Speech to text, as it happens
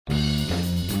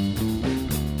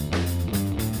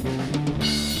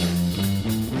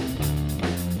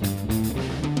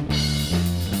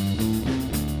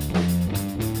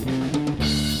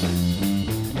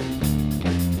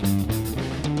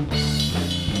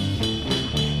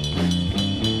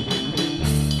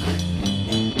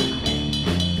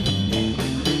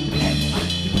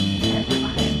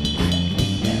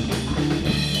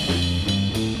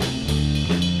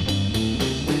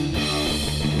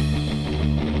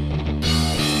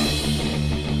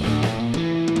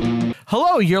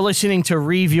Hello, you're listening to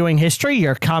Reviewing History,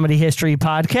 your comedy history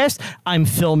podcast. I'm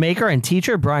filmmaker and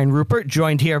teacher Brian Rupert,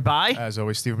 joined here by... As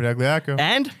always, Stephen Bagliacco.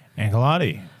 And...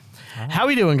 Angelotti. How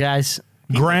we doing, guys?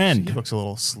 Grand. He looks a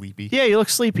little sleepy. Yeah, you look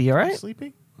sleepy, all right?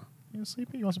 Sleepy? You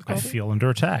sleepy? You want some I coffee? feel under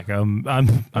attack. I'm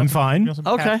fine. You want some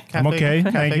Okay. I'm okay,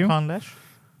 thank you. Con Lesh?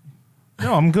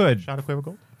 No, I'm good. Shot of Quavo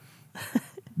Gold?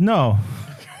 No,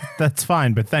 that's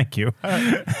fine, but thank you.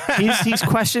 He's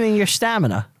questioning your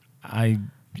stamina. I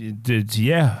did.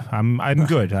 Yeah, I'm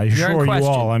good. I assure you question.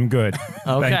 all, I'm good.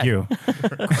 Okay. Thank you.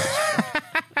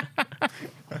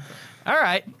 All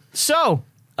right, so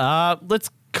let's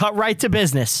cut right to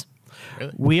business.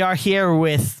 Really? We are here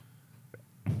with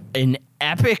an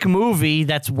epic movie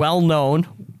that's well known,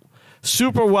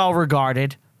 super well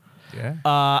regarded. Yeah.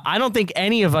 I don't think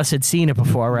any of us had seen it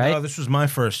before, right? No, this was my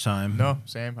first time. No,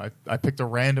 same. I picked a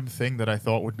random thing that I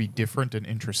thought would be different and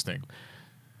interesting.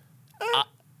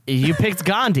 You picked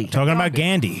Gandhi. Talking about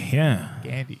Gandhi. Yeah.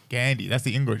 Gandhi. That's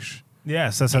the English.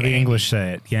 Yes, that's how the English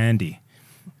say it. Gandhi.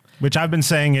 Which I've been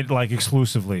saying it like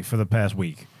exclusively for the past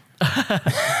week.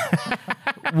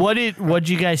 What'd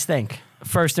you guys think?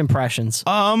 First impressions.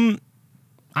 I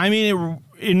mean,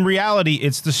 in reality,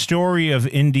 it's the story of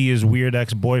India's weird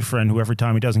ex-boyfriend who every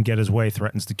time he doesn't get his way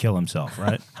threatens to kill himself,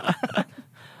 right?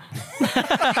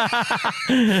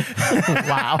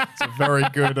 Wow. It's a very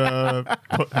good,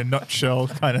 put in a nutshell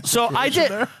kind of So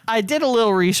situation I did a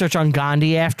little research on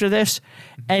Gandhi after this,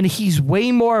 and he's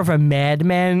way more of a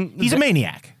madman. He's a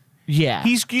maniac. Yeah.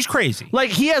 He's crazy.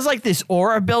 Like, he has like this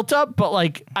aura built up, but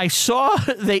like I saw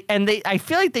I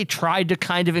feel like they tried to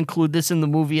kind of include this in the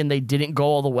movie and they didn't go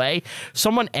all the way.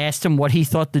 Someone asked him what he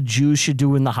thought the Jews should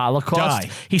do in the Holocaust.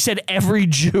 Die. He said every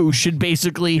Jew should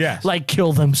basically Yes. like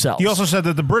kill themselves. He also said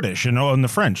that the British and the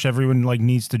French, everyone like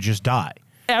needs to just die.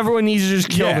 Everyone needs to just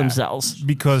kill Yeah. themselves.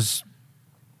 Because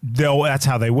that's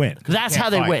how they win. That's can't how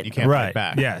they fight. win. You can't Right. fight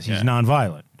back. Yes, he's Yeah.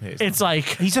 nonviolent. It's like,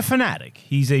 He's a fanatic.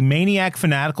 He's a maniac,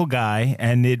 fanatical guy,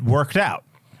 and it worked out.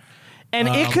 and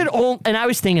it could only, and I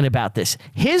was thinking about this.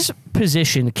 His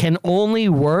position can only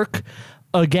work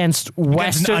against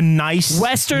a nice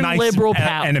liberal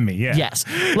power enemy. Yeah. Yes.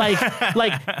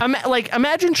 Like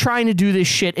imagine trying to do this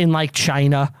shit in like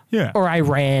China Yeah. or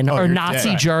Iran or you're Nazi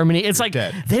dead. Germany. It's You're like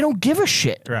dead. they don't give a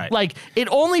shit. Right. Like it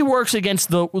only works against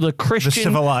the Christian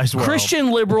civilized world.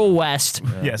 Christian liberal West.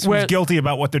 Yes, where- who's guilty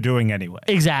about what they're doing anyway.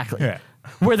 Exactly. Yeah.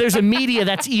 Where there's a media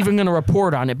that's even going to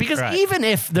report on it. Because Right. even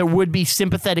if there would be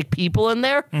sympathetic people in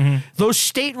there, those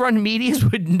state-run medias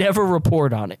would never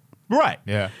report on it. Right.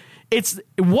 Yeah. It's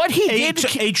what he did.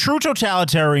 A true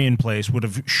totalitarian place would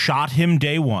have shot him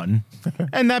day one,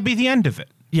 and that'd be the end of it.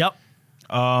 Yep.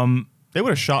 They would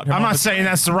have shot him. I'm on not the saying train.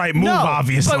 that's the right move, No,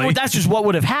 obviously. but that's just what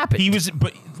would have happened.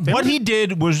 But what he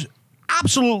did was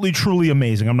absolutely, truly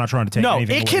amazing. I'm not trying to take No,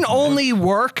 anything it away can from only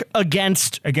work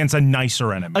against against a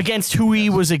nicer enemy. who he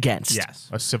was against. Yes.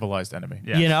 A civilized enemy.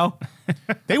 Yes. You know?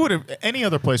 They would have. Any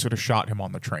other place would have shot him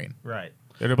on the train. Right.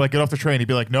 They'd have like, get off the train. He'd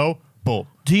be like, no, boom.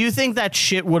 Do you think that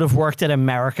shit would have worked at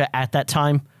America at that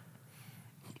time?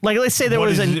 Like, let's say there What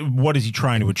was is he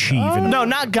trying to achieve? no,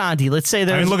 not Gandhi. Let's say I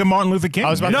there's mean, look at Martin Luther King. I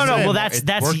was about no, to say, well,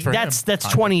 it worked for that's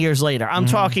him. 20 years later. I'm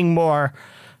talking more.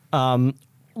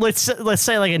 Let's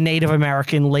say like a Native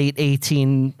American, late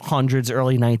 1800s,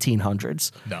 early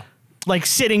 1900s, No. like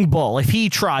Sitting Bull. If he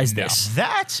tries this,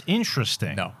 That's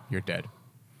interesting. No, you're dead.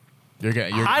 You're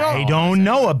getting. You're, I don't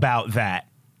know about that.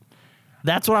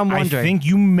 that's what I'm wondering. I think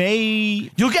you may.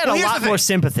 You'll get Well, a here's lot the more thing.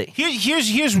 sympathy.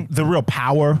 Here's the real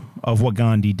power of what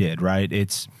Gandhi did. Right?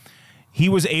 He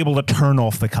was able to turn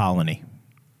off the colony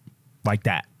like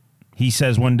that. He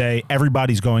says one day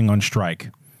everybody's going on strike,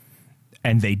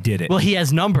 and they did it. Well, he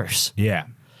has numbers yeah.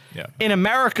 Yeah. in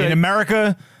America. In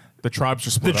America, The tribes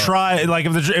just the split up. tribe like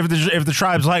if the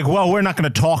tribe's like, well, we're not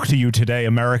going to talk to you today,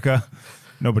 America.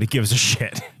 Nobody gives a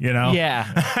shit. You know? Yeah,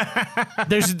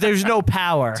 there's no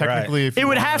power. Technically, if It you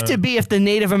would wanna- have to be if the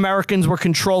Native Americans were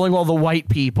controlling all the white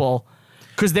people,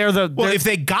 because they're the. Well, they're- if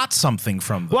they got something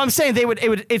from them. well, I'm saying they would.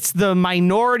 It's the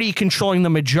minority controlling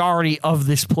the majority of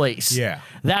this place. Yeah.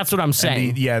 That's what I'm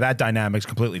saying. that dynamic's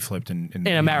completely flipped in the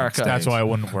United America. States. That's why it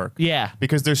wouldn't work. Yeah.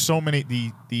 Because there's so many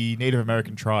the Native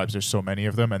American tribes. There's so many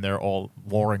of them, and they're all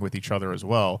warring with each other as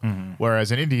well. Mm-hmm.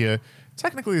 Whereas in India,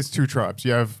 technically, it's two tribes.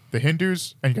 You have the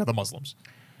Hindus and you got the Muslims,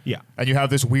 Yeah. and you have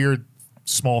this weird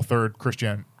small third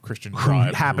Christian Who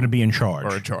tribe happen to be in charge.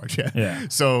 Are in charge. Yeah. Yeah.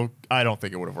 So I don't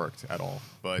think it would have worked at all.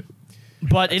 But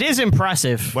But it is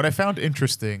impressive. what I found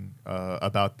interesting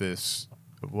about this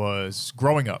was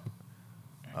growing up.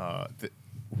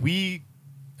 We,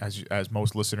 as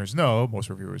most listeners know, most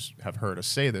reviewers have heard us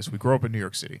say this. We grew up in New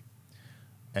York City,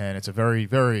 and it's a very,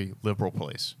 very liberal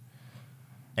place.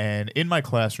 And in my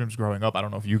classrooms growing up, I don't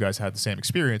know if you guys had the same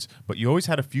experience, but you always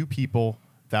had a few people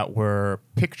that were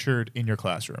pictured in your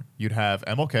classroom. You'd have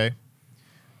MLK,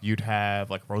 you'd have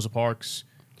like Rosa Parks,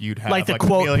 you'd have Like the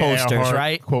quote Amelia posters, Earhart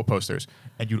right? Quote posters,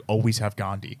 and you'd always have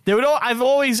Gandhi.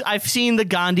 I've seen the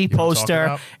Gandhi know what I'm talking poster,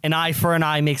 about? an eye for an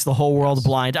eye makes the whole world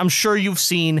blind. I'm sure you've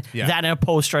seen Yeah. that in a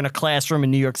poster in a classroom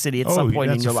in New York City at some point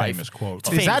in that's your a life. famous quote.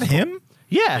 It's Is that famous. him?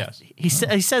 Yeah, Yes. he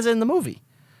says it in the movie.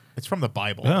 It's from the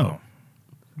Bible. Oh.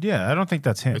 Yeah, I don't think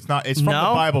that's him. It's not. It's from No?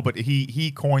 the Bible, but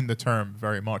he coined the term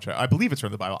very much. I believe it's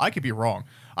from the Bible. I could be wrong.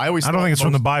 I don't think it's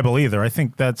from the Bible either. I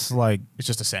think that's like It's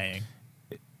just a saying.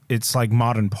 it's like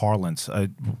modern parlance.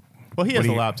 Well, he has do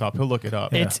the you- laptop. He'll look it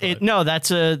up. It But- no,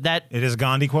 that's It is a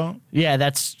Gandhi quote?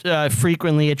 that's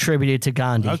frequently attributed to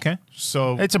Gandhi. Okay.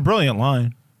 So It's a brilliant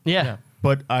line. Yeah.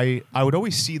 But I would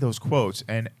always see those quotes,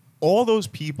 and all those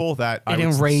people that It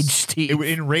enraged Steve. It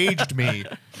enraged me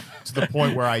to the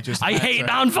point where I just I had hate to-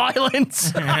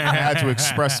 nonviolence. I had to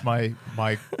express my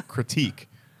critique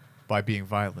by being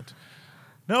violent.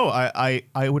 No, I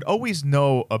would always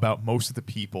know about most of the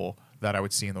people that I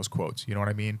would see in those quotes. You know what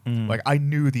I mean? Like I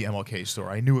knew the MLK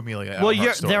story. I knew Amelia Well,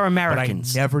 Earhart story, they're but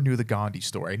Americans. I never knew the Gandhi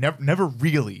story. I never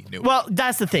really knew. Well,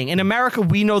 that's the thing. In America,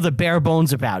 we know the bare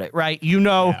bones about it, right? You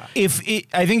know, I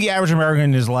think the average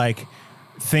American is like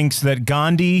thinks that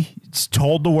Gandhi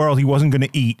told the world he wasn't going to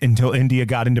eat until India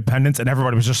got independence, and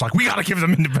everybody was just like, "We got to give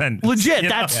them independence." legit. You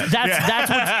know?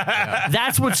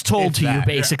 That's what's told It's to you, that.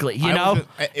 basically. You I know, was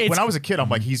when It's- I was a kid, I'm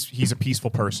like, he's a peaceful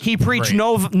person. he preached Great.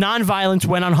 no nonviolence,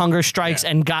 went on hunger strikes,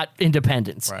 and got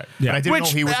independence. Right. Yeah. And I didn't Which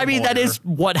know he was I a mean, that lawyer. is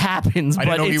what happens, I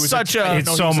didn't but know he it's was such I a. didn't know It's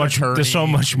he so was an much. There's so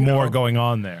attorney, much you know? more going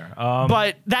on there.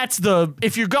 But that's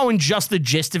if you're going just the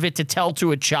gist of it to tell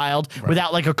to a child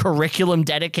without like a curriculum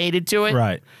dedicated to it.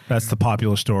 Right. That's the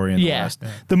popular story in the Yeah. West.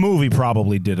 The movie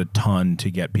probably did a ton to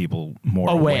get people more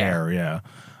Aware. aware.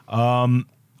 Yeah.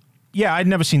 Yeah, I'd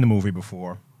never seen the movie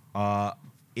before.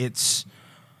 It's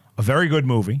a very good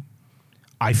movie.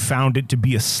 I found it to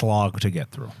be a slog to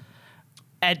get through.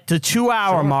 At the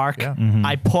 2-hour mark, yeah.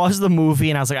 I paused the movie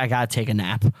and I was like, I gotta take a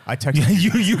nap. I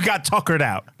texted You got tuckered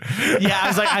out. Yeah, I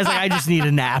was like, I just need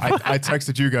a nap. I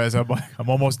texted you guys. I'm like, I'm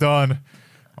almost done.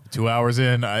 I'm 2 hours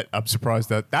in. I'm surprised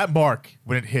that mark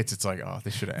when it hits, it's like, oh,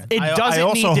 this should end. It doesn't I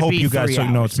also need to hope be you guys 3 took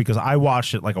hours. notes because I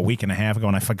watched it like a week and a half ago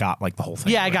and I forgot like the whole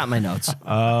thing. Yeah, I got my notes.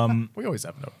 We always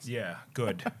have notes. Yeah,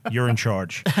 good. You're in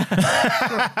charge.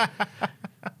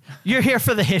 You're here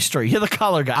for the history. You're the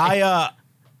color guy.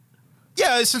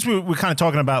 Yeah, since we're kind of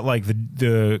talking about like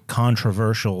the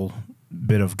controversial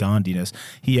bit of Gandhi-ness,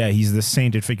 he's the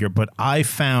sainted figure. But I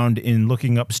found in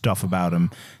looking up stuff about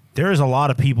him, there is a lot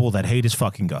of people that hate his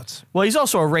fucking guts. Well, he's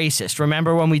also a racist.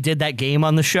 Remember when we did that game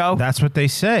on the show? That's what they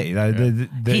say.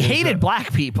 He hated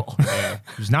black people.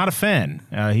 He's not a fan.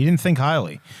 He didn't think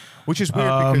highly. Which is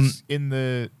weird because in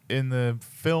the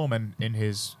film and in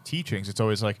his teachings, it's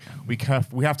always like we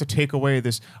have to take away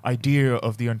this idea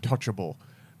of the untouchable.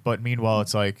 But meanwhile,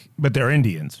 it's like, But they're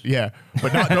Indians. yeah,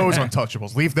 but not those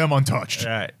untouchables. Leave them untouched.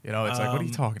 Right. You know, it's like, what are you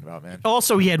talking about, man?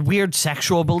 Also, he had weird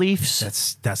sexual beliefs.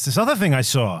 That's this other thing I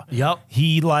saw. Yep.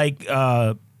 He like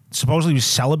supposedly was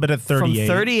celibate at 38.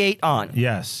 From 38 on.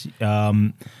 Yes.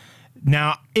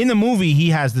 Now, in the movie, he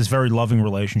has this very loving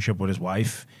relationship with his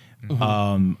wife.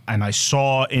 And I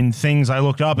saw in things I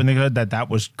looked up and they said that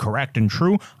was correct and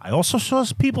true. I also saw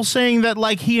people saying that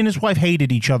like he and his wife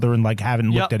hated each other and like haven't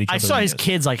looked at each other. I saw in his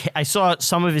years. kids I saw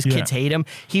some of his Yeah. kids hate him.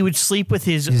 He would sleep with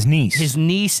his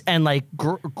niece. and like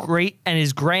great and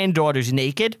his granddaughters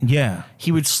naked. Yeah.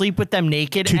 He would sleep with them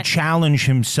naked. To and, challenge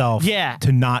himself Yeah.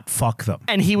 to not fuck them.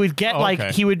 and he would get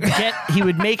okay. he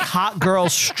would make hot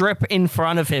girls strip in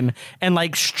front of him and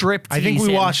like strip tease I think we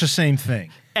him. watched the same thing.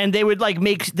 And they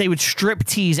would strip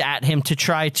tease at him to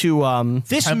try to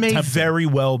This may very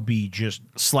well be just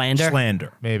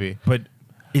slander. Maybe. But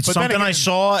it's But then something I again-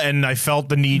 saw and I felt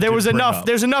the need There to was bring enough up.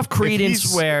 there's enough credence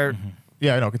he's- where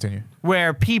Yeah, I know. Continue.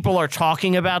 where people are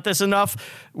talking about this enough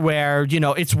where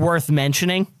it's worth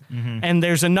mentioning, and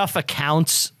there's enough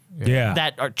accounts Yeah.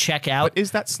 that are check out. But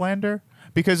is that slander?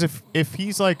 Because if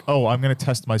he's like, oh, I'm going to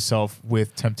test myself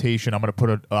with temptation, I'm going to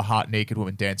put a hot naked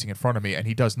woman dancing in front of me, and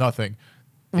he does nothing.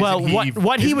 Well, what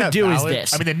he isn't would that do is valid?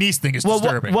 this. I mean, the niece thing is Well, what-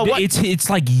 disturbing. well, what- It's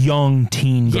like young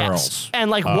teen Yes. girls. And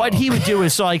like what he would do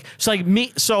is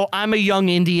so I'm a young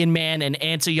Indian man and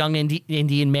Ant's a young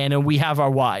Indian man and we have our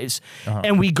wives.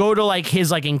 And we go to like his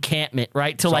like encampment,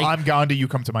 right? To so like I'm Gandhi, you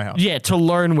come to my house. yeah, to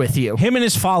learn with you. Him and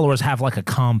his followers have like a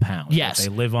compound Yes.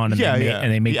 that they live on and Yeah, they, yeah.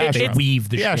 and they make The they ashram. weave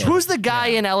the The shit. ashram. Who's the guy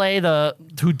in LA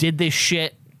who did this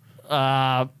shit?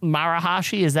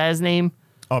 Marahashi, is that his name?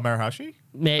 Oh, Marahashi?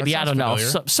 Maybe, That I sounds don't know.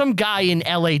 familiar. Some guy in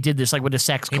LA did this, like with a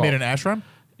sex He cult. made an ashram?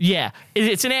 Yeah,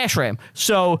 it's an ashram.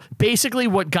 So basically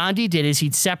what Gandhi did is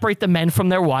he'd separate the men from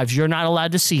their wives. You're not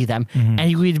allowed to see them. And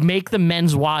he would make the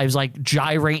men's wives like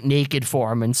gyrate naked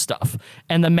for him and stuff.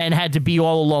 And the men had to be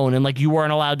all alone and like you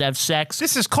weren't allowed to have sex.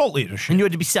 This is cult leadership. And you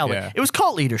had to be celibate. Yeah. It was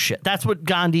cult leadership. That's what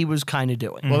Gandhi was kind of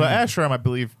doing. Well, the ashram, I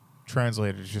believe,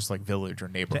 translated as just like village or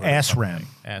neighborhood. ashram.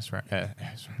 Ashram.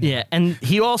 Yeah, and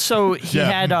he also he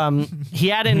Yeah.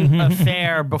 had an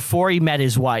affair before he met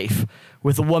his wife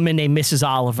with a woman named Mrs.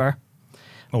 Oliver.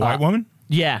 A white woman?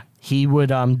 Yeah, he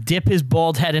would dip his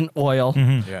bald head in oil,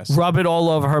 Yes. rub it all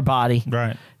over her body.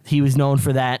 Right. He was known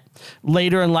for that.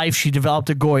 Later in life, she developed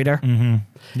a goiter,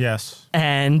 Yes.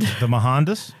 and The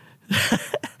Mohandas?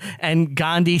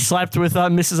 Gandhi slept with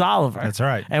Mrs. Oliver. That's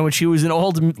right. And when she was an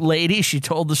old lady, she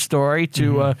told the story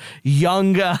to a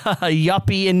young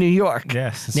yuppie in New York.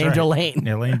 Yes. That's named right. Elaine.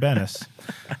 Elaine Bennis.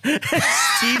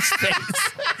 Steve's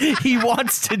face. He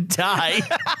wants to die.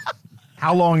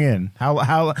 How long in?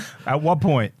 How? At what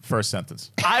point? First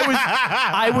sentence.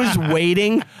 I was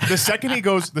waiting. The second he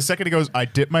goes, I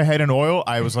dip my head in oil.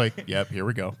 I was like, yep, here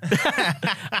we go.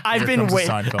 I've Here been comes the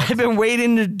Seinfeld. I've been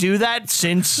waiting to do that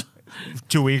since.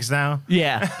 2 weeks now?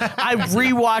 Yeah, I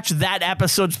rewatched that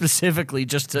episode specifically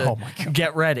just to Oh my God.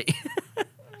 get ready.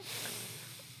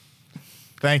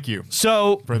 Thank you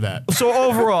So for that. So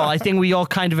overall, I think we all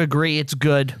kind of agree it's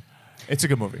good. It's a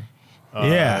good movie.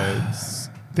 Yeah.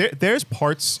 There's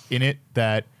parts in it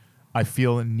that I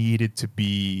feel needed to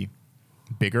be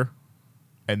bigger,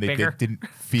 and they Bigger? didn't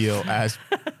feel as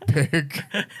big.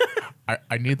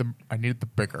 I needed them. I needed the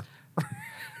bigger.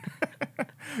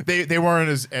 They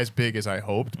weren't as big as I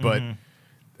hoped, but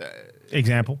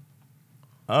Example?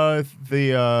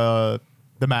 the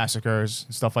massacres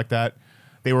and stuff like that,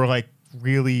 they were like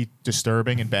really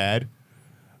disturbing and bad,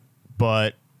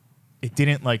 but it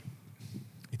didn't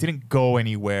go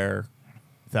anywhere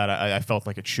that I felt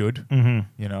like it should,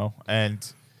 you know,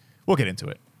 and we'll get into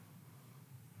it.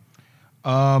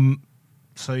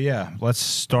 So, yeah, let's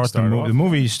start the Start movie. off? The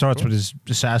movie starts with his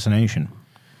assassination.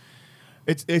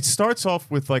 It starts off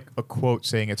with like a quote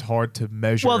saying it's hard to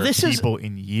measure Well, this is- people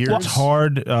in years. It's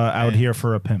hard out here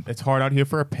for a pimp. It's hard out here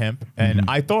for a pimp, and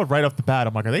I thought right off the bat,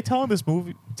 I'm like, are they telling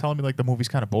me like the movie's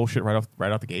kind of bullshit right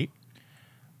out the gate?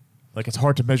 Like it's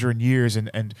hard to measure in years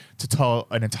and to tell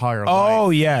an entire Oh,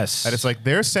 life. yes. And it's like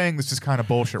they're saying this is kind of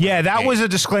bullshit. yeah, right out the that gate. was a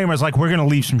disclaimer. It's like, we're going to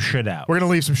leave some shit out. We're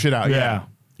gonna leave some shit out. Yeah.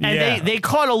 And yeah. they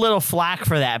caught a little flack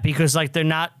for that because like they're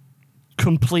not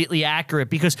completely accurate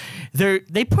because they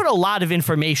put a lot of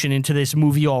information into this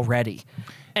movie already.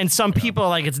 And some people are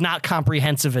like it's not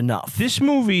comprehensive enough. This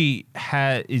movie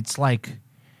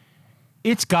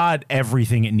it's got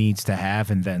everything it needs to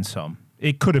have and then some.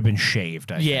 It could have been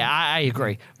shaved. I think. Yeah, I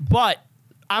agree. But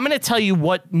I'm going to tell you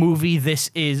what movie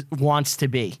this wants to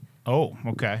be. Oh,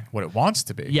 okay. What it wants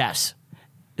to be. Yes.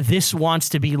 This wants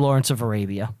to be Lawrence of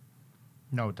Arabia.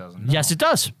 No, it doesn't. Yes, it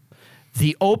does.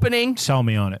 The opening Sell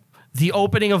me on it.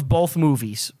 of both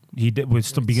movies It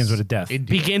still begins with a death.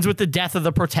 begins with the death of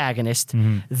the protagonist.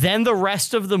 Then the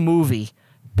rest of the movie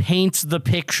paints the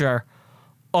picture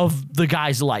of the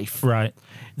guy's life. Right.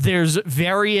 There's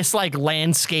various like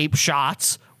landscape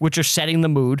shots which are setting the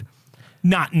mood.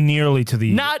 Not nearly to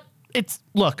the.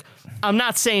 Look, I'm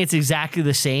not saying it's exactly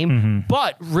the same,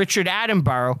 but Richard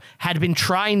Attenborough had been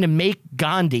trying to make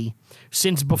Gandhi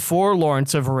since before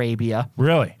Lawrence of Arabia.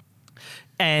 Really?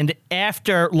 And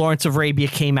after Lawrence of Arabia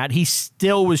came out, he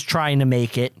still was trying to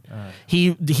make it.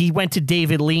 He went to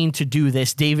David Lean to do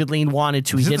this. David Lean wanted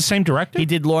to. Is it the same director? He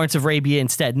did Lawrence of Arabia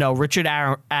instead. No, Richard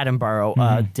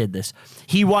Attenborough did this.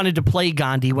 He wanted to play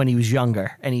Gandhi when he was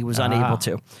younger, and he was unable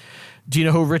to. Do you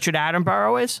know who Richard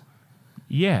Attenborough is?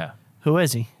 Yeah. Who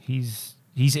is he?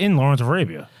 He's in Lawrence of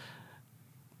Arabia.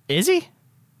 Is he?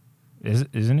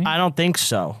 Isn't he? I don't think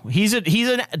so. He's a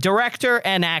director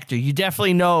and actor. You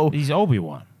definitely know. He's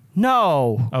Obi-Wan.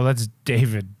 No. Oh, that's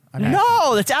David.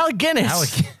 No, that's Alec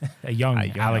Guinness. A young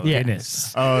Alec Yeah.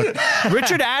 Guinness.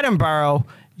 Richard Attenborough,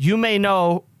 you may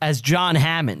know as John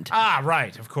Hammond.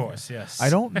 Right. Of course. Yes. I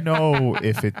don't know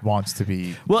if it wants to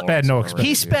be. Well, Bad no Lawrence of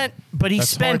experience. Arabia.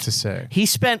 That's hard to say. He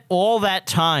spent all that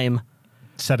time.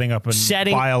 Setting up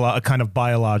Setting- a kind of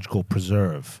biological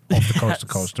preserve off the coast of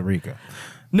Costa Rica.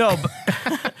 No,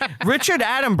 Richard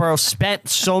Attenborough spent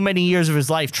so many years of his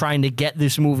life trying to get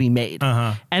this movie made.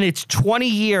 And it's 20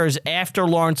 years after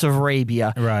Lawrence of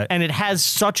Arabia. Right. And it has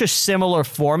such a similar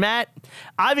format.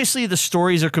 Obviously, the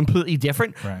stories are completely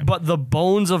different, Right. but the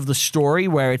bones of the story,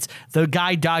 where it's the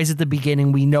guy dies at the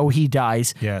beginning, we know he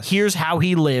dies. Yes. Here's how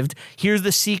he lived. Here's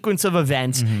the sequence of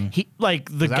events. He the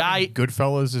Does that guy mean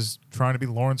Goodfellas is trying to be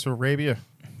Lawrence of Arabia?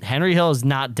 Henry Hill is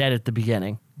not dead at the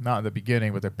beginning. Not in the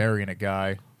beginning, but they're burying a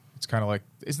guy. It's kind of like,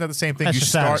 isn't that the same thing? That's you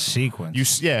just out of sequence. You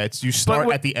start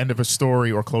what- at the end of a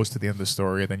story or close to the end of the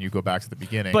story, and then you go back to the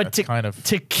beginning. But that's to kind of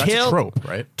to that's kill a trope,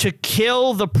 right? To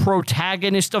kill the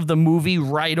protagonist of the movie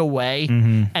right away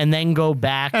and then go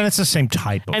back, And it's the same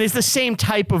type of. and it's the same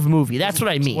type of movie. That's what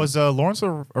I mean. Was Lawrence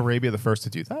of Arabia the first to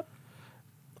do that?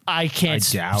 I can't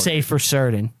doubt say it. for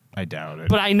certain, I doubt it.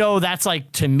 but I know that's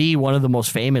like to me one of the most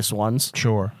famous ones.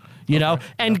 sure. You know,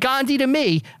 and Gandhi to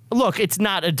me, look, it's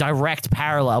not a direct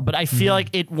parallel, but I feel like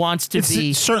it wants to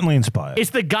be. It's certainly inspired. It's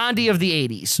the Gandhi of the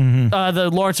 80s, the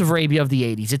Lawrence of Arabia of the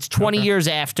 80s. It's 20 years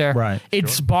after. Right.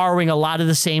 It's borrowing a lot of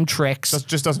the same tricks.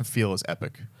 Just doesn't feel as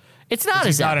epic. It's not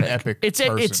He's as not epic. an epic It's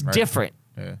person, it's right? different,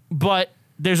 Yeah. but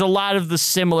there's a lot of the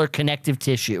similar connective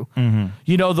tissue.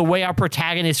 You know, the way our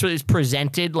protagonist is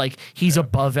presented, like he's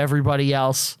above everybody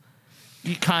else.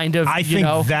 You kind of, I you think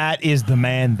know, that is the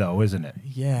man, though, isn't it?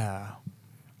 Yeah.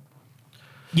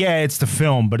 Yeah, it's the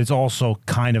film, but it's also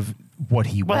kind of what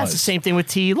he well, was. that's the same thing with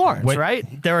T. Lawrence, Wait. right?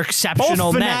 They're Both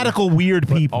exceptional men fanatical, weird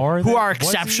people. who are Was he,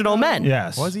 exceptional though? men.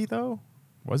 Yes. Was he though?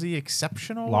 Was he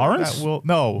exceptional? Lawrence?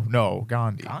 No,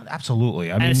 Gandhi.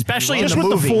 Absolutely. I mean, especially in just the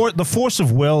with movie. the force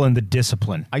of will and the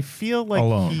discipline. I feel like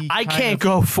Alone. he I kind can't of-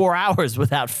 go 4 hours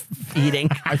without eating.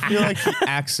 I feel like he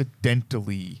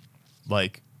accidentally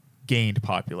gained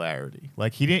popularity.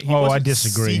 Like he didn't. He Oh, I wasn't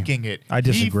disagree. Seeking it. I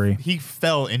disagree. He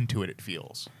fell into it. It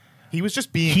feels. He was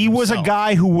just being. He was a himself.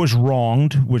 guy who was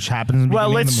wronged, which happens in the Well,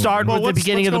 beginning let's of the start movie. with the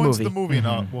beginning of the let's go movie. into the movie,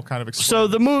 and we'll kind of explain. So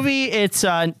the movie, it's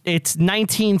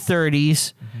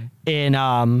 1930s in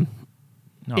No,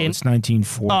 it's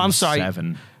 1947. Oh, I'm sorry.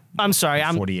 I'm sorry.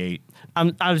 48.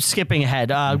 I'm skipping ahead.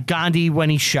 Gandhi when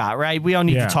he's shot, right? We don't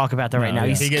need Yeah. to talk about that right No, now. yeah.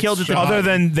 He's He gets killed at the shot. Other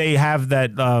than they have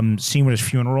that scene with his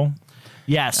funeral.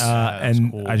 yes. That's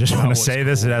And cool. I just That want to was say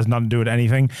this. It cool. has nothing to do with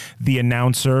anything. The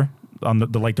announcer on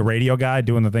the radio guy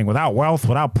doing the thing without wealth,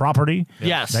 without property.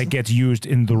 Yes. That gets used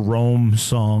in the Rome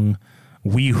song,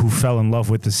 We Who Fell in Love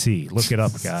with the Sea. Look it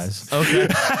up, guys. Okay.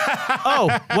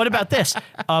 Oh, what about this?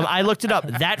 I looked it up.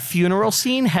 That funeral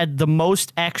scene had the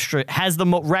most has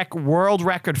the world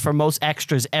record for most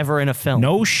extras ever in a film.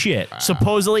 No shit.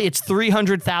 Supposedly, it's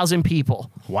 300,000 people.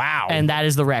 Wow. And that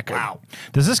is the record. Wow.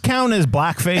 Does this count as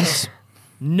blackface?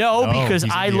 No, No, because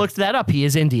he's I Indian. looked that up. He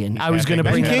is Indian. I was half going to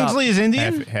bring Indian. Ben that Kingsley up. is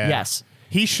Indian? Half. Yes.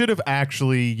 He should have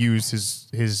actually used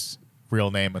his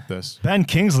real name with this. Ben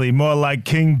Kingsley, more like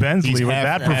King Bensley He's with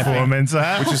half- that performance.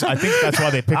 Huh? Which is, I think that's why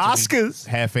they picked him. He's Oscars.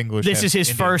 half English. This half is his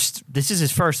Indian. first. This is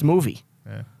his first movie.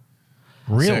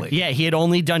 Really? Yeah, he had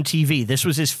only done TV. This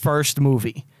was his first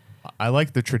movie. I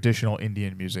like the traditional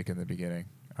Indian music in the beginning.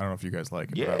 I don't know if you guys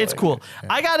like it. but I It's like cool. it.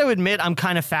 Yeah. I got to admit, I'm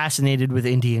kind of fascinated with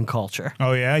Indian culture.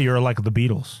 Oh, yeah? You're like the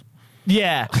Beatles.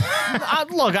 Yeah.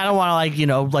 Look, I don't want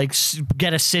to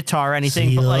get a sitar or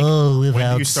anything, but like When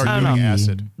do you start I don't doing know.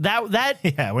 acid? that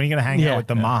Yeah, when are you going to hang Yeah. out with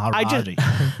the I Maharaji?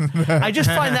 just I just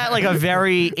find that like a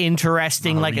very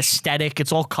interesting like aesthetic.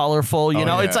 It's all colorful, you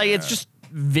know. yeah, it's like yeah. it's just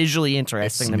visually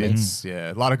interesting to me. It's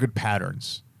a lot of good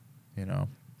patterns. You know,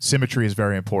 symmetry is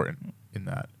very important in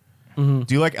that. Mm-hmm.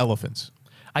 Do you like elephants?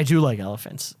 I do like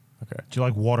elephants. Okay. Do you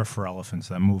like Water for Elephants,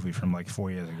 that movie from like 4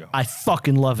 years ago? I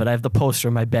fucking love it. I have the poster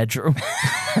in my bedroom.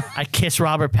 I kiss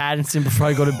Robert Pattinson before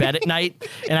I go to bed at night,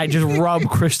 and I just rub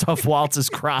Christoph Waltz's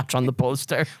crotch on the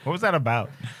poster. What was that about?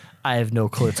 I have no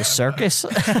clue. It's a circus.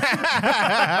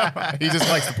 He just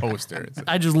likes the poster.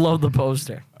 I just love the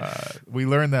poster. We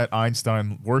learned that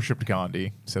Einstein worshipped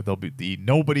Gandhi, said there'll be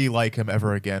nobody like him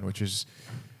ever again,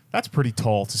 that's pretty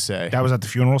tall to say. That was at the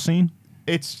funeral scene?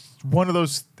 It's one of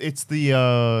those. It's the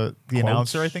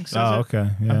announcer, I think. Says Oh, it. okay,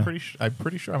 yeah. I'm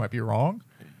pretty sure I might be wrong.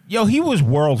 Yo, he was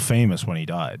world famous when he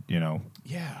died, you know,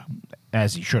 Yeah.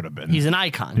 as he should have been. He's an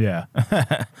icon. Yeah.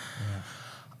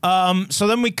 So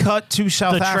then we cut to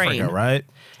South The Africa, train. right?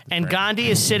 And Gandhi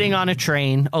is sitting on a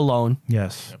train alone,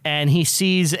 Yes. and he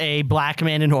sees a black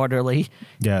man in orderly.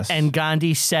 Yes. And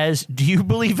Gandhi says, "Do you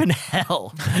believe in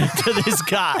hell?" to this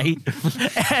guy.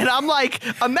 And I'm like,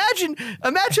 imagine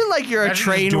like you're a Imagine just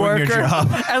train doing your worker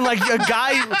job. and like a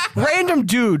guy, random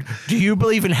dude, "Do you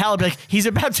believe in hell?" I'd be like, he's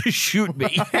about to shoot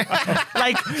me.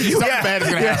 Like, Something bad is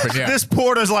gonna happen. Yeah. This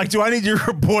porter's like, do I need you to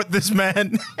report this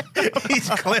man? He's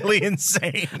clearly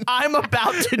insane. I'm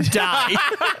about to die.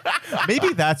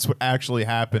 Maybe that's what actually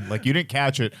happened. Like, you didn't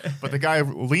catch it, but the guy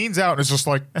leans out and is just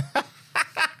like,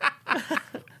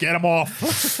 get him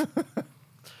off.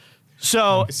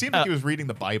 So It seemed like he was reading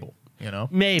the Bible, you know?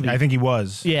 maybe. I think he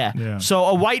was. Yeah. So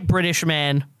a white British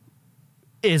man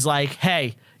is like,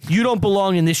 hey, you don't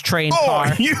belong in this train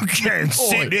car. You can't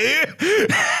sit here.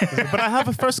 But I have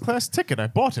a first class ticket. I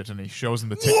bought it. And he shows him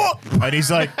the ticket. And he's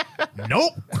like,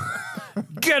 nope.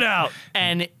 Get out.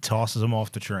 And Tosses him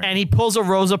off the train. he pulls a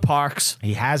Rosa Parks.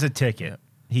 He has a ticket.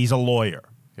 He's a lawyer.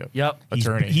 Yep.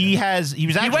 Attorney. He was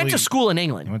actually. He went to school in He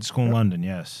England. went to school in London.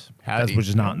 Yes, Howdy. which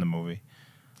is not in the movie.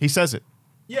 He says it.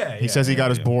 Yeah, He says he got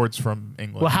his boards from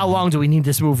England. Well, how long do we need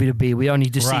this movie to be? We don't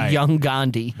need to Right. see young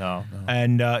Gandhi. No.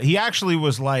 And he actually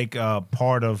was like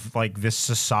part of like this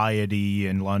society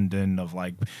in London of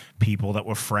like people that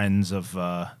were friends of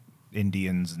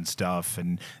Indians and stuff,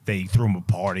 and they threw him a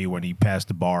party when he passed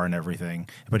the bar and everything.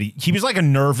 But he was like a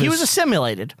nervous. He was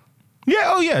assimilated.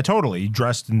 Yeah, oh yeah, totally. He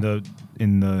dressed in the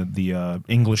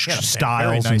English Yeah,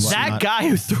 styles. very And nice. That whatnot. guy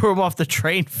who threw him off the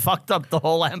train fucked up the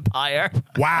whole empire.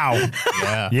 Wow.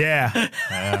 Yeah. Yeah.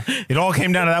 It all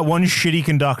came down to that one shitty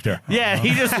conductor. Yeah,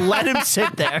 he just let him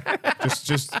sit there.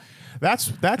 Just that's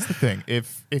the thing.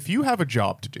 If you have a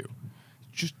job to do,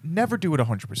 just never do it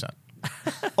 100%.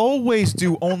 Always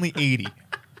do only 80.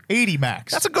 80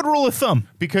 max. That's a good rule of thumb.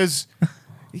 Because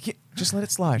you can't, just let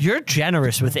it slide. You're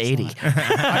generous with 80. No,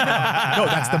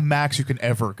 that's the max you can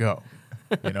ever go.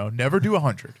 You know, never do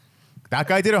 100. That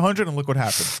guy did 100, and look what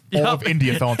happened. All of Yep.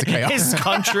 India fell into chaos. His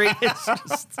country is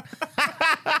just.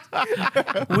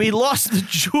 We lost the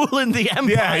jewel in the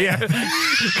empire.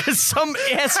 Because some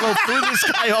asshole threw this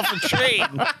guy off a train.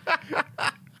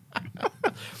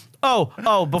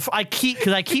 Before I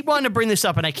keep wanting to bring this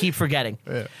up and I keep forgetting.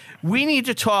 Yeah. We need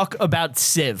to talk about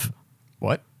Civ,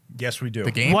 What? Yes, we do.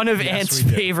 The game? one of Yes, Ant's we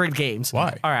do. favorite games.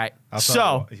 Why? All right. You're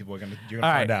So gonna all find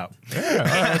right. out.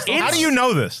 it's- How do you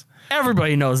know this?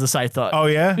 Everybody knows this, I thought. Oh,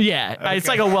 yeah? Yeah, it's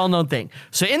like a well-known thing.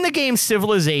 So in the game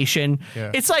Civilization,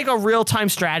 Yeah. it's like a real-time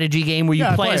strategy game where you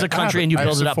Yeah, I play play as a it. I have country it. and you I have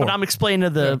build it Civ up. But 4. I'm explaining to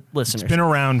the listeners. Been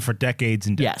around for decades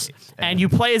and Yes. decades. And you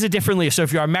play as a different leader. So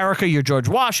if you're America, you're George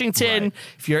Washington. Right.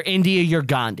 If you're India, you're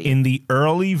Gandhi. In the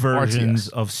early versions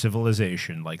RTS. of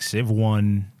Civilization, like Civ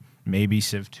 1, maybe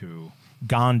Civ 2,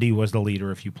 Gandhi was the leader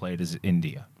if you played as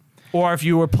India. Or if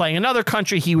you were playing another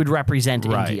country, he would represent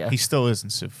Right. India. He still is in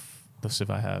the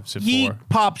Civ I have, Civ He 4.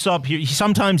 pops up here.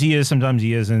 Sometimes he is, sometimes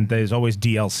he isn't. There's always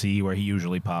DLC where he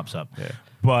usually pops up. Yeah.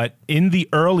 But in the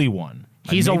early one,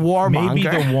 He's a maybe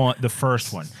warmonger. the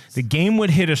first one, the game would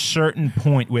hit a certain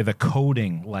point where the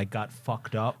coding like got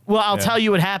fucked up. Well, I'll tell you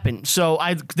what happened. So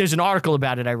there's an article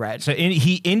about it I read. So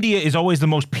India is always the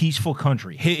most peaceful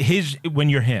country. His when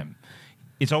you're him,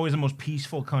 it's always the most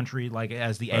peaceful country, like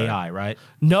as the AI, right?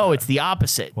 No, it's the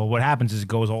opposite. Well, what happens is it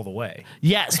goes all the way.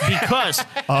 Yes, because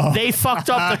they fucked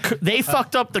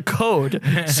up the code.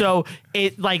 So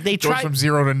it like they Goes tried from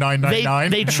 0 to 999.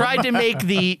 they tried to make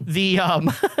the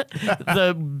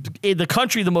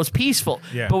country the most peaceful.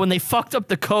 Yeah. But when they fucked up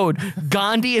the code,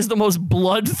 Gandhi is the most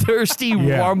bloodthirsty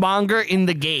warmonger in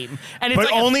the game. And it's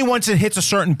But like only once it hits a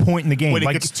certain point in the game. When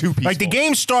it gets too Like the peaceful.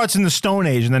 game starts in the Stone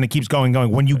Age and then it keeps going.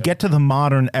 When you get to the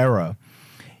modern era,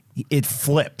 it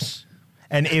flips.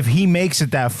 And if he makes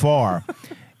it that far,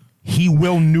 he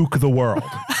will nuke the world.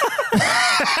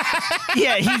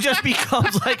 yeah, he just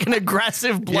becomes like an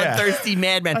aggressive, bloodthirsty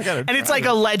madman. gotta And it's like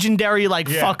a legendary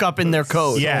fuck up in their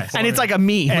code. Yes. And it's like a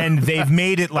meme. And they've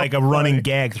made it like a running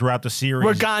gag throughout the series.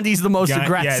 where Gandhi's the most Yeah,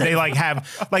 aggressive.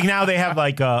 they now they have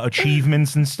like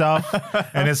achievements and stuff,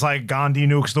 and it's like Gandhi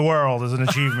nukes the world is an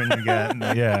achievement you get.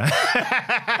 And, yeah,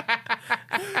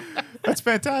 That's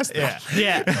fantastic.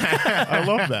 yeah. I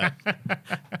love that.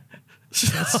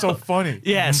 That's so funny.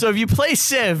 Yeah, so if you play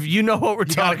Civ, you know what we're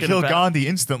You gotta talking kill about. Gandhi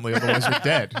instantly, otherwise you're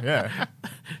dead. Yeah.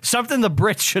 Something the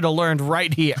Brits should have learned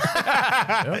right here.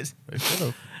 Yep, they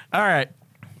should've. All right.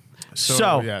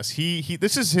 So- yes, he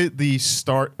this is the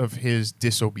start of his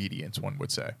disobedience, one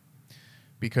would say,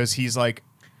 because he's like,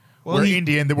 we're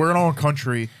Indian, we're in our own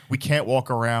country, we can't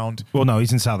walk around. well, no,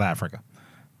 he's in South Africa.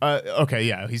 Okay,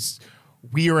 yeah,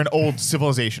 we are an old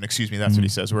civilization. Excuse me, that's what he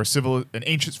says. We're an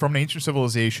ancient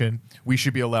civilization. We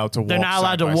should be allowed to walk. They're not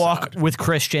allowed to side by walk side. with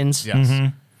Christians.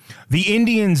 Yes. The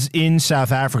Indians in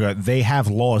South Africa, they have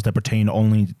laws that pertain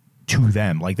only to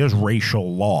them. Like there's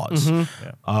racial laws.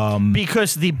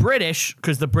 Because the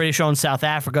British owned South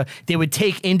Africa, they would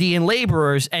take Indian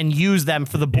laborers and use them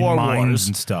for the Boer Mines Wars.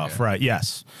 and stuff, right?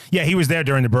 Yes, yeah. He was there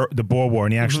during the Boer War,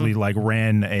 and he actually like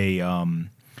ran a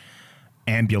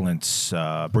ambulance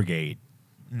brigade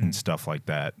and stuff like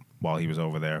that while he was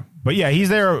over there. But yeah, he's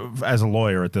there as a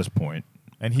lawyer at this point.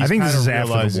 And he's I think kind this of is after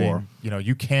the realizing, war.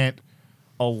 you can't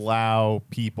allow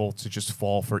people to just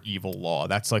fall for evil law.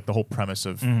 That's like the whole premise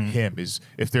of him is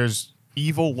if there's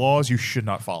evil laws, you should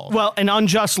not follow them. Well, an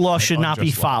unjust law should not be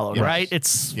unjust law. followed, Yes. right?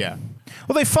 It's Yeah.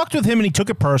 Well, they fucked with him, and he took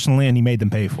it personally, and he made them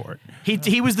pay for it.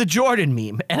 he was the Jordan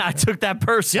meme, and I took that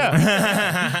personally.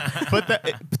 Yeah.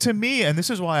 But to me, and this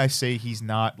is why I say he's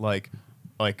not like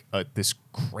this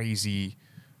crazy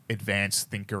advanced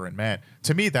thinker and man.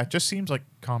 To me, that just seems like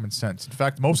common sense. In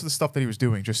fact, most of the stuff that he was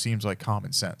doing just seems like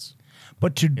common sense.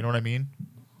 But to You know what I mean?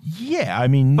 yeah, I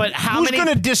mean, But how who's many-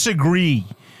 going to disagree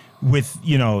with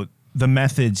the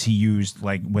methods he used,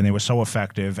 like when they were so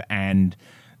effective, and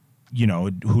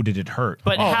who did it hurt?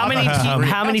 But Oh, how I'm many not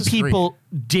disagreeing. how I'm many not disagreeing. people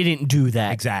didn't do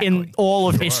that Exactly. in all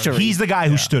of history? He's the guy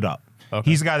who stood up. Okay.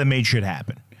 He's the guy that made shit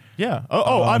happen. Yeah.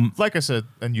 I'm like I said,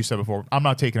 and you said before, I'm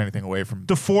not taking anything away from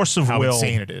The force of how will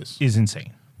insane it is.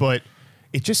 insane. But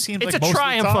it just seems It's like a most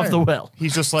triumph of of the the time, will.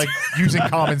 He's just like using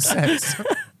common sense.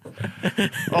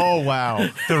 Oh wow.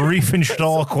 The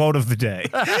Riefenstahl quote of the day.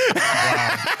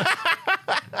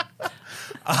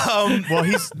 Well,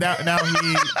 he's now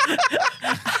he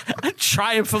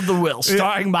Triumph of the Will,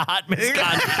 starring Mahatma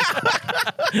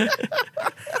Gandhi.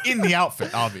 in the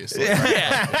outfit, obviously.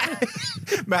 Yeah.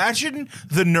 Imagine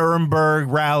the Nuremberg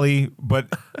rally, but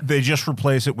they just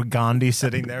replace it with Gandhi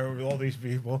sitting there with all these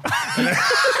people.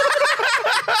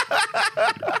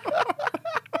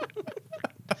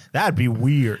 That'd be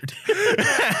weird.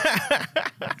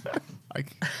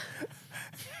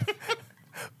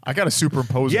 I got to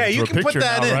superimpose Yeah, it into you a can put picture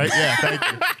that now, in. right? Yeah, thank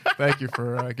you. Thank you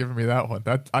for giving me that one.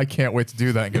 I can't wait to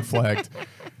do that and get flagged.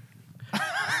 All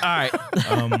right.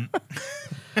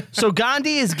 So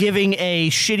Gandhi is giving a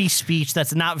shitty speech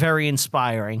that's not very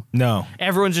inspiring. No.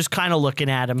 Everyone's just kind of looking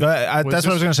at him. That's what I was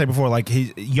this- going to say before. Like,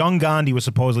 young Gandhi was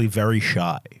supposedly very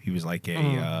shy. He was like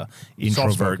a introvert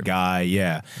Soft-spoken. guy.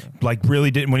 Yeah. Like, really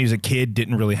didn't, when he was a kid,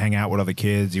 didn't really hang out with other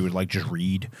kids. He would, like, just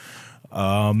read.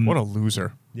 What a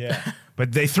loser. Yeah.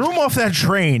 But they threw him off that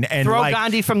train and, Throw like,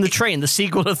 Gandhi from the train, the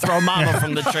sequel to Throw Mama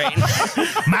from the Train.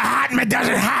 Mahatma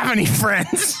doesn't have any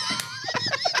friends.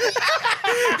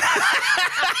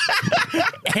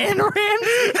 Ayn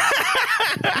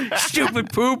Rand?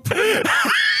 Stupid poop.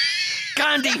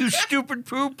 Gandhi, you stupid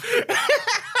poop.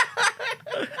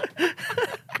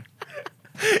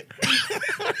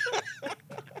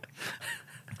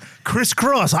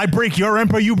 Crisscross. I break your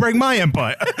empire, you break my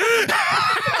empire.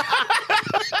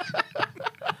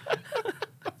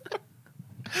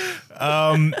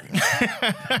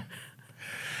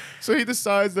 So he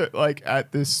decides that, like,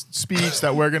 at this speech,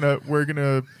 that we're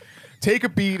gonna take a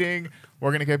beating.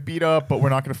 We're gonna get beat up, but we're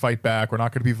not gonna fight back. We're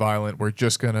not gonna be violent. We're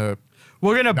just gonna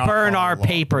We're going to not burn follow our along.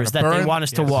 papers We're that gonna they burn want us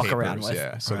to the walk papers, around with.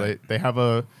 Yeah. So they have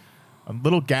a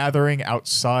little gathering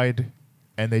outside,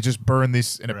 and they just burn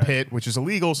this in a pit, which is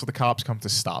illegal. So the cops come to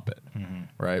stop it,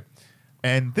 right?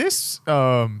 And this,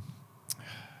 I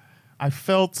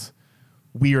felt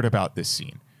weird about this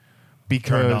scene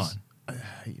because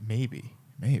maybe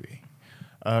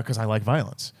because I like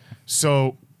violence.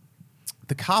 So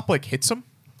the cop like hits him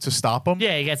to stop him.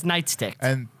 Yeah, he gets nightsticked.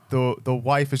 And the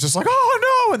wife is just like,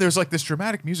 oh no, and there's like this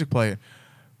dramatic music playing,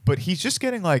 but he's just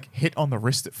getting like hit on the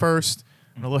wrist at first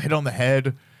and a little hit on the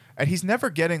head, and he's never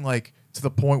getting like to the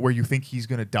point where you think he's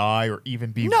gonna die or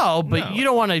even be No, but you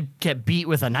don't want to get beat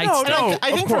with a nightstick. no. I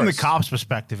Of think from the course. cop's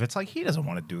perspective, it's like he doesn't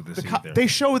want to do this either. They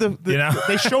show You know?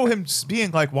 they show him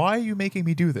being like, why are you making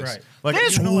me do this? Right. Like,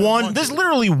 There's you know I want there's to.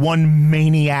 literally one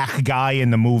maniac guy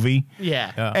in the movie,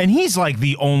 Yeah. and he's like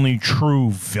the only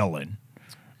true villain,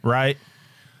 right?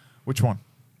 Which one?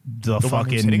 The one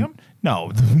fucking who's hitting him?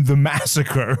 No, the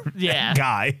massacre Yeah.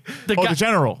 guy. The Oh, guy- the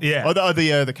general. Yeah. Oh,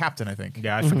 the captain, I think.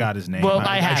 Yeah, I forgot his name. Well,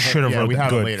 I have it. should have Yeah, wrote we have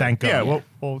good. it later. Thank God.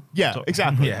 Yeah, yeah,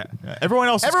 exactly. yeah. Everyone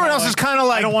else. Everyone else is kind of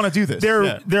like I don't want to do this. They're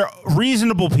Yeah. they're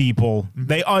reasonable people.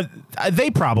 They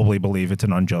probably believe it's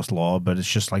an unjust law, but it's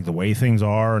just like the way things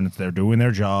are, and they're doing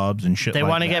their jobs and shit. They like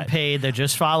want to that. get paid. They're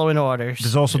just following orders.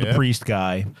 There's also Yeah. the priest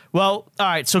guy. Well, all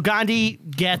right. So Gandhi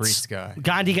Priest guy.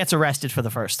 gets arrested for the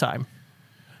first time.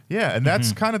 Yeah, and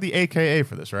that's kind of the AKA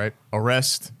for this, right?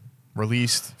 Arrest,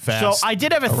 released, fast. So I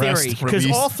did have a Arrest, theory because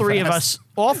released, all three fast.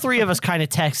 of us kind of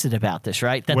texted about this,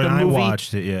 right? That When the I movie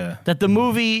watched it, yeah. that the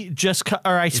movie just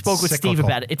or I spoke with Steve cyclical.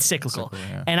 about it. It's cyclical.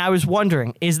 yeah. And I was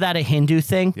wondering, is that a Hindu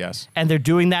thing? Yes. And they're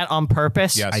doing that on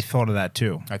purpose? Yes. I thought of that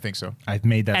too. I think so. I've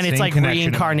made that And same it's like connection.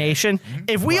 reincarnation.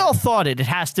 If we all thought it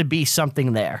has to be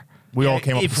something there. We all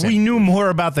came up If with the we same. knew more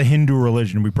about the Hindu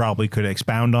religion, we probably could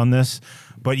expound on this.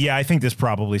 But yeah, I think there's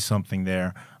probably something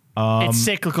there. It's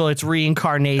cyclical. It's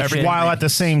reincarnation. While at the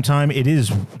same time, it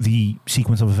is the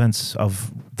sequence of events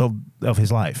of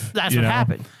his life. That's what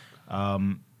happened.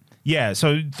 Yeah,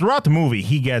 so throughout the movie,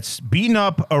 he gets beaten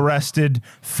up, arrested,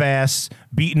 fast,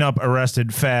 beaten up,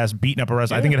 arrested, fast, beaten up,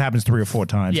 arrested. I think it happens 3 or 4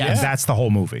 times. Yeah. And that's the whole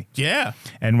movie. Yeah.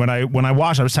 And when I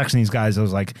watched, I was texting these guys. I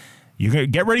was like, "You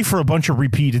get ready for a bunch of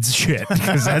repeated shit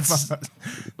because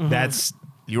that's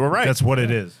You were right. that's what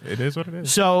it is." It is what it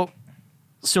is. So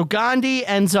Gandhi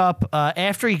ends up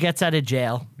after he gets out of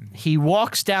jail. He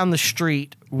walks down the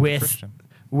street with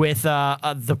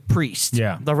the priest.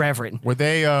 Yeah. The reverend. Were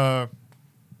they,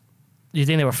 You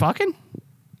think they were fucking?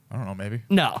 I don't know, maybe.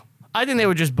 No, I think they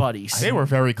were just buddies. They were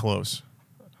very close.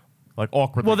 Like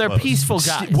awkwardly Well, they're close. peaceful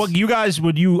guys.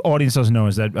 What you audience doesn't know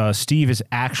is that Steve is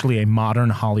actually a modern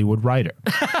Hollywood writer,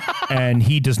 and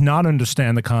he does not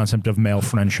understand the concept of male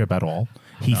friendship at all.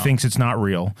 He thinks it's not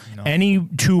real. Any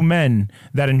 2 men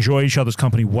that enjoy each other's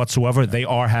company whatsoever, they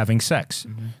are having sex.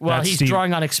 Well, That's he's Steve.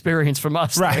 drawing on experience from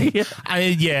us, Right.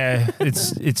 right?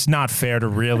 It's not fair to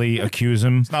really accuse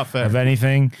him not fair. of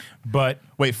anything, but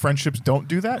Wait, friendships don't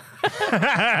do that?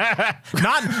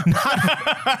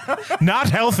 not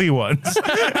healthy ones.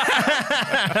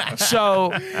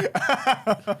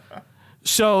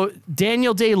 So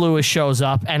Daniel Day-Lewis shows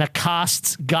up and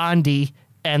accosts Gandhi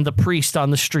and the priest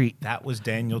on the street. That was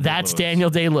Daniel. That's Daniel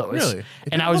Day-Lewis. Really? It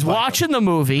And didn't I was look like watching the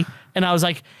movie, and I was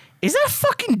like, is that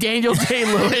fucking Daniel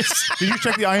Day-Lewis? Did you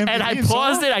check the IMDb? And I saw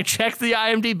paused it. I checked the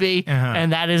IMDb, Uh-huh.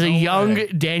 and that is a young way.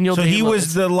 Daniel So Day-Lewis. he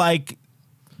was the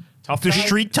Tough the guy?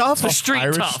 street tough. the street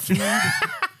Irish tough.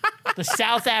 The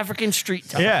South African street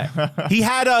tough. Yeah,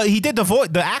 he did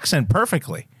the accent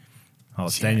perfectly. Oh,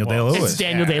 it's Daniel well, Day-Lewis. It's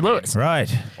Daniel Day-Lewis. Right.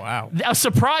 Wow. A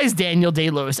surprise Daniel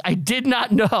Day-Lewis. I did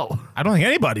not know I don't think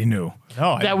anybody knew.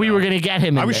 No, that we were going to get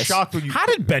him in I was this. shocked when you. How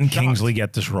did Ben Kingsley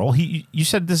get this role? You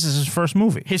said this is his first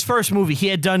movie. His first movie, he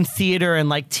had done theater and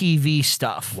like TV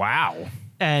stuff. Wow.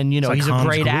 And, like he's a Hans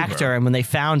great Gruber. actor. And when they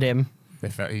found him,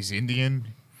 He's Indian.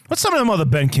 What's some of them other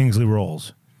Ben Kingsley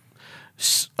roles?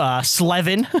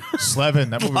 Slevin. Slevin.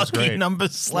 That movie was Lucky great. number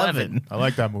Slevin. 11. I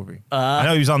like that movie. I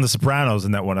know he was on The Sopranos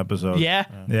in that one episode. Yeah.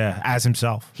 Yeah, as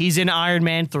himself. He's in Iron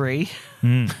Man 3.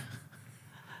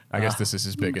 I guess this is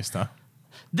his biggest, huh?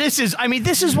 This is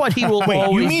what he will Wait,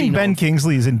 always you be mean known Ben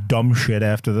Kingsley is in dumb shit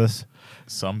after this?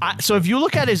 So if you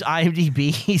look at his IMDb,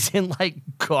 he's in like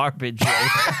garbage.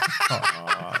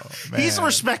 He's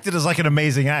respected as like an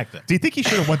amazing actor. Do you think he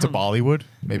should have went to Bollywood?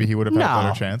 Maybe he would have had a No,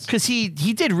 better chance. because he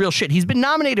did real shit. He's been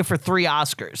nominated for 3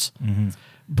 Oscars,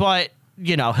 but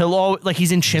he'll always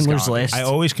he's in Schindler's Gandhi. List. I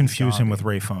always confuse him with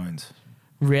Ray Fiennes.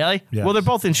 Really? Yes. Well, they're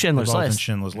both in Schindler's Both in List.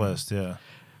 Schindler's List, yeah.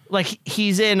 Like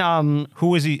he's in.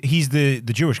 Who is he? He's the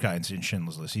Jewish guy in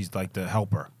Schindler's List. He's like the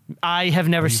helper. I have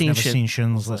never He's seen never seen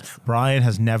Schindler's List. Brian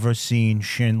has never seen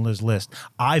Schindler's List.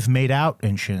 I've made out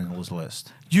in Schindler's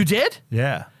List. You did?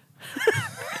 Yeah.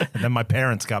 And then my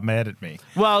parents got mad at me.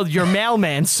 Well, your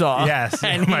mailman saw. Yes,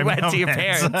 and he my went to your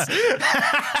mailman parents.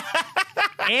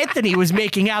 Anthony was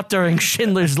making out during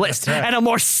Schindler's List, and a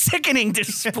more sickening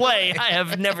display I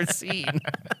have never seen.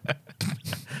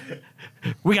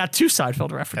 We got 2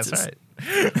 Seinfeld references.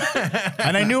 That's right.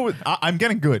 And I knew I'm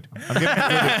getting good. I'm getting good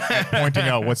at pointing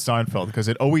out what's Seinfeld because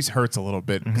it always hurts a little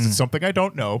bit because it's something I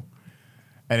don't know,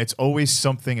 and it's always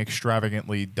something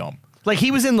extravagantly dumb. Like he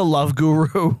was in The Love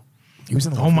Guru. He was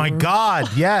in the Oh my God,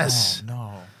 yes.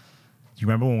 no, Do you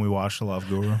remember when we watched The Love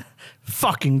Guru?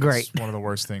 Fucking great. it's one of the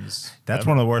worst things. That's ever.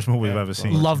 one of the worst movies I've ever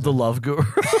seen. Love The Love Guru.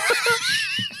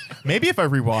 Maybe if I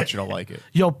rewatch it, I'll like it.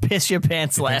 You'll piss your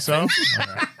pants Think laughing. so? All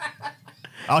right.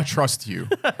 I'll trust you.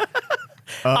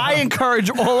 I encourage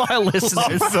all our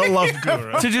listeners The Love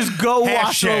Guru. to just go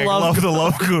watch The Hashtag Love love Guru. the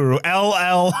Love Guru.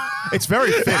 LL. It's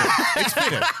very fitting. It's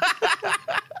fitting.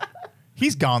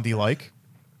 He's Gandhi-like.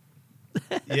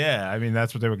 Yeah, I mean,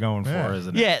 that's what they were going for, Yeah.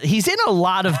 isn't it? Yeah, he's in a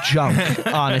lot of junk,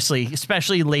 honestly,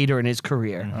 especially later in his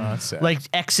career. That's sad. Like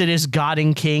Exodus, God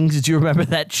and Kings. Did you remember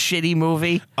that shitty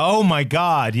movie Oh my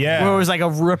God, yeah. where it was like a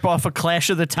ripoff of Clash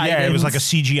of the Titans? Yeah, it was like a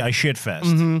CGI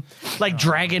shitfest. like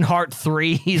Dragonheart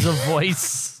 3. He's a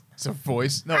voice. it's a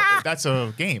voice. No, that's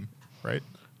a game, right?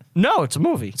 No, it's a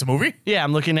movie. It's a movie? Yeah,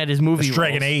 I'm looking at his movie. It's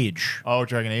Dragon roles. Age. Oh,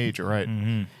 Dragon Age, you're right.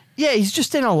 Yeah, he's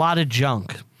just in a lot of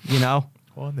junk,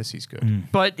 Well, in this he's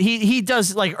good. But he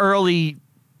does like early,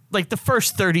 like the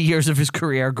first 30 years of his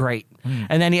career are great.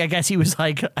 And then I guess he was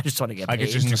like, I just want to get I paid.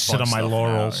 could just do sit fun on my stuff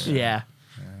laurels. now, yeah.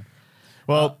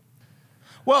 Well,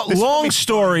 Well, This long movie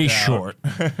story started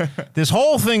short, this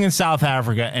whole thing in South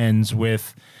Africa ends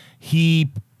with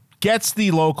he gets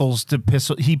the locals to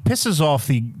he pisses off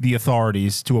the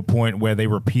authorities to a point where they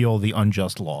repeal the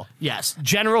unjust law. Yes.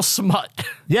 General Smut.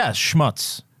 Yes,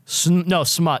 Schmutz. No,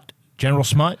 smut. General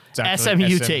Smut? It's actually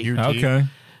SMUT. Okay.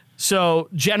 So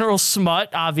General Smut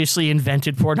obviously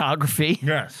invented pornography.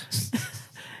 Yes.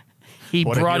 He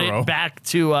What a brought hero. it back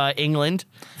to England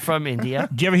from India.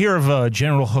 Do you ever hear of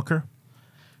General Hooker?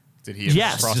 Did he?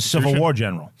 Yes. He's a Civil War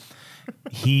general.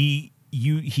 He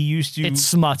used to. It's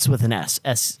smuts with an S.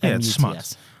 Yeah, it's S-M-U-T-S.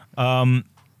 smuts.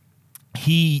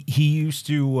 He used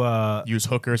to use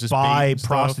hookers as bait buy and stuff?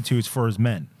 prostitutes for his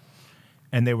men,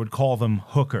 and they would call them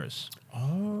hookers.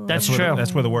 That's Where true.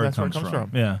 that's where the word That's where it comes comes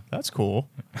from. Yeah. That's cool.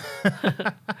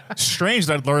 Strange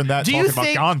that I'd learned that Do you talking about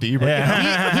think- Gandhi. But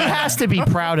Yeah. he has to be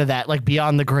proud of that, like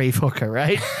beyond the grave hooker,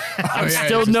 right? I'm yeah,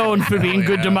 still he's just known like, for being hell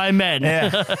good yeah. to my men.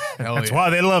 That's why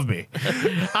they love me.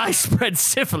 I spread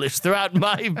syphilis throughout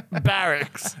my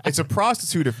barracks. It's a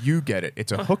prostitute if you get it.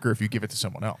 It's a hooker if you give it to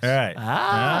someone else. All right.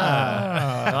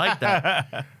 I like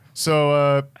that.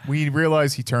 So we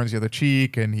realize he turns the other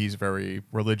cheek and he's very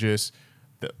religious.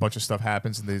 A bunch of stuff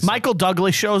happens. And there's Michael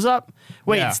Douglas shows up.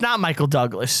 Wait, Yeah. it's not Michael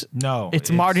Douglas. No, It's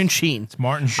Martin Sheen. It's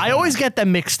Martin Sheen. I always get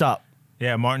them mixed up.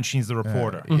 Yeah, Martin Sheen's the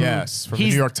reporter. Yes, from the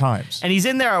He's- New York Times. And he's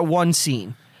in there at one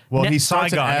scene. Well, Ne- he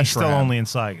starts an Saigon. He's still ashram, only in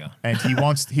Saigon. and he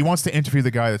wants to interview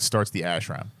the guy that starts the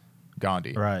ashram,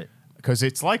 Gandhi. Right. Because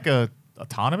it's like a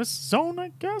autonomous zone, I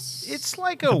guess. It's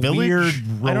like a village? weird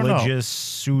I don't know. religious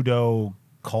pseudo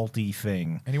culty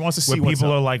thing. And he wants to see where what's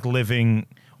people up. are like living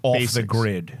off the Basics.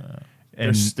 grid.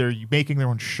 They're, they're making their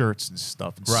own shirts and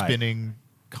stuff and Right. spinning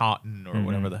cotton or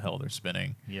whatever the hell they're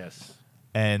spinning. Yes.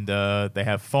 And they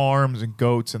have farms and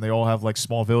goats, and they all have like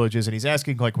small villages. And he's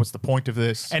asking like, "What's the point of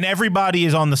this?" And everybody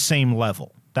is on the same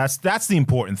level. That's the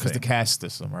important It's thing. the caste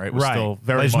system, right? We're Right. still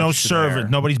very There's no much servant. there.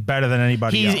 Nobody's better than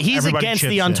anybody else. He's Everybody against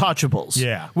the chips in. untouchables.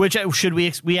 Yeah. Which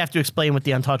we have to explain what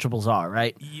the untouchables are,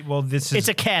 right? Well, this is It's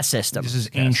a caste system. this is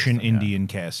ancient Indian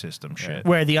caste system shit.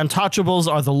 where the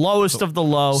untouchables are the lowest of the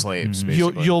low. slaves, You'll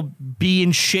basically. you'll be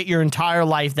in shit your entire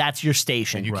life. That's your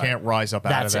station. You Right. can't rise up out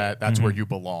That's of it. that. That's where you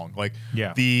belong. Like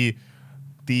Yeah. the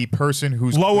person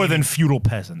who's Lower cleaning- than feudal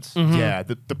peasants. Yeah,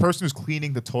 the person who's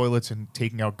cleaning the toilets and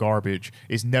taking out garbage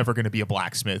is never going to be a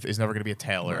blacksmith, is never going to be a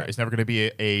tailor, Right. is never going to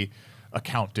be a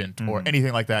accountant or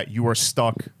anything like that. You are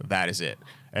stuck. That is it.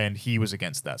 And he was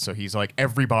against that. So he's like,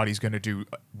 everybody's going to do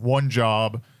one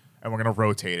job, and we're going to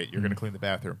rotate it. You're going to clean the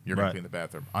bathroom. You're going Right. to clean the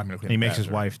bathroom. I'm going to clean He the makes bathroom.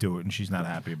 his wife do it, and she's not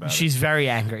happy about She's very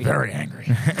angry. very angry.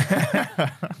 it.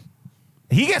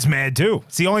 He gets mad too.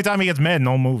 It's the only time he gets mad in the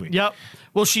whole movie. Yep.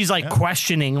 Well, she's like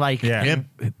questioning like Yeah. Him.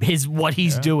 what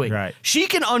he's doing. Right. She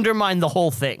can undermine the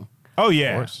whole thing. Oh Of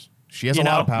yeah. course. She has You a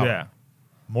lot know? of power. Yeah.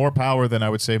 More power than I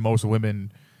would say most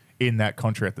women in that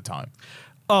country at the time.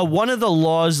 One of the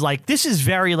laws, like this is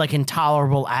very like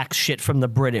intolerable act shit from the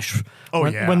British. Oh,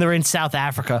 when, yeah. when they're in South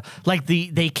Africa, like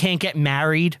they can't get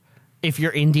married if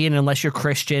you're Indian unless you're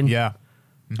Christian. Yeah.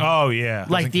 Oh yeah.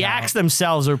 Like the acts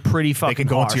themselves are pretty fucking They can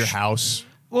go harsh. into your house.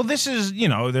 Well, this is,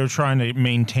 they're trying to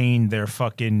maintain their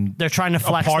fucking They're trying to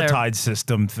flex their apartheid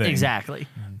system thing. exactly.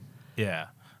 Yeah.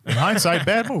 In hindsight,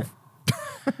 bad move.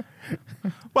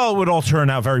 Well, it would all turn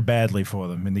out very badly for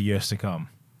them in the years to come.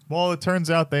 Well, it turns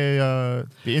out the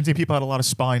Indian people had a lot of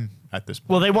spine at this point.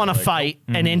 Well, they want to Like, fight,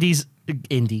 and Gandhi's like,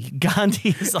 Indy!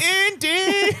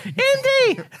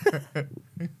 Indy.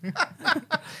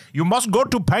 You must go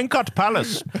to Pankot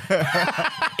Palace.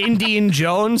 Indian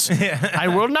Jones. I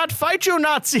will not fight you,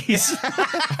 Nazis.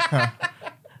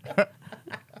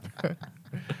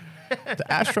 The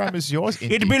ashram is yours,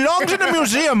 Indy. It belongs in a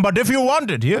museum, but if you want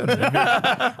it, here.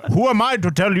 Who am I to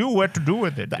tell you what to do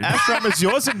with it? The ashram is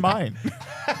yours and mine.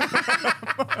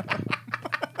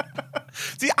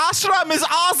 The ashram is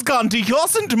ours, Gandhi,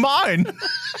 yours and mine.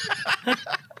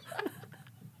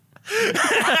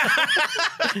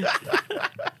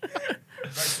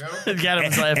 Get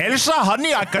him laughing. Elsa,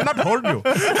 honey, I cannot hold you.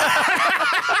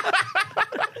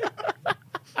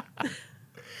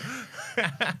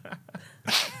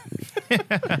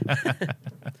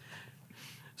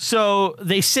 So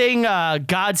they sing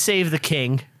 "God Save the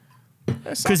King."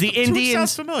 Because the Indians-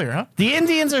 sounds familiar, huh? The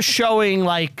Indians are showing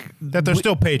like That they're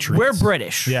still patriots. we're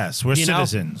British. Yes, we're you know?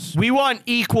 citizens. We want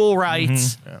equal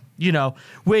rights. Yeah. You know,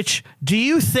 which do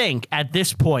you think at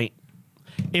this point,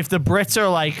 if the Brits are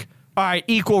like, all right,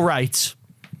 equal rights,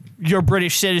 you're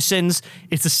British citizens,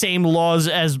 it's the same laws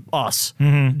as us.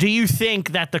 Do you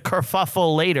think that the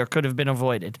kerfuffle later could have been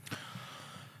avoided?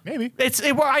 Maybe.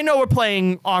 I know we're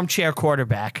playing armchair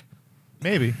quarterback.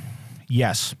 Maybe.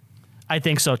 Yes. I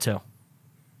think so too.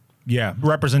 Yeah.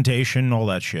 Representation, all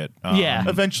that shit. Yeah.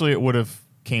 Eventually, it would have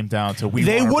came down to we.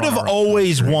 They wanna would run have our own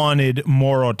always country. wanted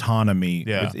more autonomy.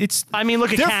 Yeah. It's. I mean,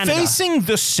 look at they're Canada. facing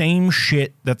the same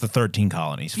shit that the 13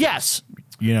 colonies. Faced, Yes.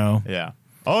 You know. Yeah.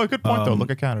 Oh, good point though. Look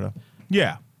at Canada.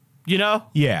 Yeah. You know?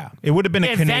 Yeah, it would have been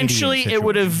a Eventually, Canadian it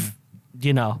would situation. have,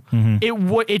 you know,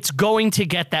 it's going to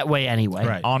get that way anyway.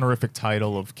 Right. Honorific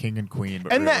title of king and queen.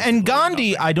 But And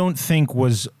Gandhi, nothing. I don't think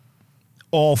was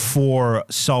all for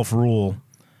self-rule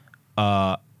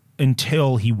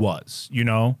until he was, you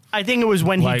know? I think it was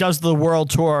when he Like- does the world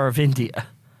tour of India.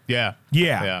 Yeah.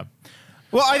 Yeah. Yeah.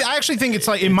 Well, I actually think it's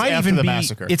like, it might after even the be,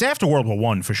 massacre. it's after World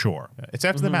War I for sure. It's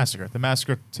after the massacre. The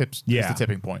massacre is Yeah. the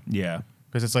tipping point. Yeah.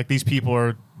 Because it's like these people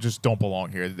are just don't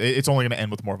belong here. It's only going to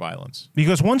end with more violence.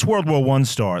 Because once World War I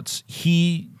starts,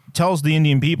 he tells the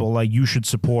Indian people, like, you should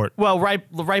support. Well,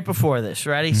 right before this,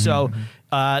 ready? So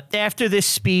after this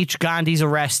speech, Gandhi's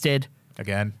arrested.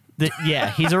 Again.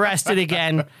 He's arrested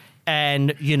again,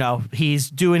 and you know he's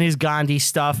doing his Gandhi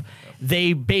stuff.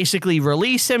 They basically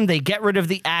release him. They get rid of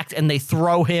the act, and they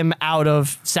throw him out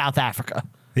of South Africa.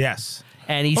 Yes.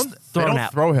 And he's They thrown don't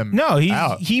out. throw him No,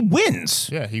 out. he wins.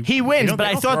 Yeah, He wins, but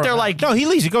I thought they're like, No, he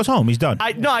leaves. He goes home. He's done.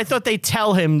 I thought they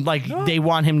tell him like they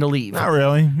want him to leave. Not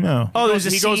really. No. Oh, there's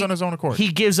He a goes scene- on his own accord.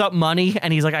 He gives up money,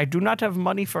 and he's like, I do not have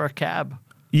money for a cab.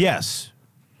 Yes.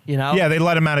 You know? Yeah, they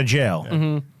let him out of jail.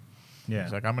 Yeah.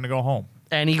 He's like, I'm going to go home.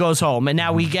 And he goes home, and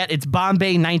now it's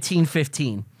Bombay,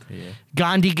 1915. Yeah.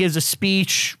 Gandhi gives a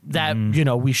speech that you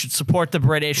know we should support the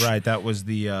British. Right. That was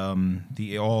the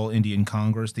All Indian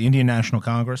Congress, the Indian National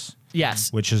Congress.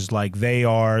 Yes. Which is like they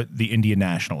are the Indian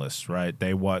nationalists, right?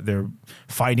 They're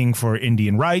fighting for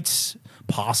Indian rights,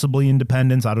 possibly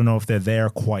independence. I don't know if they're there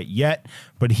quite yet,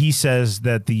 but he says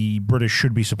that the British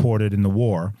should be supported in the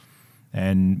war,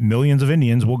 and millions of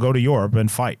Indians will go to Europe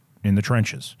and fight in the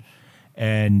trenches.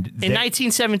 And In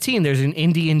 1917, there's an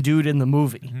Indian dude in the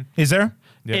movie. is there?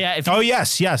 Yeah. If Oh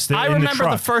yes. they're I in remember the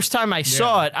truck. first time I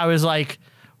saw it, I was like,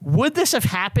 would this have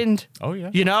happened? Oh, yeah.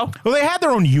 You know? Well, they had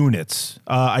their own units.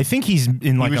 I think he's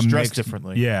in like He was a dressed mixed-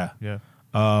 differently. Yeah. Yeah.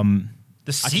 The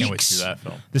I Sikhs. can't wait to see that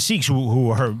film. The Sikhs, who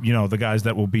are the guys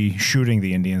that will be shooting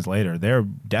the Indians later, they're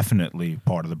definitely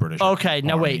part of the British. Okay,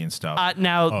 now Army wait. and stuff.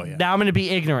 Now Oh, yeah. I'm going to be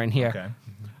ignorant here. Okay.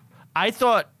 I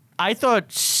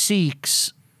thought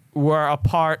Sikhs were a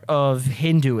part of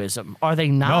Hinduism. Are they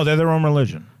not? No, they're their own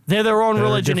religion. They're their own They're a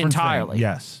religion different thing. entirely.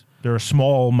 Yes, they're a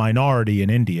small minority in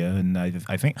India, and I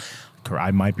think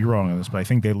I might be wrong on this, but I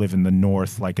think they live in the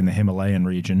north, like in the Himalayan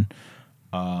region.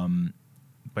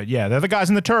 But yeah, they're the guys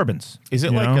in the turbans. Is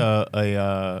it you like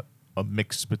know? a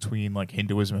mix between like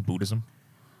Hinduism and Buddhism?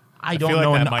 I feel don't like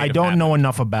know. that might I have don't know happened.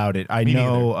 enough about it. I Me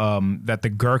know that the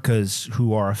Gurkhas,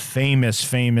 who are a famous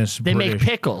They make British,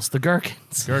 pickles, the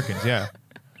gherkins. Gherkins, yeah.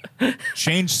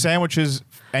 Change sandwiches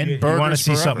and You burgers. want to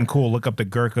see forever. something cool? Look up the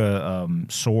Gurkha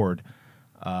sword.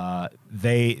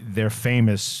 They're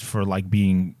famous for like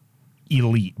being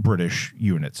elite British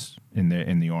units in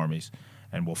the armies,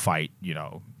 and will fight.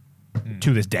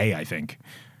 To this day, I think,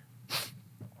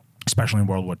 especially in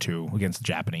World War II against the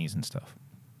Japanese and stuff.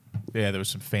 Yeah, there was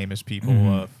some famous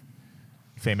people,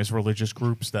 famous religious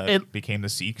groups that It- became the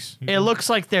Sikhs. It looks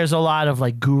like there's a lot of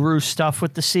like guru stuff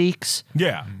with the Sikhs.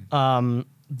 Yeah,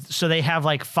 So they have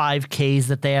like 5Ks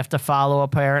that they have to follow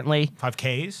apparently.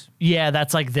 5Ks. Yeah,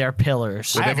 that's like their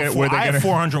pillars. Were I they have, gonna- I have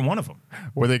 401 of them.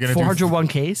 Were they going to do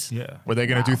 401Ks? Yeah, Were they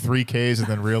going to do 3Ks and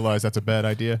then realize that's a bad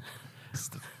idea?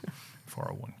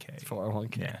 401k.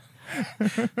 401K.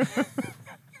 Yeah.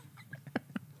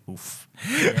 Oof.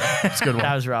 It's a good one.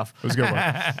 That was rough. It was a good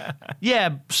one. Yeah,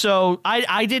 so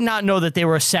I did not know that they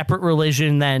were a separate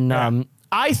religion then.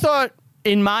 I thought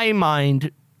in my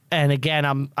mind, and again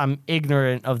I'm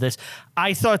ignorant of this,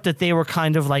 I thought that they were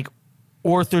kind of like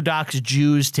Orthodox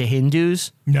Jews to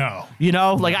Hindus. No.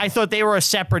 Like I thought they were a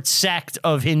separate sect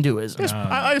of Hinduism.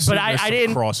 I assume But there's I some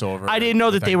didn't crossover. I didn't know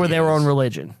that with they were their ideas. own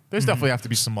religion. There's definitely have to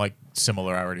be some like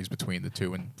similarities between the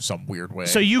two in some weird way.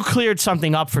 So you cleared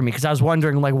something up for me because I was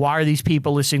wondering like why are these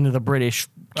people listening to the British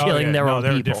killing their own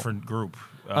they're people? a different group.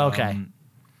 Okay.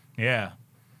 Yeah.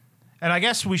 And I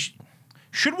guess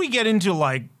should we get into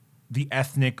like the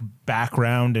ethnic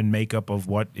background and makeup of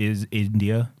what is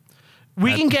India?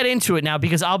 We can get into it now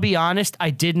because I'll be honest, I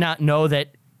did not know that.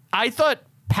 I thought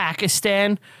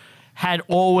Pakistan had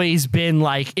always been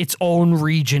like its own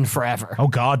region forever. Oh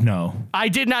God, no. I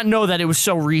did not know that it was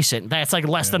so recent. That's like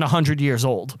less than 100 years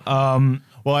old. well,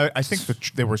 I think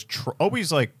there was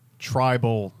always like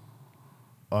tribal.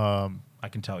 I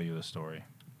can tell you the story.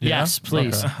 Yes,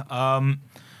 please. Okay.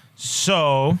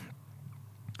 So,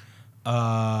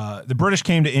 the British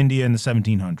came to India in the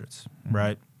 1700s,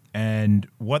 right? And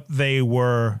what they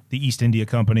were, the East India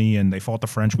Company, and they fought the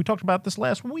French. We talked about this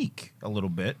last week a little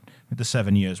bit with the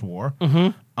 7 Years' War.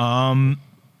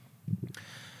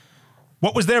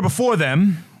 What was there before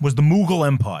them was the Mughal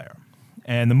Empire.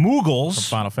 And the Mughals.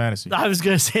 Final Fantasy. I was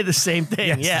going to say the same thing.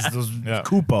 Yes, yeah. those Yeah.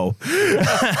 Kupo.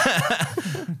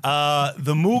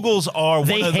 The Mughals are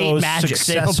They one of hate those magic.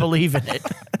 They don't believe in it.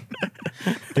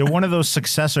 They're one of those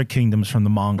successor kingdoms from the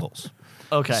Mongols.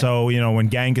 Okay. So, when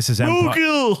Genghis's empire.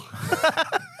 Mughal.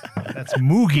 That's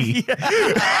Mugi.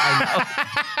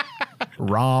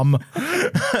 Ram.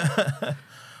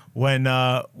 When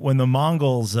the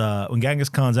Mongols, when Genghis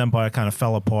Khan's empire kind of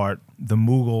fell apart, the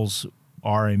Mughals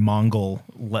are a Mongol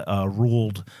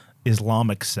ruled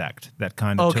Islamic sect that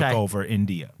kind of took over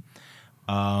India.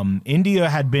 India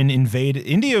had been invaded.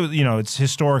 India, it's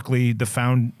historically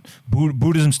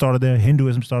Buddhism started there,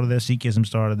 Hinduism started there, Sikhism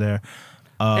started there.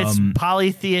 It's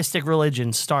polytheistic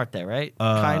religions start there, right?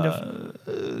 Kind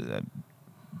of.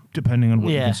 Depending on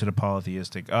what you consider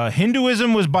polytheistic.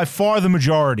 Hinduism was by far the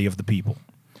majority of the people.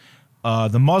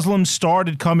 The Muslims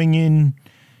started coming in,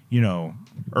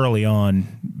 early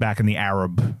on back in the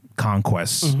Arab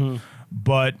conquests,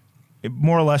 but it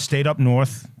more or less stayed up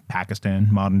north, Pakistan,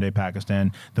 modern-day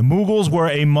Pakistan. The Mughals were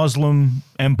a Muslim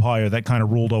empire that kind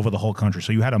of ruled over the whole country.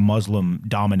 So you had a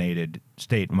Muslim-dominated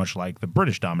state, much like the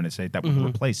British-dominated state that would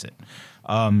replace it.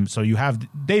 So you have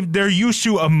they're used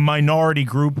to a minority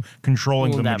group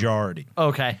controlling the majority.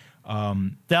 Okay.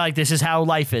 They're like, this is how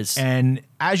life is. And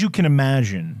as you can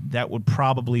imagine, that would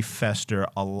probably fester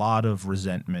a lot of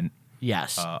resentment.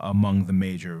 Yes. Among the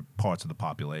major parts of the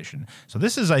population. So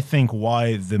this is, I think,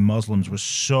 why the Muslims were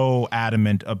so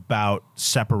adamant about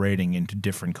separating into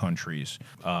different countries.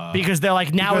 Because they're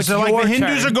like, now it's your the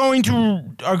Hindus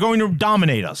turn. are going to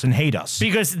dominate us and hate us.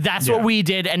 Because that's what we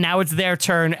did, and now it's their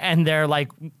turn, and they're like,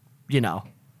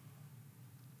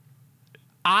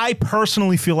 I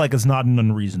personally feel like it's not an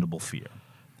unreasonable fear.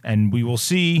 And we will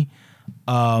see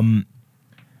when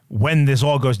this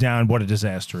all goes down what a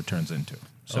disaster it turns into.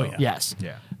 So, Yes.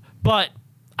 Yeah. But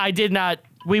I did not.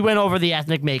 We went over the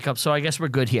ethnic makeup, so I guess we're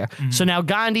good here. So now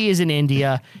Gandhi is in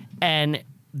India, and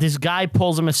this guy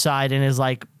pulls him aside and is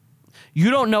like, you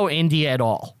don't know India at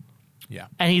all. Yeah.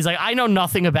 And he's like, I know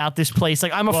nothing about this place.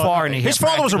 Like, I'm a foreigner here. His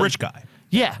father was a practically. rich guy.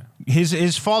 Yeah.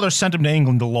 His father sent him to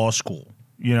England to law school.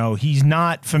 He's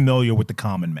not familiar with the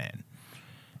common man.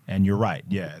 And you're right.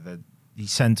 Yeah. He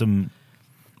sent him.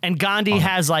 And Gandhi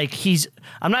has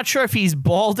I'm not sure if he's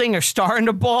balding or starting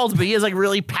to bald, but he has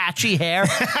really patchy hair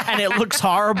and it looks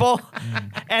horrible.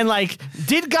 And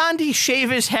did Gandhi shave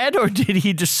his head or did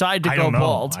he decide to go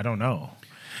bald? I don't know.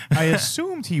 I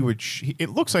assumed he would.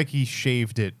 It looks like he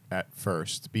shaved it at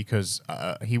first because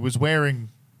he was wearing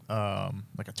a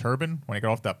turban when he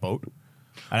got off that boat.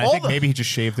 And I think maybe he just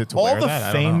shaved it to wear that.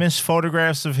 All the famous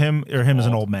photographs of him are him as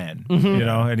an old man,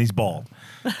 and he's bald.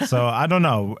 So I don't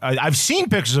know. I've seen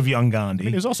pictures of young Gandhi.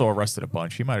 He was also arrested a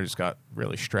bunch. He might have just got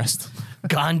really stressed.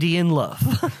 Gandhi in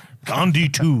love. Gandhi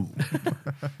 2.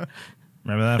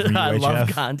 Remember that from UHF? I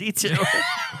love Gandhi too.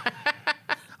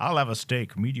 I'll have a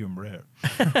steak, medium rare.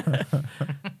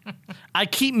 I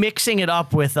keep mixing it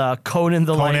up with Conan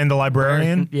the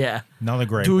Librarian? Yeah. Another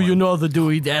great Do one. you know the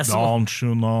Dewey Decimal? Don't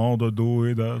you know the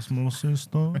Dewey Decimal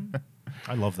System?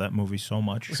 I love that movie so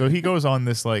much. So he goes on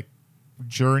this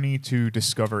journey to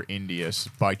discover India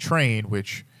by train,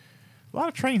 which a lot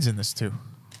of trains in this too.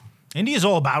 India's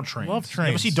all about trains. Love You ever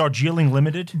trains. see Darjeeling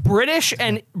Limited? British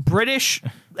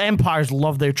empires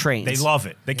love their trains. They love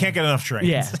it. They can't get enough trains.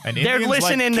 Yeah. And They're Indians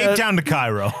listening Cape to Town to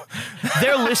Cairo.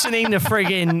 they're listening to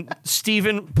friggin'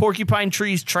 Stephen Porcupine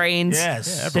Tree's trains. Yes.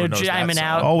 Yeah, They're everyone knows that jamming song.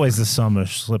 out. Always the summer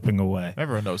slipping away.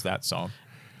 Everyone knows that song.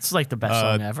 It's like the best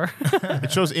song ever.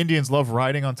 It shows Indians love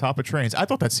riding on top of trains. I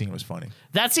thought that scene was funny.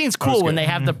 That scene's cool when good. they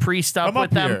have the priest up I'm with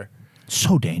up them. here.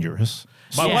 So dangerous.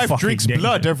 My Yeah. wife Fucking drinks dangerous.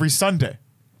 blood every Sunday.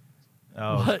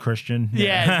 Oh, Christian.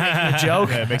 Yeah, making a joke.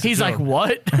 Yeah, it makes a He's like, joke.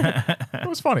 what? It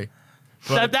was funny.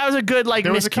 But that was a good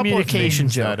there was a couple of miscommunication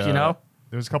things joke, that, you know?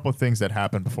 There was a couple of things that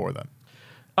happened before then.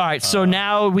 All right, so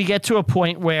now we get to a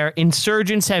point where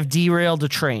insurgents have derailed a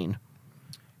train.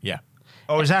 Yeah.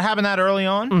 Oh, does that happen that early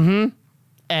on?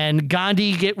 And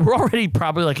Gandhi we're already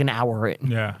probably like an hour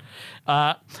in. Yeah.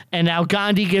 And now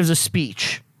Gandhi gives a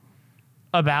speech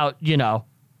about,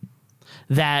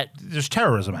 that There's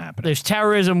terrorism happening. there's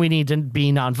terrorism, we need to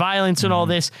be nonviolence and all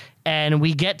this. And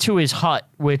we get to his hut,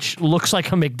 which looks like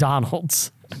a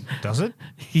McDonald's. Does it?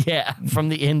 Yeah, from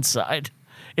the inside.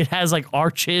 It has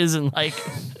arches and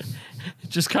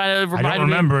just kind of I reminded don't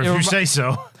remember me. if you say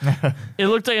so. It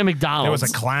looked like a There McDonald's.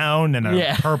 was a clown and a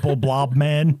Yeah. purple blob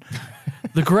man.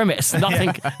 The grimace.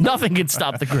 Nothing can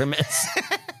stop the grimace.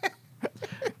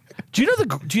 Do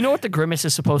you know what the grimace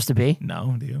is supposed to be?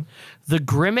 No, do you? The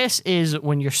grimace is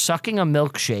when you're sucking a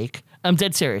milkshake. I'm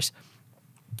dead serious.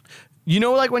 You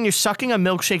know, when you're sucking a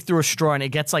milkshake through a straw and it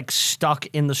gets stuck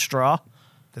in the straw?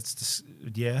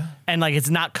 Yeah. and like it's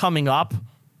not coming up,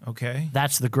 Okay.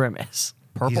 that's the grimace.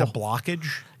 He's a Purple, blockage.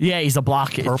 Yeah, he's a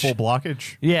blockage. purple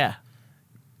blockage. Yeah,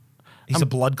 He's a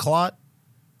blood clot.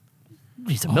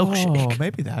 he's a milkshake. Oh,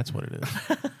 maybe that's what it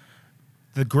is.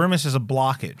 The grimace is a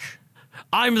blockage.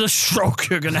 I'm the stroke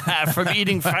you're gonna have from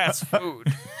eating fast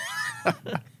food.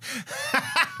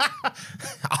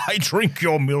 I drink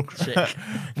your milkshake.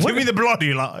 Give me the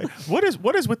bloody lie. What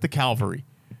is with the cavalry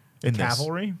in this?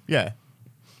 Cavalry? Yeah.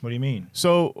 What do you mean?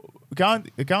 So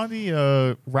Gandhi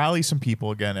rallies some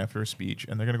people again after a speech,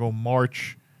 and they're gonna go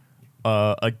march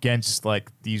against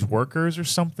like these workers or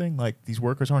something. Like these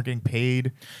workers aren't getting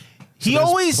paid. So He there's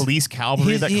always police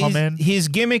cavalry that come in. His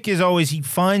gimmick is always he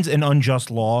finds an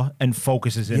unjust law and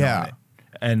focuses in Yeah. on it.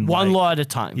 And One like, law at a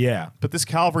time. Yeah. But this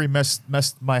cavalry messed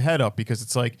my head up because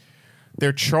it's like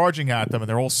they're charging at them and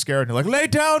they're all scared and they're like, "Lay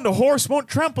down, the horse won't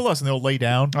trample us," and they'll lay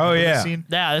down. Oh, Remember that yeah. scene?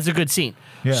 Yeah, that's a good scene.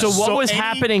 Yeah. So what So was any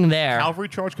happening there? Cavalry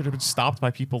charge could have been stopped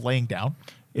by people laying down.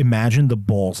 Imagine the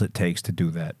balls it takes to do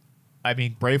that. I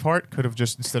mean, Braveheart could have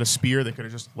just, instead of spear, they could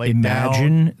have just laid down.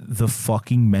 Imagine the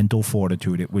fucking mental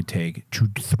fortitude it would take to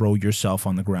throw yourself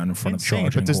on the ground in front Insane.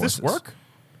 of charging But does horses. this work?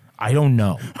 I don't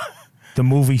know. The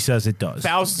movie says it does.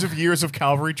 Thousands of years of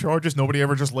cavalry charges, nobody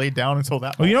ever just laid down until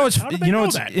that. Well, you know what's How did they know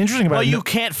what's that? interesting about Well, it? you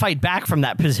can't fight back from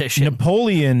that position.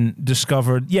 Napoleon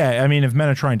discovered. Yeah, I mean, if men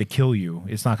are trying to kill you,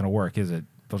 it's not going to work, is it?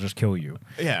 They'll just kill you.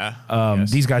 Yeah. Yes.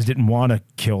 These guys didn't want to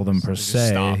kill them per just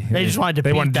se. stopped. They just wanted to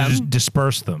They beat wanted them. to just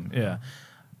disperse them. Yeah.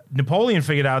 Napoleon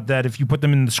figured out that if you put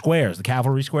them in the squares, the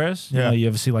cavalry squares, Yeah. you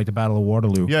ever see like the Battle of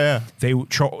Waterloo? Yeah, the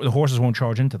horses won't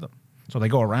charge into them, so they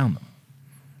go around them.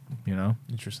 You know,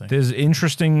 Interesting. There's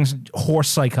interesting horse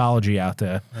psychology out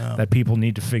there that people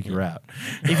need to figure out.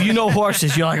 If you know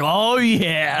horses, you're like, oh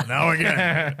yeah. Now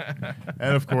again.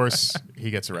 And of course, he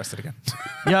gets arrested again.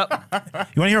 Yep. You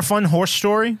want to hear a fun horse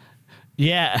story?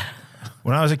 Yeah.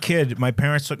 When I was a kid, my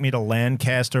parents took me to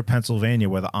Lancaster, Pennsylvania,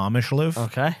 where the Amish live.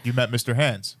 Okay. You met Mr.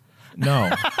 Hands.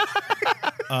 No.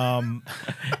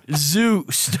 Zoo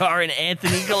starring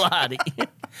Anthony Galati.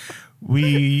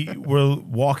 We were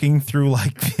walking through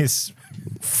like this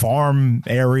farm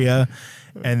area,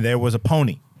 and there was a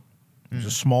pony. It was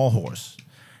a small horse,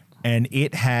 and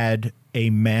it had a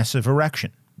massive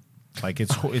erection. Like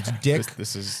its dick.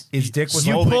 This is. Its dick was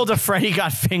You holding- pulled a Freddy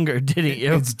Got Fingered, didn't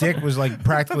you? Its dick was like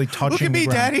practically touching. Look at the me,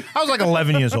 ground. Daddy. I was like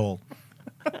 11 years old,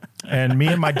 and me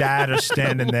and my dad are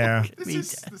standing there.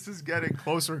 This is getting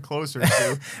closer and closer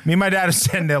to. Me and my dad are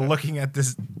standing there looking at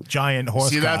this giant horse.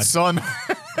 See that, god. son?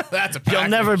 That's a You'll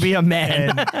package. never be a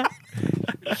man. And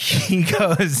he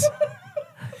goes,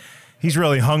 "He's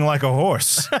really hung like a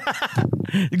horse."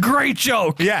 Great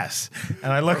joke. Yes.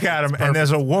 And I look at him, and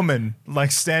there's a woman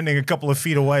like standing a couple of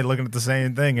feet away looking at the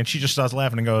same thing, and she just starts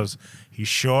laughing and goes, "He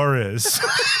sure is."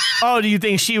 Oh, do you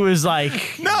think she was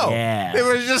like, No. Yeah. It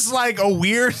was just like a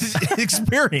weird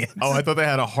experience. Oh, I thought they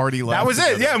had a hearty laugh. That was it.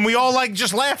 together. Yeah, and we all like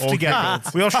just laughed together.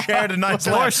 We all shared a nice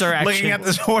Horse laugh erection. looking at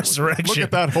this horse erection. Look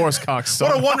at that horse cock, son.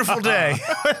 What a wonderful day.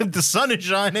 The sun is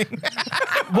shining.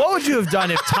 What would you have done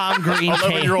if Tom Green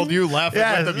came? 11-year-old you laughing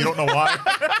Yeah. with them. You don't know why.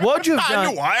 What would you have I done?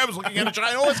 knew why. I was looking at a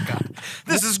giant horse cock.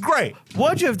 This is great.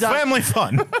 What would you have done? Family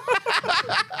fun.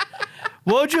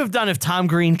 What would you have done if Tom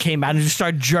Green came out and just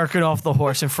started jerking off the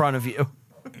horse in front of you?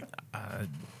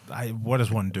 What does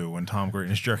one do when Tom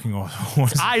Green is jerking off a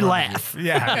horse? I laugh.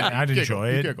 Yeah, I'd Giggle, enjoy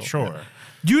you it. giggle. Sure.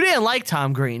 You didn't like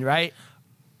Tom Green, right?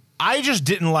 I just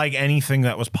didn't like anything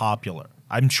that was popular.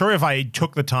 I'm sure if I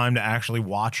took the time to actually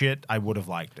watch it, I would have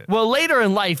liked it. Well, later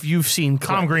in life, you've seen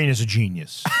Tom clips. Green is a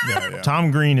genius. Yeah.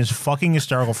 Tom Green is fucking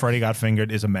hysterical. Freddy Got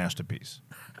Fingered is a masterpiece.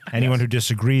 Anyone who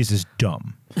disagrees is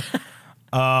dumb.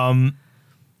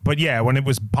 But yeah, when it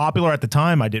was popular at the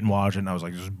time, I didn't watch it, and I was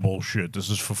like, this is bullshit. This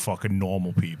is for fucking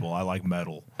normal people. I like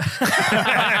metal.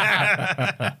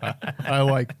 I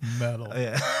like metal.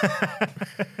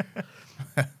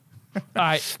 All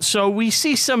right, so we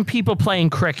see some people playing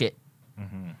cricket.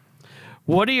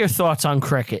 What are your thoughts on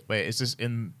cricket? Wait, is this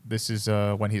in? This is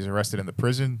when he's arrested in the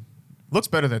prison. Looks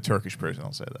better than a Turkish prison.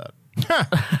 I'll say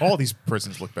that. All these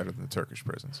prisons look better than the Turkish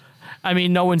prisons. I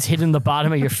mean, no one's hitting the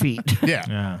bottom of your feet. Yeah.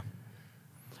 Yeah.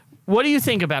 What do you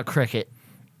think about cricket?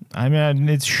 I mean,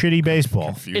 it's shitty baseball.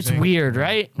 Confusing. It's weird,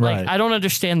 right? Like, Right. I don't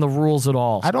understand the rules at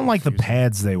all. I don't like the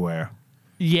pads they wear.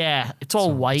 Yeah, it's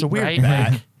all white, It's a weird right?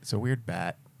 bat. Like, It's a weird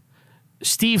bat.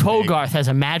 Steve Hogarth has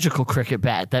a magical cricket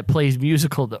bat that plays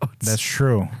musical notes. That's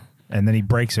true. And then he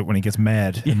breaks it when he gets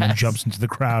mad and then Yes. jumps into the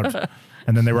crowd.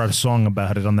 And then they write a song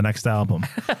about it on the next album.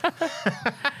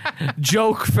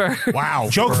 Joke for Wow.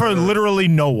 Joke for literally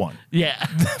no one. yeah.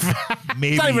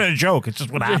 maybe It's not even a joke. It's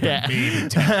just what happened. Yeah. maybe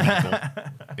 10 people,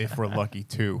 if we're lucky,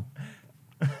 too.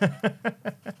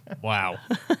 Wow.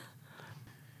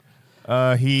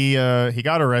 He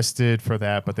got arrested for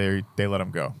that, but they let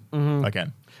him go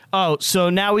again. Oh, so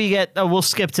now we get, we'll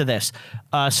skip to this.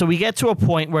 So we get to a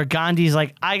point where Gandhi's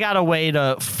like, I got a way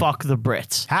to fuck the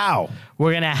Brits. How?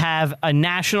 We're going to have a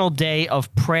national day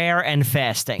of prayer and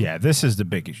fasting. Yeah, this is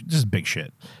big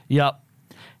shit. Yep.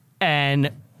 And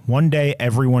One day,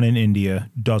 everyone in India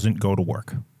doesn't go to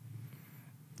work.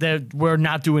 we're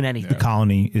not doing anything. The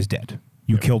colony is dead.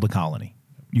 You killed the colony.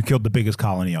 You killed the biggest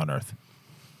colony on Earth.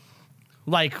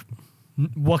 Like,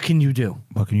 what can you do?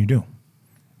 What can you do?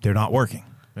 They're not working.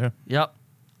 Yeah. Yep.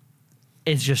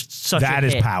 It's just such That a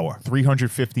is hit. power.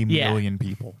 350 Yeah. million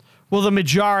people. Well, the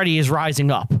majority is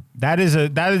rising up.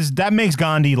 That makes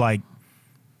Gandhi like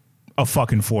a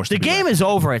fucking force. The game is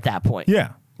over at that point. Yeah.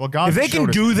 Well, Gandhi if they can showed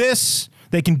us- do this,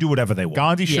 they can do whatever they want.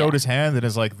 Gandhi Yeah. showed his hand and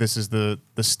is like, this is the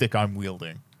stick I'm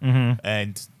wielding.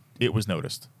 And it was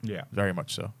noticed. Yeah. Very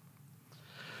much so.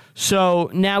 So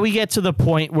now we get to the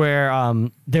point where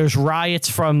there's riots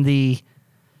from the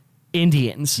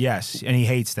Indians. Yes, and he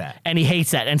hates that. And he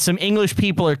hates that. And some English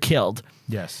people are killed.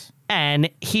 Yes. And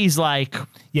he's like,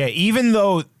 Yeah, even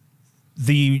though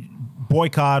the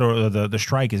boycott or the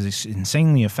strike is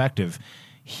insanely effective,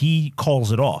 he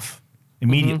calls it off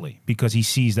immediately because he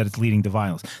sees that it's leading to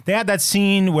violence. They had that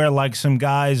scene where like some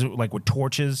guys like with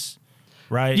torches,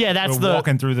 right? Yeah, that's were the-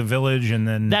 walking through the village, and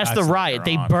then that's the riot.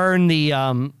 They burn the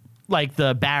like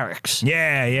the barracks.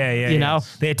 Yeah. You know?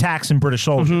 they attack some British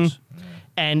soldiers.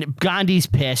 And Gandhi's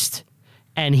pissed.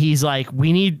 And he's like,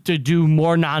 we need to do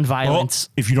more Well, nonviolence.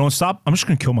 if you don't stop, I'm just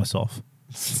gonna kill myself.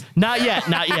 Not yet,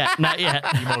 not yet, not yet.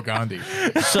 Emo Gandhi.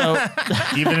 So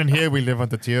Even in here, we live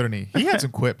under tyranny. He had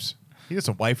some quips. He had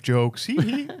some wife jokes.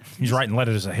 He He's writing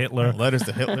letters to Hitler. letters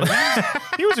to Hitler.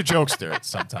 He was a jokester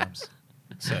sometimes.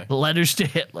 Say. Letters to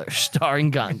Hitler,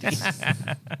 starring Gandhi.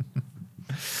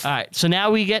 All right, so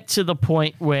now we get to the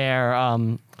point where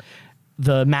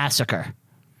the massacre.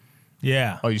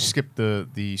 Yeah. Oh, you skipped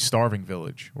the starving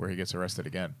village where he gets arrested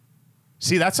again.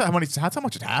 See, that's how much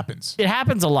it happens. It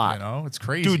happens a lot. You know, it's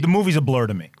crazy. Dude, the movie's a blur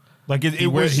to me. Like it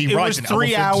was rides an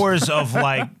 3 elephant. hours of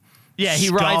like Yeah, he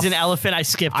stuff. rides an elephant. I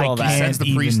skipped I all He that. can't sends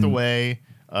the priest even- away.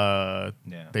 Yeah.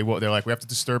 They're like, we have to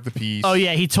disturb the peace. Oh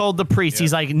yeah, he told the priest,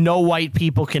 he's like, no white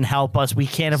people can help us. We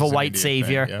can't have a It's an white Indian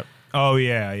savior. thing, Yep. Oh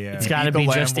yeah. It's got to Eat the be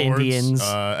just landlords, Indians.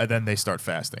 and then they start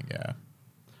fasting. Yeah.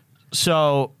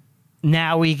 So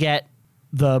now we get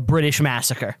the British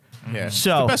massacre. Yeah.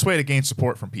 So- the best way to gain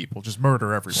support from people, just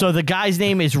murder everyone. So the guy's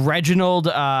name is Reginald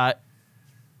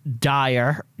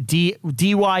Dyer.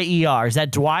 D-Y-E-R. Is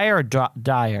that Dwyer or Dyer?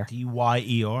 Dyer.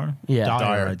 Yeah.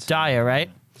 Dyer. I'd say. Dyer, right?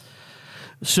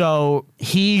 So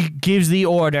he gives the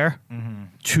order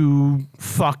to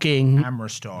fucking Hammer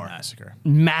Star. massacre.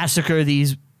 massacre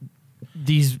these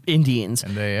Indians.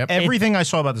 And they Everything I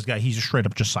saw about this guy, he's a straight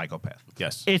up just psychopath.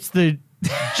 yes. It's the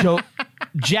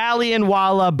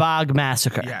Jallianwala Bagh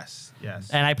massacre. Yes.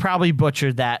 And I probably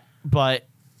butchered that, but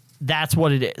that's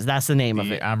what it is. That's the name of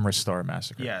the it. Amritsar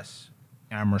massacre. Yes.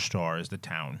 Hammer Star is the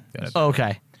town. Yes.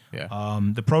 Okay. Yeah.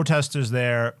 The protesters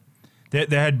there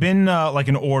had been like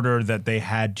an order that they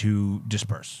had to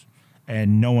disperse,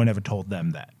 and no one ever told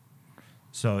them that.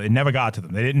 So it never got to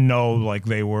them. They didn't know like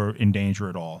they were in danger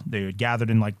at all. They were gathered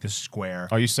in like this square.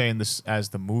 Are you saying this as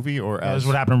the movie or That as is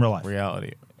what happened in real life.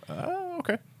 reality?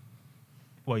 Okay.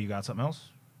 Well, you got something else?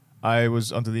 I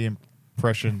was under the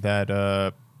impression that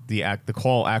the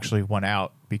call actually went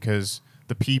out because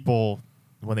the people,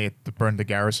 when they burned the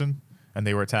garrison and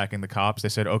they were attacking the cops, they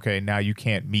said, "Okay, now you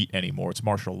can't meet anymore. It's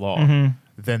martial law."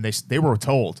 Then they were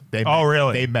told. Oh,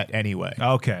 really? They met anyway.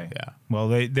 Okay. Yeah. Well,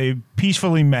 they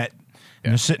peacefully met.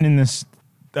 And they're sitting in this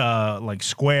like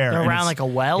square. They're and around it's- like a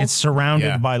well? It's surrounded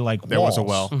Yeah. by like There walls. was a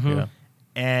well. Yeah.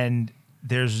 And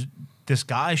there's this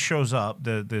guy shows up,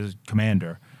 the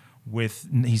commander, with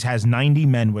he has 90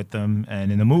 men with them,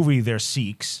 and in the movie they're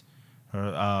Sikhs.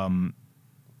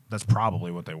 That's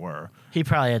probably what they were. He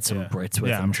probably had some Yeah. Brits with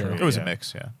Yeah, him I'm too. sure. It was Yeah. a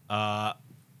mix. Yeah.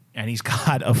 And he's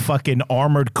got a fucking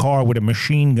armored car with a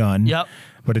machine gun. Yep.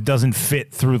 But it doesn't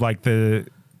fit through like the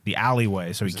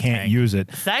alleyway, so he a can't tank. use it.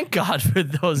 Thank God for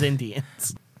those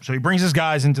Indians. So he brings his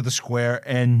guys into the square,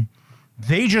 and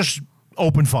they just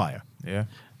open fire. Yeah.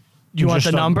 You want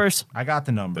Just the numbers? I got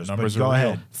the numbers. The numbers but go are real.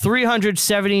 ahead.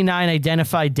 379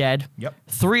 identified dead. Yep.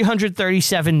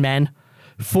 337 men,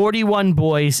 41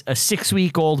 boys, a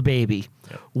 6-week-old baby.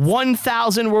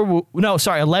 1,000 were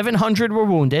 1,100 were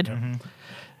wounded.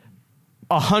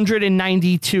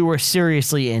 192 were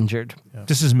seriously injured.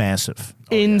 This is massive.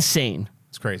 Insane.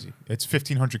 It's crazy. It's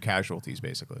 1,500 casualties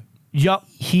basically. Yup.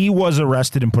 He was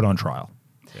arrested and put on trial.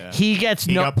 Yeah. He gets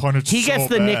He got punished he gets so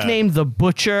the bad. nickname the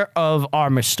Butcher of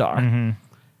Armistar.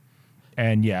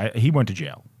 And yeah, he went to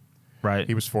jail, right?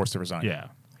 He was forced to resign. Yeah.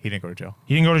 He didn't go to jail.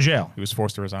 He didn't go to jail. He was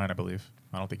forced to resign, I believe.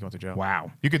 I don't think he went to jail.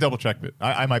 Wow. You could double check it.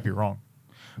 I might be wrong.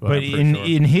 But I'm pretty in sure.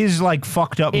 in his like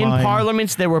fucked up In mind,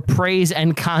 parliaments, there were praise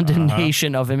and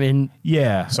condemnation of him in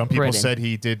yeah. Some people Britain. said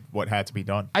he did what had to be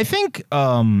done. I think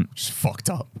Just fucked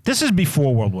up. this is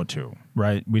before World War II,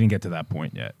 right? We didn't get to that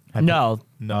point yet. no.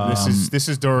 No, this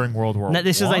is during World War. No,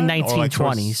 this is like I, or 1920s.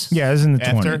 towards- Yeah, this is in the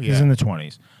After? 20s. This Yeah. is in the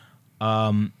 20s.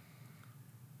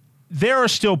 There are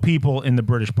still people in the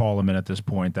British Parliament at this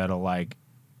point that are like,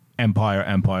 empire,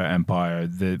 empire, empire.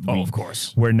 of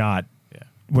course. We're not. Yeah.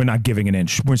 We're not giving an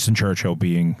inch. Winston Churchill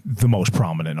being the most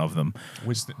prominent of them.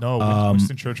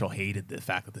 Winston Churchill hated the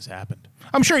fact that this happened.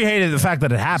 I'm sure he hated the fact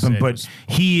that it happened, Said it but was-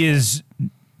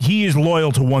 he is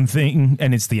loyal to one thing,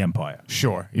 and it's the empire.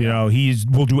 Sure. You know,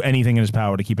 will do anything in his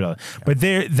power to keep it up. But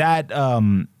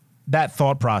that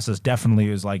thought process definitely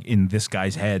is like in this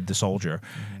guy's head, the soldier,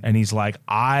 and he's like,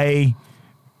 I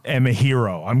am a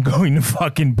hero. I'm going to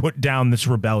fucking put down this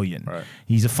rebellion. Right.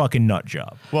 He's a fucking nut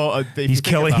job. Well, if you He's think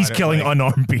killing. about He's it, killing like,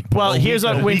 unarmed people. Well, here's a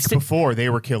what week Winston. before they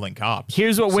were killing cops.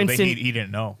 Here's what So Winston- he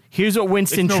didn't know. Here's what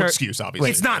Winston It's no Churchill. excuse, obviously.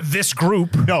 It's not this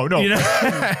group. No. You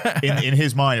in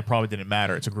his mind, it probably didn't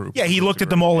matter. It's a group. Yeah, he It's a looked at group.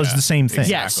 them all as Yeah, the same thing.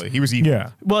 Yes. Exactly. He was evil.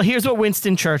 Yeah. Well, here's what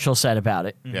Winston Churchill said about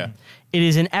it. Yeah. It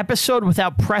is an episode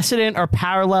without precedent or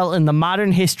parallel in the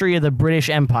modern history of the British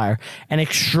Empire. An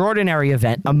extraordinary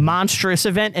event, a monstrous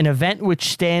event, an event which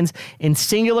stands in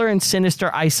singular and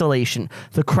sinister isolation.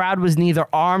 The crowd was neither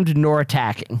armed nor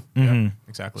attacking. Yeah,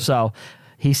 exactly. So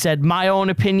he said, my own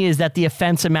opinion is that the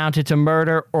offense amounted to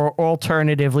murder or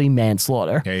alternatively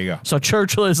manslaughter. There you go. So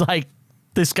Churchill is like,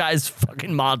 this guy's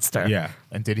fucking monster. Yeah.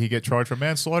 And did he get charged for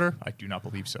manslaughter? I do not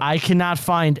believe so. I cannot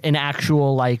find an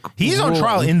actual, like, He's on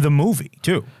trial ruling. in the movie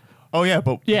too. oh yeah,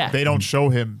 but Yeah. they don't show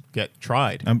him get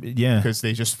tried Yeah. because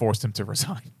they just forced him to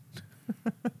resign.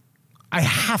 I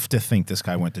have to think this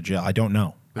guy went to jail. I don't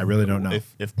know. I really don't know.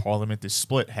 If Parliament is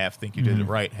split, half think you did it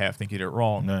right, half think you did it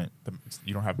wrong. Right.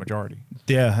 You don't have majority.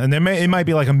 Yeah, and it might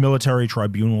be like a military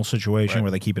tribunal situation Right.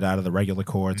 where they keep it out of the regular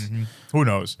courts. Who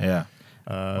knows? Yeah.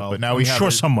 But now I'm we have sure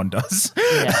a- someone does.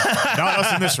 Yeah. not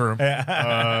us in this room.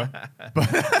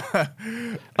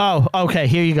 Oh, okay.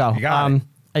 Here you go. got it.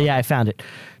 Yeah, I found it.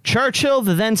 Churchill,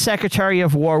 the then Secretary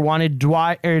of War, wanted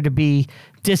Dwyer to be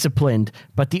disciplined,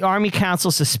 but the Army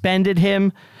Council superseded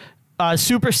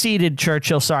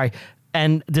Churchill,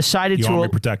 and decided The to. Army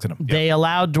protected him. They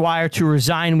allowed Dwyer to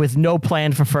resign with no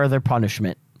plan for further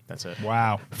punishment. That's it.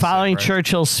 Wow. Following right.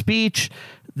 Churchill's speech,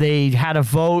 they had a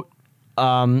vote,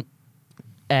 and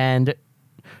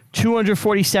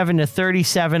 247 to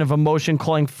 37 of a motion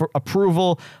calling for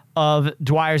approval of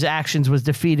Dwyer's actions was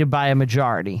defeated by a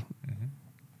majority.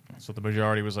 So the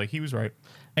majority was like, he was right.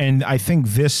 And I think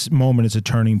this moment is a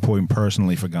turning point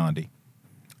personally for Gandhi,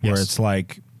 where Yes. it's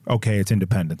like, okay, it's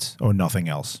independence or nothing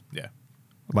else. Yeah.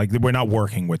 Like we're not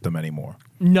working with them anymore.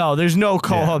 No, there's no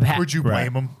cohab. Would you Right.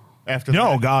 blame him after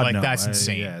No, that? God, like, no. that's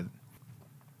insane. Yeah.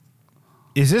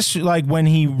 Is this like when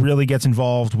he really gets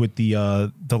involved with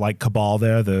the like cabal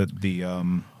there, the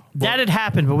That had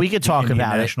happened, but we could talk Indian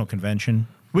about it. National Convention?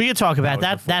 We could talk about was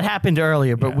that. before. That happened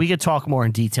earlier, but Yeah. we could talk more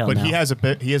in detail But now. he has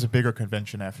a bigger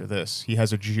convention after this. He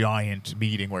has a giant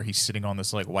meeting where he's sitting on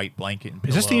this like white blanket and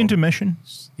Is this the pillow. intermission?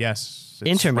 Yes. It's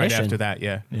Intermission? Right after that,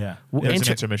 yeah. Yeah. Well, There's an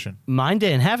inter- intermission. Mine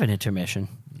didn't have an intermission.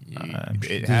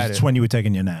 It had It's it. when you were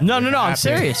taking your nap. No, I'm happened.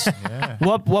 serious. Yeah.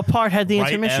 What part had the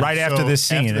intermission? Right after this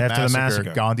scene, after the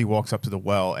massacre. Gandhi walks up to the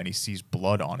well and he sees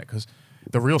blood on it because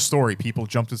the real story, people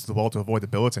jumped into the well to avoid the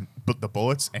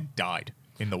bullets and died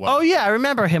in the well. Oh yeah, I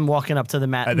remember him walking up to the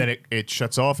mat. And then it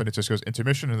shuts off and it just goes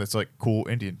intermission and it's like cool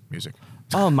Indian music.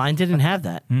 Oh, mine didn't have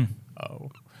that. Oh,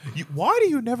 why do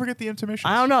you never get the intermission?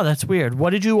 I don't know. That's weird.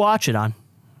 What did you watch it on?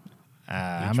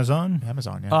 Amazon.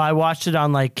 Amazon, yeah. Oh, I watched it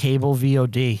on like cable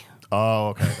VOD. Oh,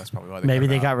 okay, that's probably why. Maybe took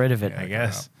they it got out. rid of it. Yeah, I they took it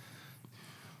guess. out.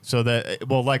 So that,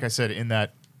 well, like I said, in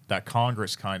that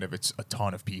Congress kind of, it's a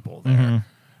ton of people there,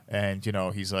 and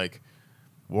he's like,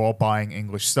 we're all buying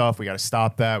English stuff. We got to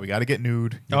stop that. We got to get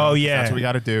nude. Oh yeah, that's what we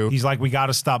got to do. He's like, we got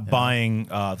to stop buying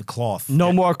the cloth.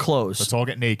 No more clothes. Let's all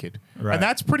get naked. Right. And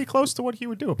that's pretty close to what he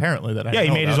would do. Apparently, that I Yeah, he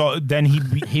know made his about. own. Then he.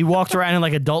 He walked around in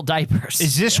like adult diapers.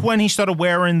 Is this when he started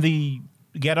wearing the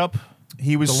getup?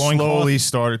 He was the loincloth? slowly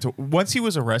started to. Once he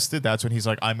was arrested, that's when he's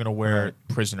like, I'm gonna wear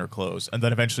prisoner clothes, and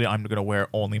then eventually I'm gonna wear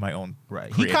only my own. He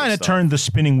creative kind of stuff. turned the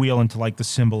spinning wheel into like the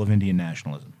symbol of Indian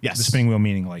nationalism. Yes. The spinning wheel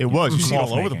meaning like It was. You see it cloth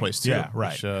all over the making. place too. Yeah,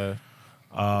 right.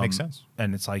 Which, makes sense.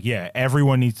 And it's like, yeah,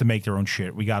 everyone needs to make their own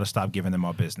shit. We got to stop giving them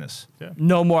our business.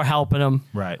 No more helping them.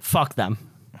 Right. Fuck them.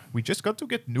 We just got to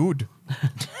get nude.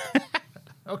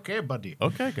 Okay, buddy.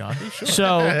 Okay, Gandhi,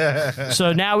 sure.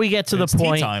 So now we get to the It's tea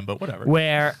point time, but whatever.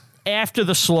 where after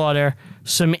the slaughter,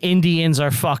 some Indians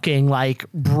are fucking like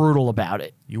brutal about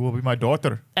it. You will be my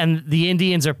daughter. And the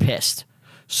Indians are pissed.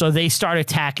 So they start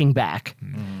attacking back.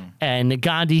 And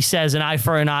Gandhi says, an eye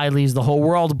for an eye leaves the whole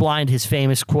world blind, his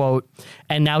famous quote.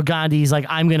 And now Gandhi's like,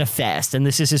 I'm going to fast. And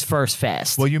this is his first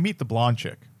fast. Well, you meet the blonde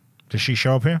chick Does she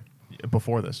show up here?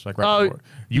 before this, like right before.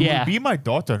 You yeah. will be my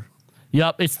daughter.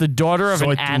 Yep, it's the daughter of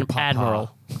Soy an tu papa.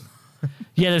 admiral.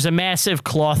 Yeah, there's a massive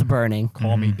cloth burning.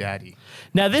 Call me daddy.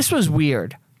 Now, this was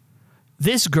weird.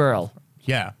 This girl,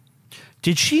 Yeah.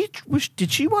 did she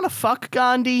want to fuck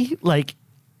Gandhi? Like,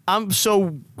 I'm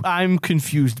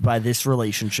confused by this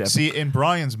relationship. See, in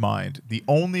Brian's mind, the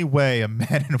only way a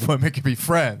man and a woman can be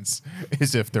friends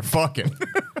is if they're fucking.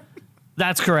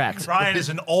 That's correct. Brian is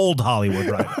an old Hollywood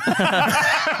writer.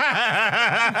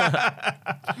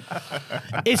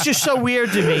 It's just so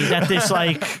weird to me that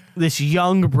this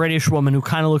young British woman who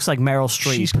kind of looks like Meryl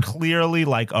Streep. She's clearly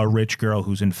like a rich girl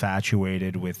who's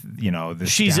infatuated with, this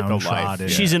She's downtrodden.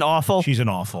 She's an awful. She's an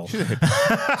awful. She's a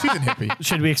hippie.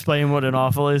 Should we explain what an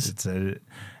awful is? It's a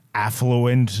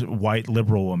affluent white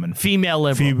liberal woman. Female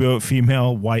liberal.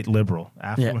 Female white liberal.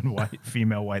 Affluent white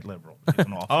female white liberal. It's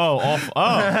an awful. Oh, awful. Oh.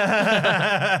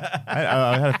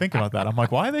 I had to think about that. I'm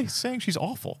like, why are they saying she's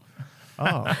awful?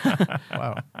 Oh,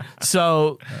 wow.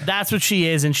 So that's what she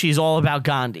is, and she's all about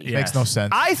Gandhi. Yeah. Makes no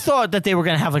sense. I thought that they were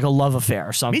going to have like a love affair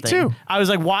or something. too. I was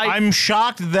like, why? I'm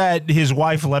shocked that his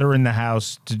wife let her in the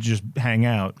house to just hang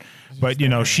out. But,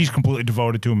 she's completely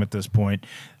devoted to him at this point.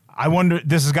 I wonder,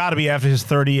 this has got to be after his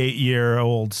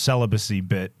 38-year-old celibacy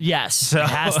bit. Yes, it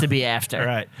has to be after.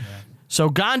 Right. So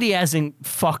Gandhi hasn't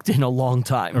fucked in a long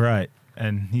time. Right.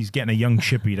 And he's getting a young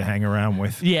chippy to hang around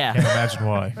with. Yeah. Can't imagine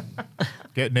why.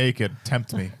 Get naked.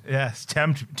 Tempt me. Yes.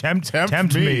 Tempt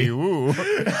me. me. Ooh.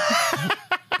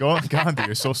 Go on, Gandhi.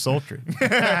 You're so sultry.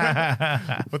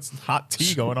 What's hot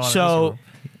tea going on in So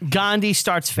this Gandhi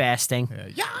starts fasting, room?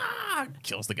 Yeah.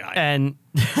 Kills the guy. and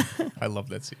I love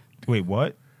that scene. Wait,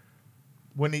 what?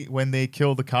 When they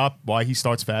kill the cop, why he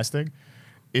starts fasting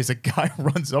is a guy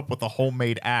runs up with a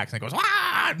homemade axe and goes, ah!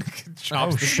 And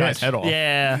chops this guy's head off.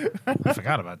 yeah. I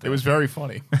forgot about that. It was very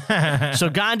funny. So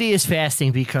Gandhi is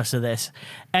fasting because of this.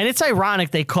 And it's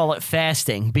ironic they call it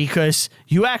fasting because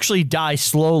you actually die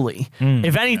slowly.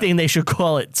 If anything, they should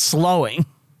call it slowing.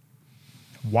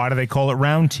 Why do they call it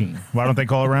round teen? Why don't they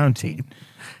call it round teen?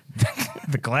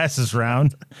 The glass is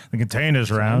round. The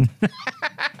container's round.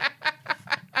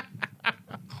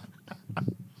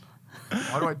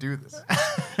 Why do I do this?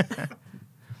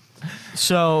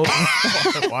 So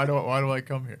why do I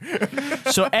come here?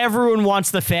 so everyone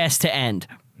wants the fast to end.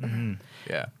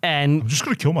 Yeah. And I'm just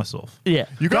going to kill myself. yeah.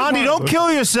 You guys Gandhi, want- don't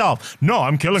kill yourself. No,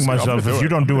 I'm killing I'm myself gonna if do you it.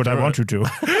 don't do I'm what I gonna want do you to.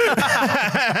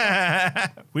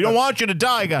 We don't want you to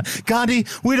die, Gandhi.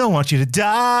 We don't want you to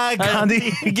die,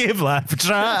 Gandhi. Give life a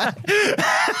try.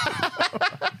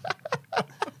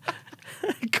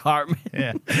 Cartman.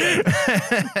 Yeah.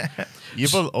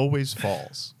 Evil always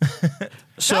falls.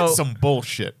 So That's some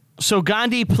bullshit. so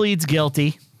Gandhi pleads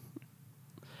guilty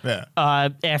Yeah.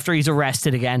 after he's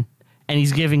arrested again, and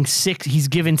he's given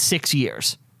 6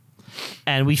 years.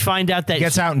 And we find out that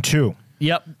Gets out in 2.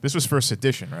 Yep. This was for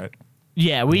sedition, right?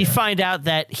 Yeah, we find out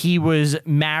that he was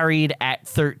married at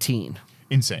 13.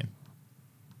 Insane.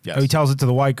 Yes. Oh, he tells it to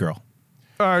the white girl.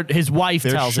 Or his wife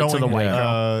They're tells it to showing the white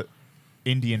girl.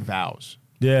 Indian vows.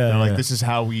 Yeah. They're like, this is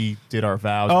how we did our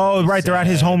vows. Oh, He right. They're at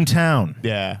his said- hometown.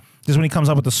 Yeah. This is when he comes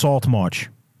up with the Salt March.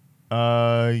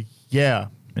 Yeah. Yeah.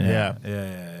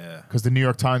 Yeah. Because the New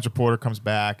York Times reporter comes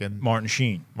back and Martin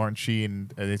Sheen.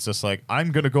 and it's just like,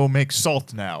 I'm going to go make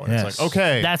salt now. And Yes. it's like,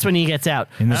 okay. That's when he gets out.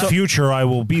 In the future, I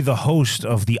will be the host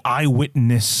of the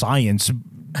Eyewitness Science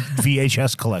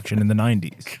VHS collection in the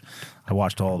 90s. I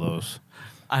watched all those.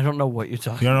 I don't know what you're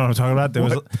talking You don't know what I'm talking about? There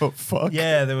was, what the fuck?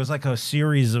 yeah, there was like a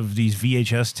series of these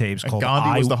VHS tapes called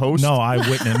Gandhi was the host? No,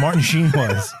 Eyewitness. Martin Sheen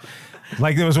was.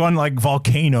 Like there was one like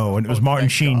Volcano, and it was Martin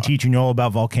thank Sheen God. teaching you all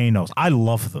about volcanoes. I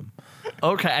love them.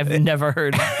 Okay, I've never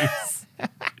heard of these.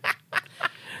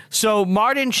 So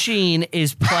Martin Sheen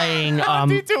is playing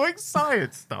Gandhi doing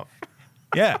science stuff.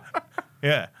 Yeah,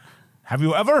 yeah. Have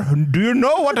you ever? Do you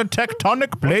know what a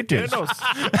tectonic plate is?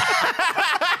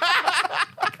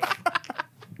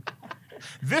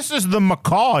 This is the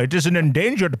macaw. It is an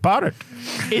endangered parrot.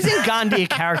 Isn't Gandhi a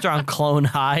character on Clone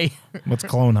High? What's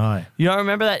Clone High? You don't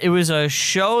remember that? It was a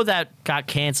show that got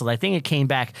canceled. I think it came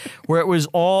back where it was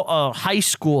all a high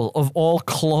school of all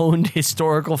cloned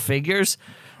historical figures.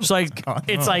 So like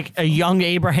it's like a young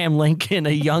Abraham Lincoln, a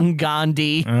young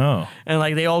Gandhi, Oh. and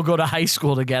like they all go to high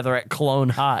school together at Cologne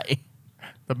High.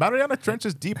 The Mariana Trench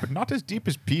is deep, but not as deep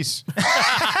as peace.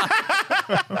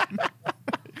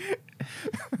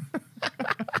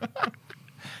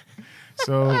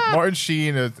 So Martin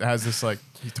Sheen has this like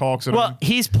he talks about. Well,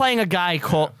 he's playing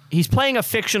a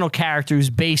fictional character who's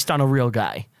based on a real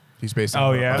guy. He's based.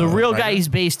 Oh, yeah. The real writer. guy he's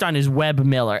based on is Webb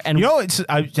Miller, and You know,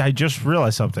 I just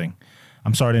realized something.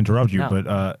 I'm sorry to interrupt you, No.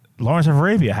 but Lawrence of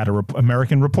Arabia had an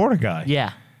American reporter guy.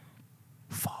 yeah,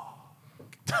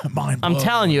 Mind I'm blown.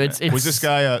 telling you, it's Was this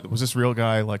guy? Was this real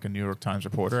guy like a New York Times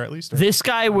reporter at least? Or? this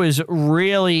guy was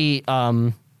really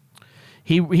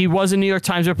he was a New York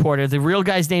Times reporter. The real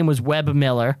guy's name was Webb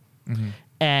Miller.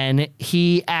 And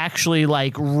he actually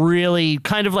like really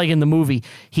kind of like in the movie,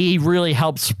 he really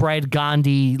helped spread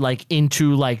Gandhi like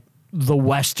into like the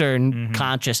Western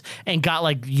conscious and got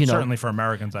like, you know, Certainly for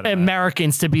Americans.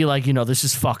 Americans to be like, you know, this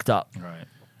is fucked up. Right.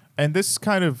 And this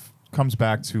kind of comes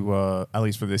back to at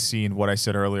least for this scene, what I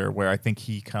said earlier, where I think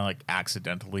he kind of like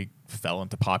accidentally fell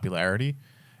into popularity,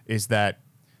 is that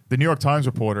the New York Times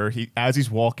reporter, as he's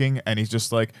walking and he's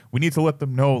just like, we need to let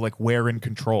them know like we're in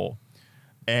control.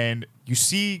 And you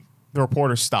see the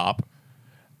reporter stop,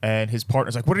 and his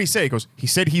partner's like, what did he say? He goes, he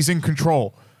said he's in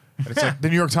control. And it's like, the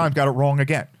New York Times got it wrong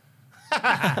again.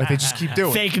 Like they just keep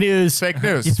doing Fake news. Fake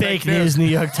news. You fake news, New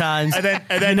York Times. And then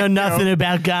you know you nothing know,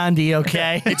 about Gandhi,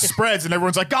 okay? it spreads, and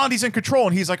everyone's like, Gandhi's in control.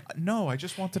 And he's like, no, I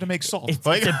just wanted to make salt. It's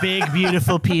Like- a big,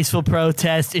 beautiful, peaceful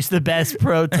protest. It's the best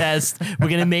protest. We're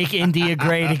going to make India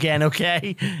great again,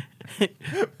 okay?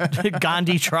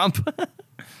 Gandhi Trump.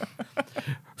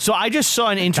 So I just saw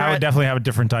an That would interest. definitely have a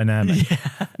different dynamic.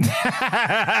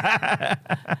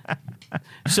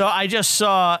 So I just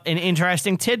saw an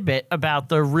interesting tidbit about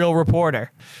the real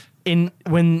reporter.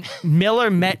 When Miller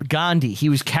met Gandhi, he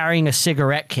was carrying a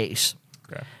cigarette case.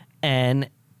 Okay. And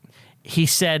he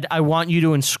said, I want you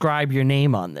to inscribe your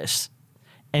name on this.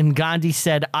 And Gandhi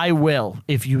said, I will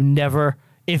if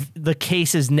the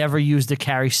case is never used to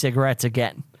carry cigarettes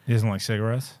again. He doesn't like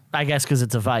cigarettes? I guess because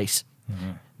it's a vice.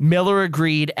 Miller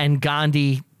agreed, and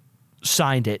Gandhi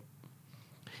signed it.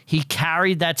 He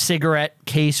carried that cigarette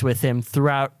case with him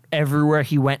throughout everywhere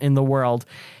he went in the world,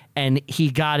 and he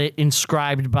got it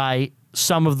inscribed by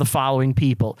some of the following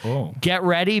people. Oh. Get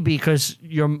ready, because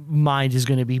your mind is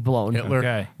going to be blown. Hitler.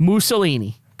 Okay.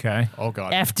 Mussolini, Okay. Oh,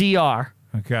 God. FDR,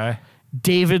 Okay.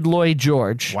 David Lloyd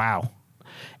George, Wow.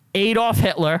 Adolf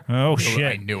Hitler, Oh, I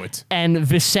shit. knew it. and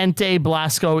Vicente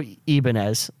Blasco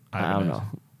Ibanez. I don't Ibanez.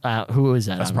 know. Who is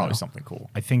that? That's I don't probably know. something cool.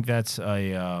 I think that's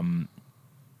in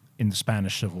the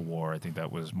Spanish Civil War. I think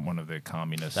that was one of the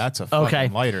communists. That's a fucking Okay.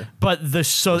 lighter. But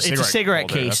it's a cigarette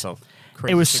holder. case. That's a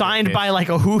crazy It was cigarette signed case. by like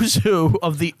a who's who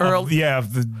of the early.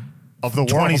 of the of the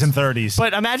 20s world. and 30s.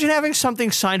 But imagine having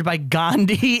something signed by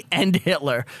Gandhi and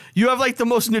Hitler. You have like the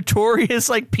most notorious,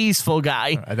 like peaceful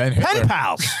guy. And then Hitler. pen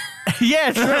pals.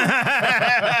 Yeah, true.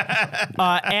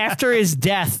 After his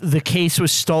death, the case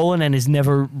was stolen and has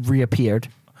never reappeared.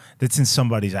 That's in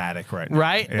somebody's attic right now.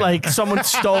 Right? Yeah. Like someone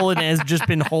stole it and has just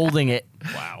been holding it.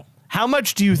 wow. How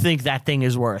much do you think that thing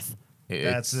is worth?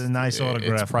 That's a nice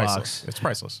autograph It's priceless. box. It's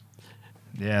priceless.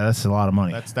 Yeah, that's a lot of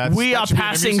money. That's We that are should be in a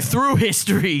passing museum. through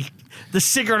history. The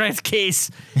cigarette case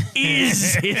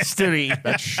is history.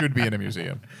 That should be in a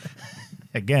museum.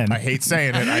 Again. I hate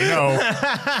saying it. I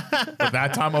know. But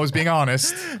that time I was being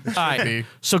honest. It should All right. be.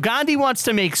 So Gandhi wants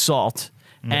to make salt.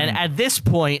 And at this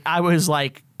point, I was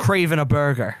like craving a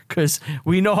burger because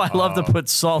we know I love to put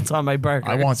salt on my burger.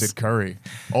 I wanted curry.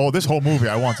 Oh, this whole movie,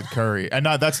 I wanted curry. And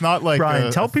that's not like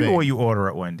Brian, tell a people thing. what you order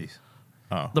at Wendy's.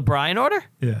 the Brian order.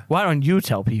 Yeah. Why don't you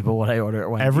tell people what I order at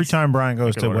Wendy's? Every time Brian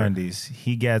goes Good to order. Wendy's,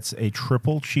 he gets a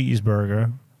triple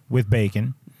cheeseburger with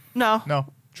bacon. No. No.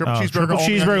 Triple Oh, cheeseburger. triple only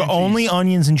cheeseburger, onion and only cheese.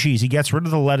 onions and cheese. He gets rid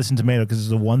of the lettuce and tomato because it's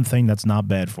the one thing that's not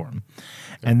bad for him.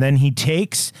 And then he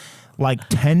takes like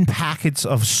 10 packets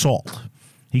of salt.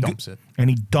 He Dumps it. And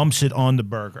he dumps it on the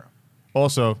burger.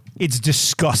 Also, It's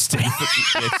disgusting.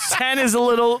 it's 10 is an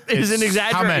It's-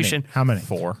 exaggeration. How many?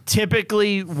 4.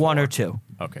 Typically 1 or 2.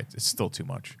 Okay, it's still too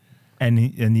much. And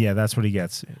yeah, that's what he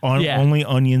gets. Yeah. Only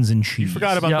onions and cheese. You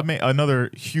forgot about Yep.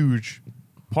 another huge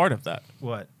part of that.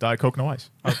 what? Diet Coke no ice.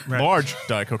 right. Large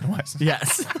Diet Coke no ice.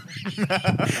 Yes.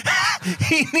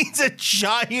 He needs a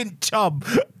giant tub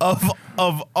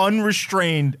of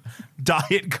unrestrained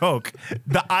Diet Coke.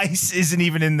 The ice isn't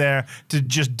even in there to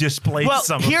just displace Well,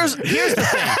 some. here's the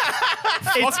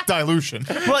thing. Fuck dilution.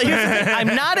 Well, here's the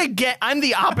thing. I'm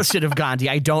the opposite of Gandhi.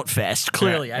 I don't fast.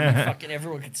 Clearly, I mean, fucking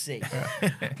everyone can see.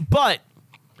 But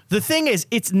The thing is,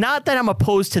 it's not that I'm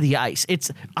opposed to the ice.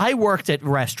 I worked at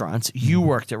restaurants. You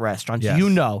worked at restaurants. Yes. You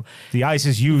know. The ice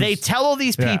is used They tell all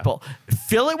these people,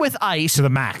 fill it with ice. to the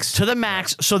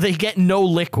max. So they get no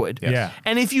liquid. Yeah.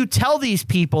 And if you tell these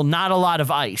people not a lot of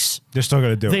ice, They're still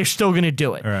going to do they're it. still going to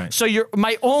do it. Right. So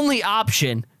my only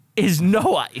option is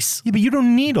no ice. Yeah, but you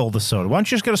don't need all the soda. Why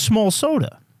don't you just get a small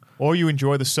soda? Or you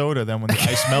enjoy the soda, then when the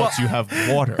ice melts, you have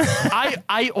water.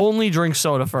 I only drink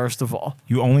soda, first of all.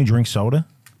 You only drink soda?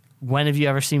 When have you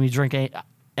ever seen me drink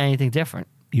anything different?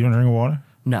 You don't drink water?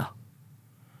 No.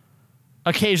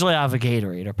 Occasionally I have a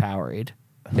Gatorade or Powerade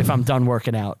if I'm done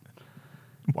working out.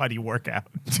 Why do you work out?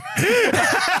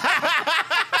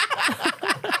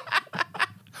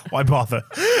 Why bother?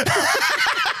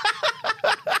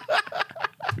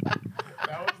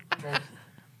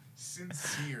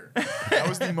 Sincere. That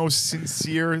was the most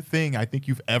sincere thing I think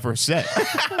you've ever said.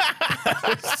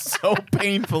 So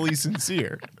painfully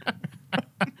sincere.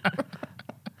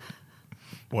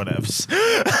 Whatevs.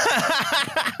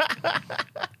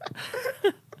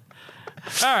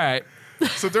 All right.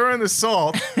 So during the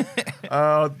assault,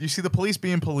 you see the police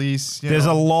being police. There's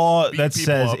a law beat that people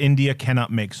says up. India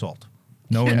cannot make salt.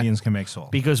 No Indians can make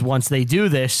salt. Because once they do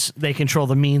this, they control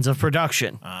the means of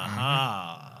production.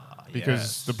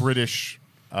 Because the British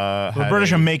the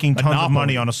British are making tons of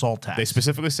money on a salt tax. They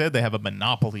specifically said they have a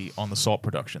monopoly on the salt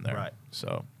production there. Right.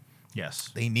 So yes.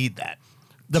 they need that.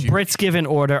 The Brits give an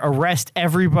order, arrest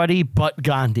everybody but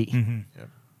Gandhi. Yep.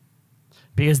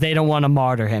 Because they don't want to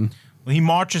martyr him. Well, he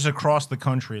marches across the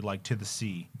country like to the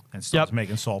sea and starts Yep.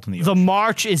 making salt in the The ocean.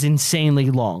 march is insanely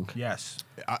long. Yes.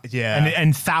 Yeah.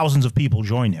 And thousands of people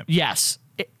join him. Yes.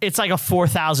 It's like a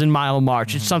 4,000-mile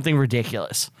march. It's something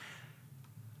ridiculous.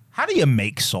 How do you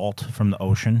make salt from the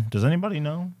ocean? Does anybody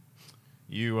know?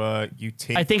 you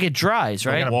take I think it dries,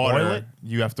 right? gotta water. boil it?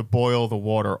 You have to boil the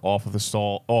water off of the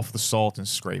salt and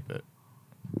scrape it.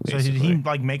 So did he basically.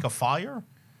 like make a fire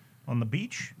on the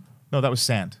beach? No, that was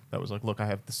sand. That was like, look, I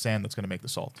have the sand that's going to make the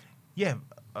salt. Yeah.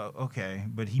 Okay,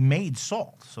 but he made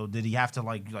salt. So did he have to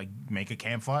like make a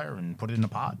campfire and put it in a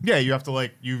pot? Yeah, you have to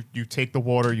like you take the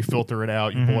water, you filter it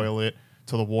out, you boil it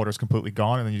till the water's completely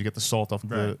gone, and then you get the salt off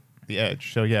Right. the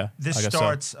edge. So yeah, This I guess so.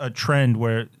 starts a trend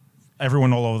where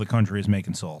everyone all over the country is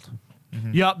making salt.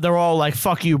 Yup, they're all like,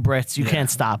 fuck you, Brits. You can't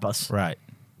stop us. Right.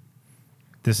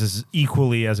 This is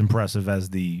equally as impressive as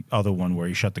the other one where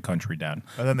he shut the country down.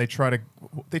 And then they try to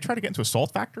get into a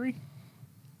salt factory.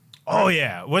 Oh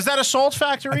yeah, was that a salt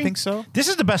factory? I think so. This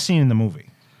is the best scene in the movie.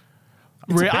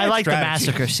 It's a I bad like the strategy.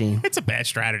 massacre scene. It's a bad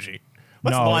strategy.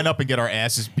 Let's No. line up and get our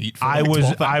asses beat. For I like was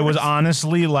 12 I was hours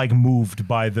honestly like moved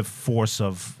by the force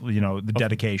of the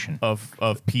dedication. of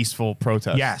peaceful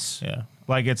protest. Yes. Yeah.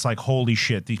 Like it's like holy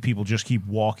shit, these people just keep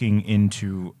walking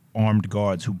into armed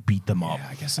guards who beat them up.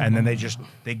 I guess and then they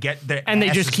get their And they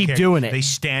just asses keep kicked. doing it. They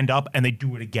stand up and they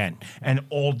do it again. And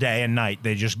all day and night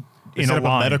they just They in set a up a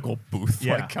line. medical booth,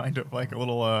 Yeah. like kind of like a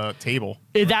little table.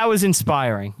 That was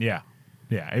inspiring. Yeah.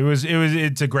 Yeah.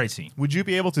 It's a great scene. Would you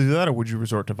be able to do that, or would you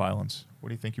resort to violence? What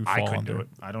do you think you would fall I couldn't under? do it.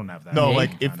 I don't have that. No, Me?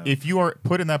 like kind of. if you are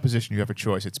put in that position, you have a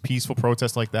choice. It's peaceful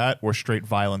protest like that, or straight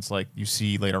violence like you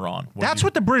see later on. That's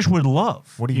what the British would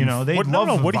love. What do you know? They what, love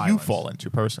no, the what do you violence. fall into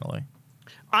personally?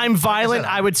 I'm violent.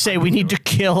 I would say we need to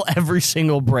kill every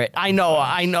single Brit. I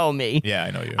know me. Yeah,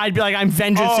 I know you. I'd be like, I'm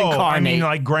vengeance Oh, I incarnate. mean,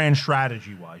 like grand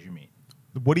strategy wise, you mean?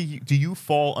 What do you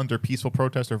fall under peaceful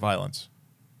protest or violence?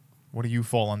 What do you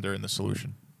fall under in the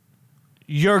solution?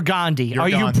 You're Gandhi. You're Are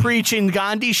Gandhi. you preaching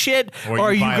Gandhi shit, Or or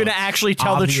are you violence? going to actually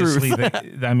tell the Obviously,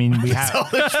 truth? I mean, we have.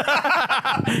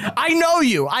 I know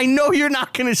you. I know you're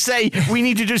not going to say we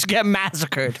need to just get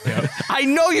massacred. I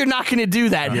know you're not going to do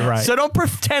that. You're right. So don't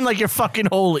pretend like you're fucking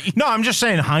holy. No, I'm just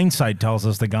saying hindsight tells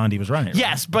us that Gandhi was right.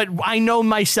 Yes, but I know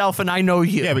myself and I know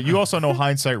you. Yeah, but you also know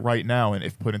hindsight right now, and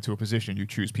if put into a position, you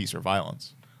choose peace or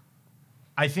violence.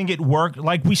 I think it worked.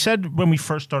 Like we said when we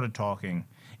first started talking,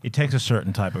 it takes a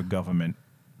certain type of government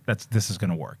this is going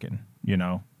to work in.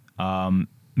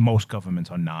 Most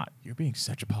governments are not. You're being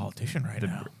such a politician right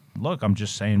now. Look, I'm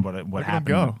just saying what Look at him happened.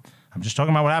 go. I'm just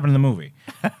talking about what happened in the movie.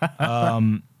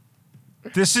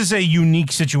 This is a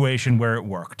unique situation where it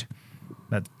worked.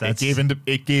 That's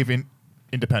It gave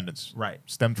independence. Right.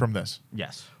 Stemmed from this.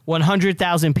 Yes.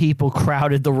 100,000 people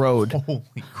crowded the road, Holy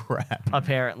crap!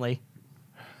 apparently,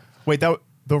 Wait, the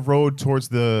road towards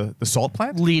the salt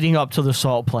plant? leading up to the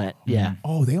salt plant. Yeah.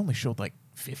 Oh, they only showed like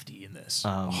 50 in this.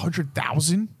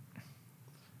 100,000?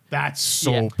 That's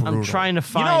so Yeah, brutal. I'm trying to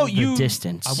find the you-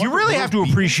 distance. You wonder really were have those to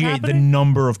beatings appreciate the happening?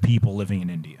 number of people living in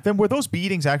India. Then were those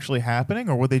beatings actually happening,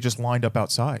 or were they just lined up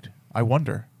outside? I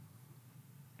wonder.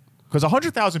 Because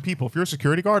 100,000 people, if you're a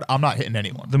security guard, I'm not hitting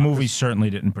anyone. The movie certainly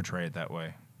didn't portray it that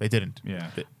way. They didn't. Yeah.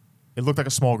 It looked like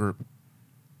a small group. It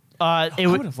I would.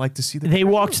 would have liked to see them. They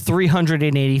walked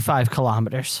 385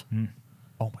 kilometers.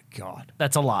 Oh my god,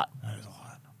 That's a lot. that is a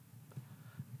lot.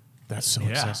 That's so Yeah.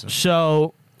 excessive.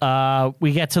 So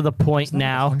we get to the point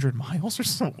now. 100 miles or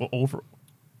so over.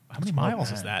 How many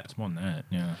miles is that? It's more than that.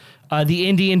 Yeah. The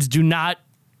Indians do not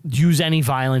use any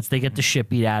violence. They get the shit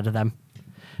beat out of them.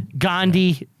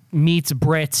 Gandhi meets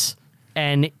Brits,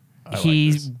 and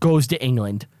he this. goes to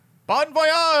England. Bon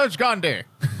voyage, Gandhi.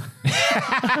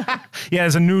 Yeah,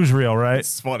 it's a newsreel, right?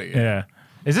 It's funny. Yeah.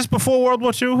 Is this before World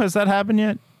War II? Has that happened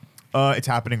yet? It's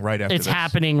happening right after It's this.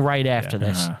 happening right after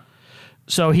this. Uh-huh.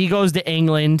 So he goes to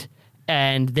England,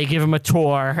 and they give him a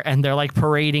tour, and they're like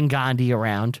parading Gandhi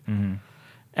around.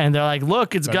 And they're like,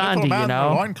 look, it's The little Gandhi, man you in the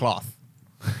know? loincloth.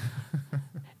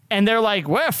 And they're like,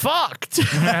 we're fucked.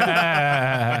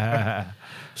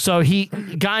 So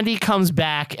Gandhi comes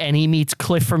back, and he meets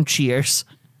Cliff from Cheers.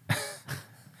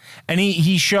 And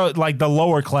he showed, like, the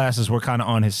lower classes were kind of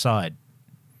on his side.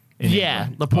 in Yeah,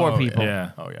 England. the poor Oh, people.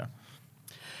 Yeah. Oh, yeah.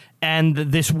 And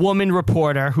this woman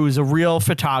reporter, who's a real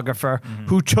photographer,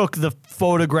 who took the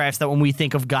photographs that when we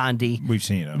think of Gandhi, We've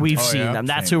seen him. we've Oh, seen yeah? them.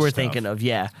 That's Same who we're stuff. thinking of.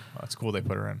 Yeah. Oh, that's cool they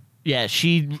put her in. Yeah,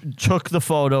 she took the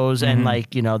photos and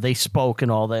they spoke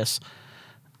and all this.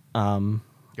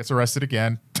 Gets arrested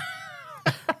again.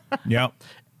 Yep.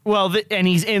 Well, and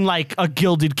he's in like a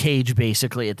gilded cage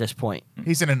basically at this point.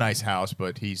 He's in a nice house,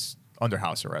 but he's under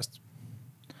house arrest.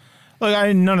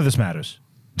 Look, none of this matters.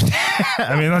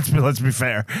 I mean, let's be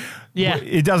fair. Yeah.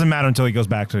 It doesn't matter until he goes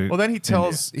back to. Well, then he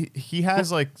tells he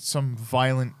has like some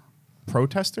violent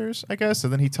protesters, I guess,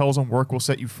 and then he tells them work will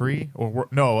set you free, or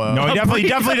no, No, he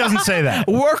definitely doesn't say that.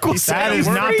 Work will That set is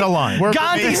you not free. the line. Work will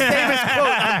Gandhi's make- famous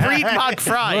quote: "Breed mock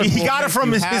fry." He will got it make from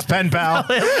you his happy. pen pal.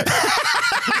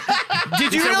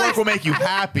 Did He you said really? work will make you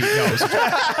happy. No, it was a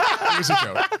joke. It was a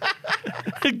joke.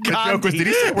 The joke was, did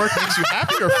he say work makes you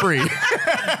happy or free?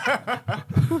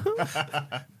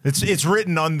 It's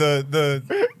written on the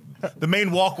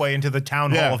main walkway into the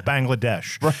town hall Yeah. of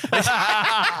Bangladesh.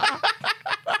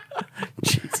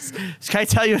 Jesus. Can I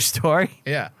tell you a story?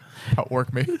 Yeah. About work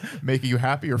making you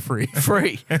happy or free?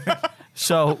 Free.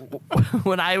 So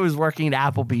when I was working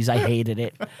at Applebee's, I hated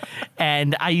it,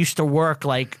 and I used to work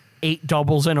like 8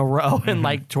 doubles in a row and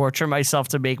like torture myself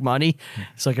to make money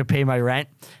so I could pay my rent.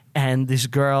 And this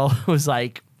girl was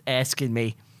like asking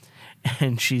me,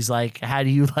 and she's like, "How do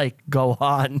you like go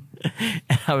on?"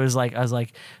 And I was like,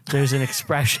 "There's an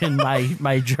expression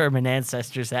my German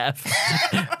ancestors have,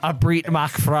 a Breed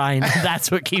mock Freien. That's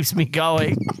what keeps me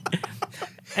going."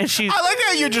 And she's I like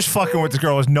how you're just fucking with this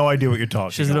girl who has no idea what you're talking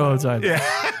she doesn't know what I'm talking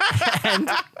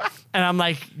about. And I'm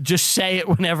like, just say it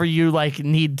whenever you like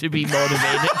need to be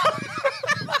motivated.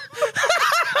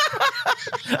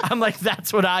 I'm like,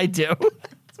 that's what I do.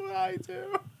 That's what I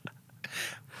do.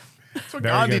 That's what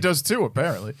Very Gandhi good. does too,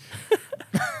 apparently.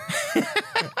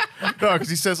 No, because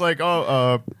he says like,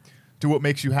 do what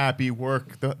makes you happy,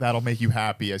 work that'll make you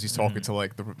happy, as he's talking to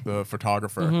like the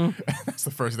photographer. That's the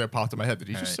first thing that popped in my head. Did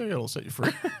he just say it'll set you free?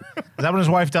 Is that when his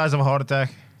wife dies of a heart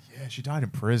attack? Yeah, she died in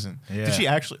prison. Yeah. Did she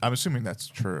actually? I'm assuming that's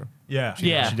true. Yeah.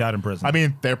 Yeah. She died in prison. I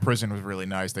mean, their prison was really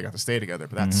nice. They got to stay together,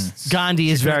 but that's Gandhi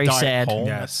is she's gonna very die at sad. home.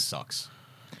 Yes. That sucks.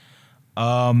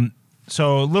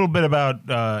 So a little bit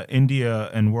about India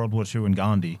and World War II and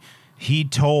Gandhi. He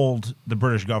told the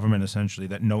British government essentially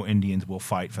that no Indians will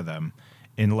fight for them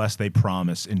unless they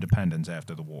promise independence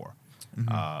after the war,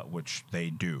 which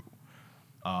they do.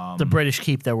 The British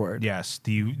keep their word. Yes,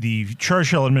 the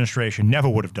Churchill administration never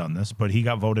would have done this, but he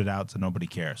got voted out, so nobody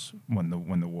cares when the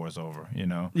war's over. You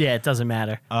know, Yeah, it doesn't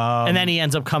matter. And then he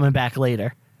ends up coming back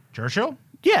later. Churchill?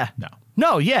 Yeah.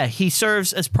 No. Yeah. He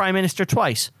serves as prime minister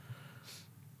twice.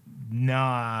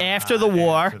 Nah. After the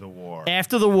war. After the war.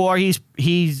 After the war, he's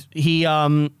have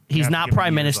to not give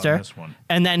prime me years on minister, this one.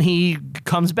 and then he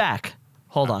comes back.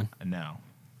 Hold on. No,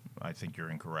 I think you're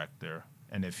incorrect there.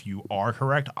 And if you are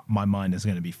correct, my mind is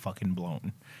going to be fucking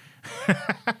blown.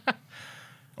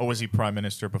 Or was he prime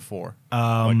minister before?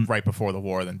 Like right before the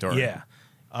war, then during? Yeah.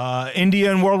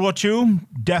 India in World War II,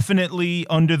 definitely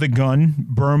under the gun.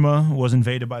 Burma was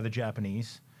invaded by the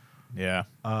Japanese. Yeah.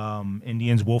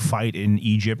 Indians will fight in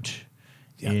Egypt.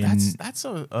 Yeah, that's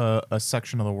a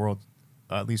section of the world,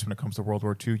 at least when it comes to World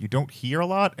War II, you don't hear a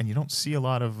lot and you don't see a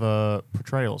lot of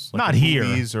portrayals. Like Not in here.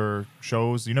 movies or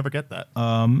shows. You never get that.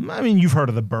 I mean, you've heard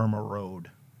of the Burma Road.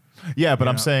 yeah, but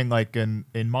I'm yeah. saying like in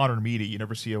modern media, you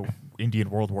never see a Indian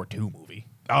World War II movie.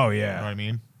 Oh, You yeah. know what I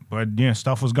mean? But, yeah,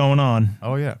 stuff was going on.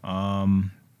 Oh yeah.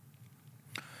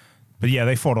 But, yeah,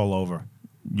 they fought all over.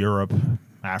 Europe,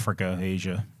 Africa,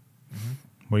 Asia.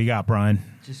 What do you got, Brian?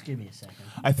 Just give me a second.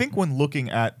 I think when looking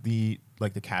at the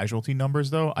casualty numbers,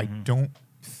 though, I don't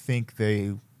think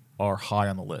they are high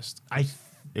on the list.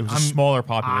 It was a smaller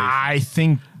population. I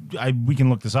think we can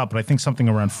look this up, but I think something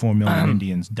around 4 million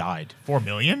Indians died. 4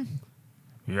 million?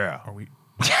 Yeah. Are we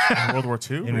in World War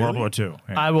II? In World War II.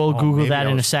 Yeah. I will Google maybe that I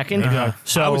in a was- second. maybe I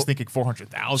So was thinking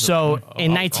 400,000. So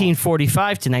in 1945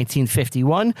 to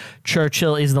 1951,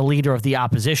 Churchill is the leader of the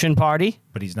opposition party.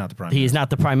 But he's not the prime He is minister. not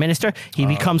the prime minister. He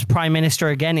becomes prime minister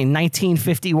again in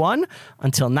 1951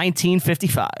 until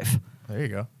 1955. There you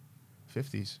go.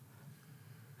 50s.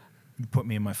 You put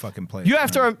me in my fucking place. You have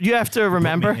to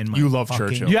remember. You love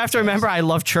Churchill. You have to remember. I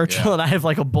love Churchill, Yeah. and I have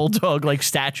like a bulldog like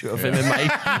statue of him in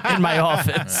my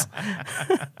office.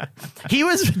 He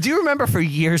was. Do you remember for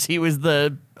years he was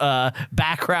the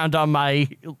background on my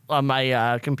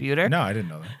computer? No, I didn't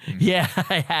know that. Yeah,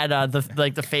 I had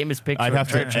the famous picture. I'd of have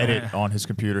to Churchill. edit on his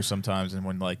computer sometimes, and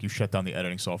when you shut down the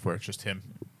editing software, it's just him.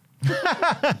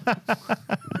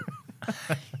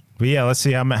 But yeah, let's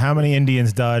see how many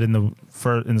Indians died in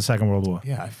the Second World War.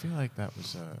 Yeah, I feel like that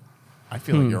was. I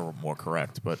feel like you're more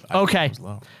correct, but I think Okay. it was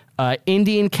low.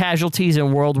 Indian casualties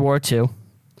in World War II.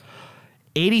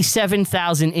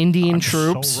 87,000 Indian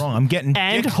troops. So wrong. I'm getting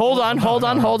And dick. hold on.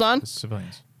 The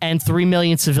civilians. And 3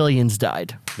 million civilians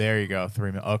died. There you go.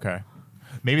 3 million. Okay.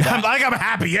 Maybe I'm that. I'm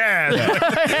happy. Yeah.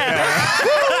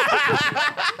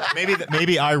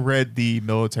 maybe I read the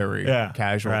military Yeah,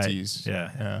 casualties. right,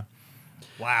 yeah.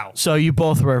 Wow. So you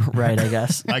both were right, I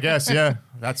guess. I guess. Yeah.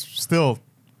 That's still.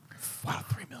 Wow.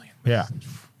 3 million. Yeah.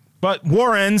 But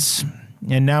war ends,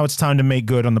 and now it's time to make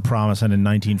good on the promise. And in The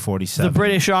 1947,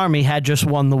 British Army had just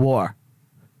won the war.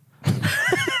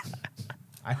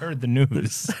 I heard the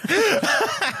news.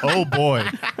 Oh boy.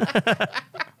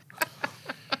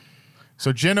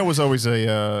 So Jinnah was always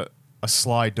a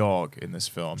sly dog in this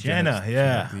film. Jinnah,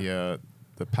 yeah.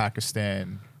 The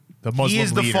Pakistan, the Muslim He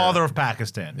is the leader. father of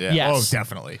Pakistan. Yeah. Yes. Oh,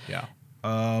 definitely. Yeah.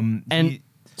 And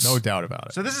No doubt about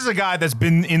it. So this is a guy that's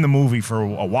been in the movie for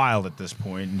a while at this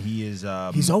point, and he is.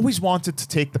 He's always wanted to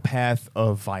take the path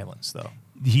of violence, though.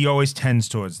 He always tends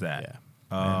towards that.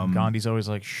 Yeah. And Gandhi's always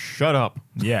like, "Shut up."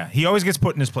 Yeah, he always gets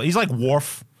put in his place. He's like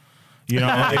Worf. You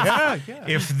know,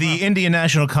 if the Indian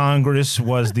National Congress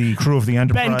was the crew of the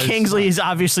Enterprise. Ben Kingsley is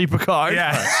obviously Picard.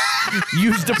 Yeah.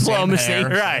 Use diplomacy. Same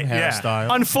hair, Right, same yeah.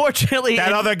 hairstyle. Unfortunately,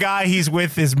 That other guy he's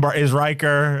with is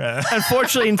Riker.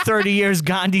 unfortunately, in 30 years,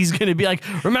 Gandhi's going to be like,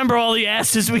 remember all the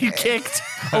asses we kicked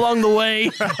along the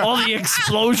way? All the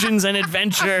explosions and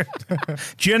adventure.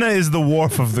 Jinnah is the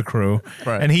Worf of the crew,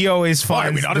 Right. and he always Why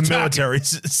are we finds not the attacking? military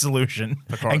solution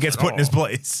Picard and gets said, put in his "Oh."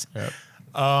 place.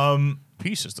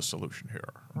 Peace is the solution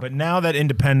here. But now that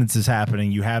independence is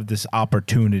happening, you have this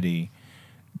opportunity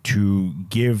to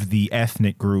give the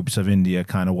ethnic groups of India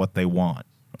kind of what they want.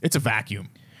 It's a vacuum.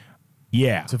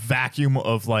 Yeah. It's a vacuum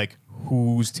of like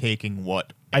who's taking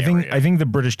what. I think area. the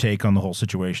British take on the whole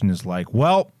situation is like,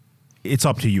 well, it's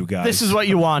up to you guys. This is what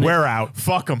you wanted. We're out.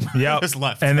 Fuck them. Yep. Just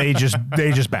left. And they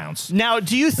just bounce. Now,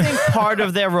 do you think part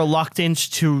of their reluctance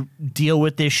to deal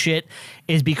with this shit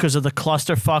is because of the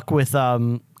clusterfuck with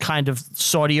kind of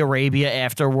Saudi Arabia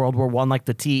after World War I, like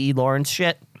the T.E. Lawrence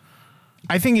shit?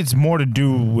 I think it's more to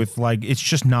do with like it's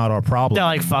just not our problem. They're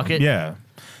like, fuck it. Yeah.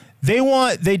 They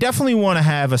definitely want to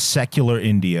have a secular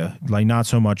India, like not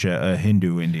so much a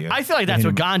Hindu India. I feel like that's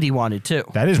what Gandhi wanted too.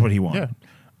 That is what he wanted. yeah.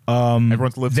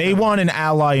 Everyone's lived. They want an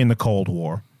ally in the Cold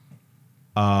War.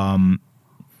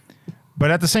 But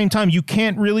at the same time, you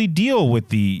can't really deal with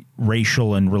the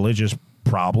racial and religious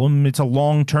problem. It's a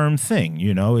long-term thing,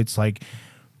 you know? It's like,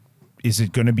 is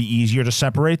it going to be easier to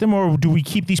separate them, or do we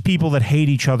keep these people that hate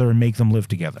each other and make them live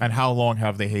together? And how long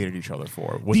have they hated each other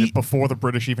for? Was The- it before the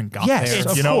British even got Yes,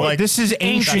 there? of You know, course. like This is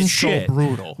ancient that's shit. So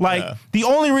brutal. Like Yeah. the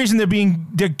only reason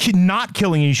they're not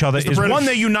killing each other is the British. one,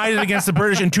 they're united against the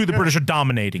British, and two, the British are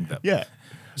dominating them. Yeah.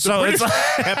 So it's like,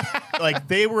 kept, like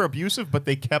they were abusive, but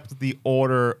they kept the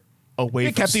order away.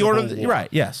 they from kept the order civil war. right.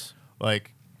 Yes.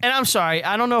 Like And I'm sorry,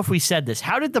 I don't know if we said this.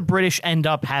 How did the British end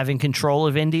up having control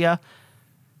of India?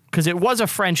 Because it was a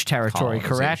French territory,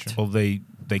 correct? Colonization. Well,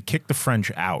 they kicked the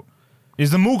French out.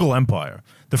 Is the Mughal Empire?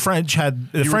 The French were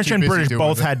and too busy British doing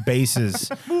both it. had bases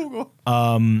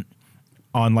on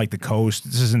like the coast.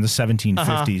 This is in the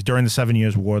 1750s. During the 7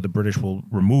 Years' War, the British will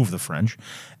remove the French,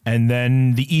 and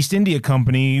then the East India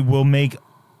Company will make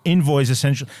envoys.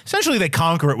 Essentially, they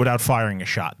conquer it without firing a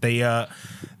shot.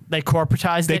 They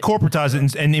corporatized it. corporatize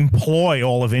it and employ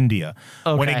all of India.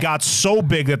 When Okay. it got so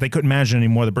big that they couldn't manage it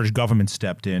anymore, the British government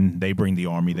stepped in. They bring the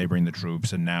army, they bring the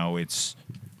troops, and now it's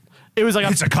It was like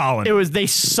it's a colony. It was they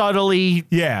subtly.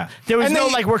 Yeah. There was And no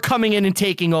they- like we're coming in and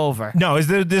taking over. No,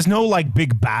 there's no like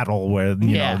big battle where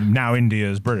Yeah. know now India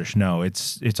is British. No,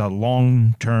 it's a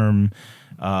long term,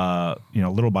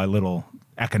 little by little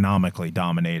economically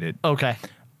dominated. Okay.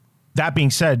 That being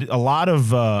said, a lot of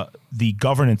the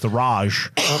governance, the Raj,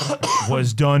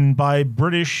 was done by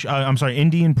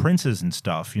Indian princes and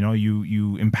stuff. You know,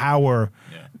 you empower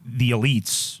the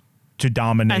elites to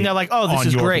dominate, And they're like, "Oh, this on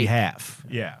is your great." behalf.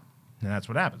 Yeah, and that's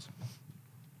what happens.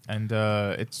 And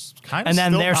it's kind of And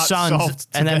then still their not sons, solved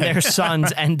and then today. their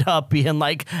sons end up being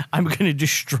like, "I'm going to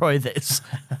destroy this."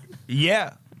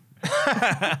 Yeah.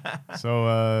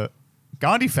 So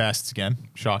Gandhi fasts again.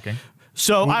 Shocking.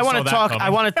 So I want saw to that talk. I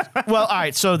coming. want to. Well, all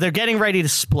right. So they're getting ready to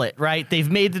split. Right? They've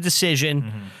made the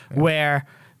decision where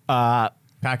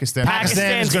Pakistan. Pakistan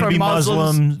is Pakistan's going to for be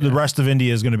Muslims. Muslim. The rest of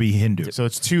India is going to be Hindu. So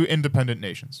it's two independent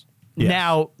nations. Yes.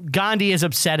 now Gandhi is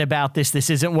upset about this. This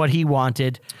isn't what he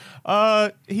wanted.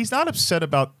 He's not upset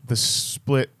about the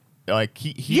split. Like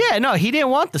he Yeah, no, he didn't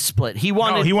want the split. He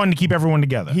wanted. No, he wanted to keep everyone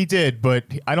together. he did, but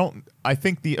I don't. I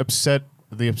think the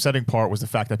upsetting part was the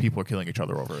fact that people are killing each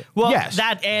other over it. well, Yes.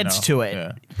 that adds No, to it.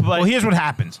 yeah. But Well, here's what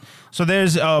happens. So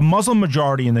there's a Muslim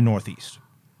majority in the Northeast,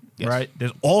 Yes. right?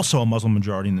 There's also a Muslim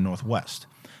majority in the Northwest.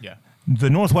 Yeah. The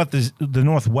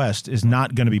Northwest is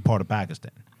not going to be part of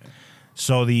Pakistan.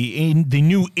 So the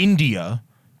new India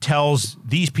tells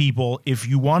these people, if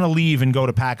you want to leave and go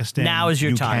to Pakistan, Now is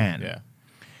your you time. can. Yeah.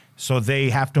 So they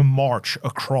have to march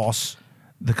across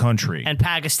the country. and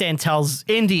Pakistan tells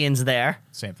Indians there.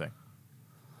 Same thing.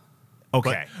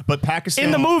 okay. But Pakistan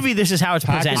In the movie, this is how it's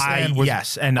presented. Pakistan- I, was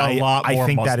yes, and a lot I more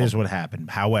think that Muslim. is what happened.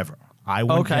 However, I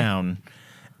went Okay. down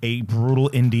a brutal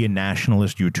Indian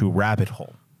nationalist YouTube rabbit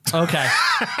hole. Okay.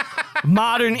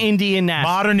 Modern Indian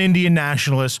national. Modern Indian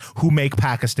nationalists who make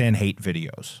Pakistan hate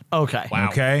videos. Okay. Wow.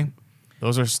 Okay?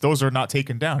 those are not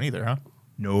taken down either, huh?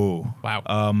 No. Wow.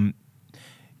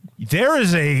 There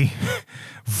is a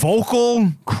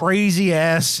vocal, crazy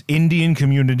ass Indian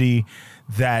community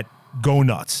that go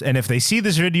nuts. And if they see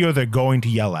this video, they're going to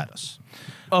yell at us.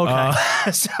 Okay.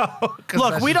 So,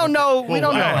 Look, we don't know. We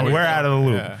don't know. wow. anything. we're out of the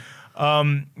loop.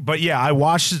 Yeah. But yeah, I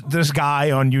watched this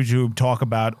guy on YouTube talk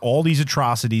about all these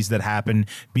atrocities that happened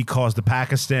because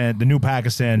the new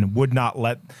Pakistan would not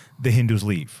let the Hindus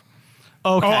leave.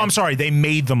 Okay. Oh, I'm sorry, they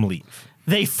made them leave.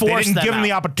 They They forced didn't them give them out.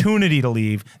 the opportunity to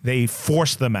leave. They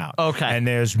forced them out. Okay. And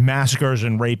there's massacres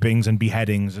and rapings and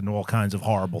beheadings and all kinds of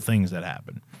horrible things that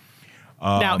happen.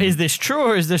 Now, is this true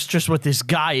or is this just what this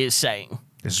guy is saying?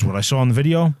 This is what I saw in the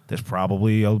video. There's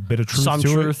probably a bit of truth Some to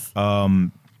it.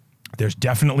 truth. There's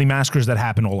definitely massacres that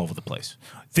happen all over the place.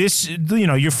 This,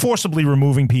 you're forcibly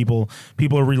removing people.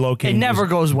 People are relocating. It never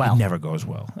goes well. It never goes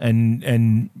well.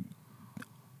 And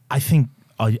I think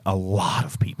a lot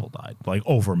of people died, like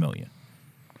over 1 million.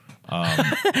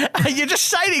 You're just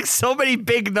citing so many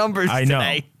big numbers I know.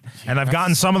 today. And I've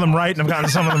gotten some of them right and I've gotten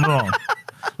some of them wrong.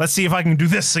 Let's see if I can do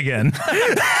this again.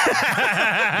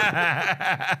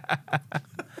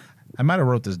 I might have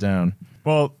wrote this down.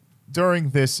 Well, during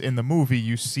this in the movie,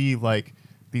 you see like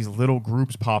these little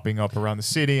groups popping up around the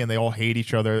city, and they all hate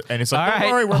each other. And it's like, All don't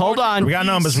right, worry, we're hold marching on. for We got peace.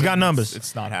 numbers, we got And numbers.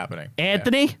 It's not happening.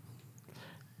 Anthony,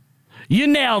 you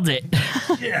nailed it.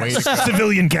 Yeah. Way to go.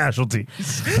 Civilian casualty.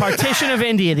 Partition of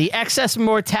India. The excess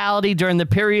mortality during the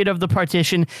period of the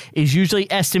partition is usually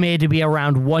estimated to be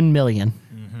around 1 million.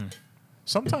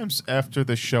 Sometimes after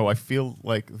the show, I feel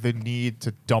like the need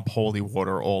to dump holy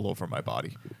water all over my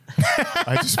body.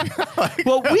 I just feel like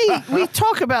Well, we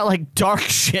talk about like dark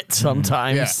shit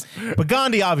sometimes. But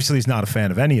Gandhi obviously is not a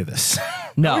fan of any of this.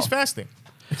 No. he's fasting.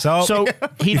 So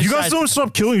he if you guys decides- don't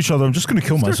stop killing each other, I'm just going to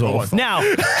kill myself. myself. Now,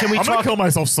 can we I'm gonna talk? kill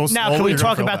myself so Now, slowly. can we you're gonna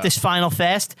talk feel about bad. this final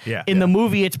fast? Yeah. In the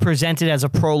movie, it's presented as a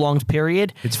prolonged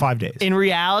period. It's 5 days. In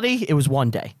reality, it was 1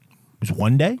 day. It was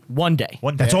 1 day? 1 day.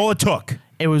 That's all it took.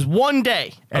 It was 1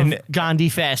 day And- of Gandhi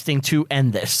fasting to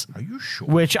end this, Are you sure?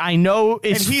 which I know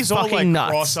And is he's all fucking like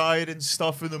nuts. cross-eyed and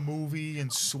stuff in the movie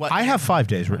and sweating. I have 5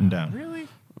 days written down. Really?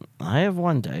 I have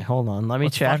 1 day. Hold on, let me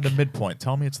Let's check. find a midpoint.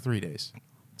 Tell me it's 3 days.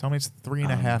 Tell me it's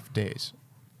 3.5 days.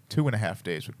 2.5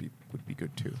 days would be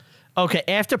good too. Okay,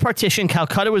 after partition,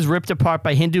 Calcutta was ripped apart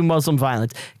by Hindu-Muslim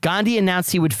violence. Gandhi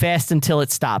announced he would fast until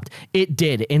it stopped. It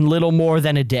did, in little more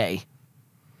than a day.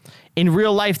 In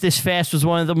real life, this fast was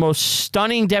one of the most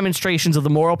stunning demonstrations of the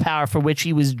moral power for which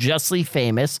he was justly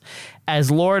famous.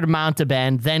 As Lord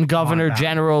Mountbatten, then Governor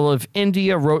General of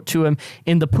India, wrote to him,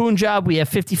 "In the Punjab, we have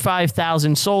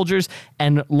 55,000 soldiers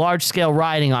and large-scale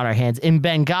rioting on our hands. In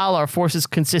Bengal, our forces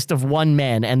consist of 1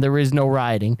 man, and there is no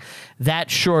rioting. That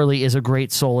surely is a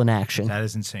great soul in action." That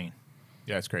is insane.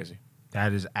 Yeah, it's crazy.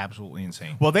 That is absolutely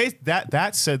insane. Well,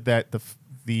 that said that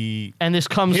the And this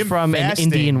comes him from fasting-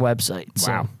 an Indian website.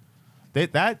 So. Wow.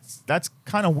 That's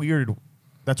kind of weird.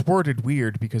 That's worded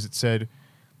weird because it said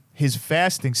his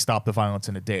fasting stopped the violence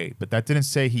in a day, but that didn't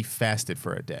say he fasted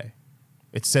for a day.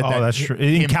 It said that that's true.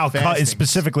 In him Calcutta, fasting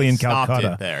specifically in stopped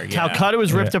Calcutta. it there. Yeah. Calcutta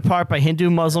was ripped apart by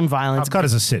Hindu-Muslim violence.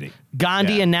 Calcutta's a city.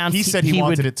 Gandhi Yeah. announced he said he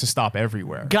wanted would. it to stop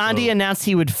everywhere. Gandhi So- announced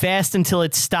he would fast until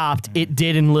it stopped. It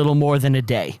did in little more than a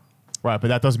day. right, but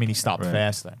that doesn't mean he stopped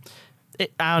fasting.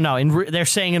 I don't know. They're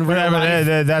saying in real Whatever,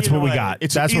 life. that's Either what we way, got.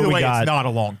 It's, That's either what we way, got. It's not a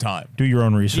long time. Do your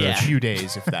own research. Yeah. A few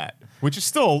days, if that. Which is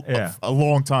still Yeah. a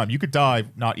long time. You could die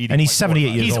not eating. And he's like 78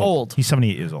 4 years He's old. old. He's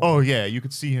 78 years old. Oh yeah, you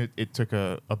could see it took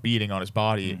a beating on his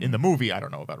body in the movie. I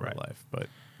don't know about real life, but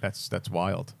that's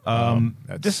wild.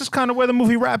 This is kind of where the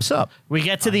movie wraps up. We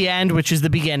get to the end, which is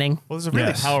the beginning. well, there's a really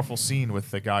Yes. powerful scene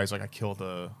with the guys like I killed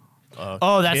a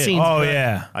Oh, that kid. scene's Oh, good.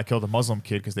 yeah. I killed a Muslim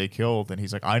kid because they killed, and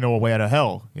he's like, I know a way out of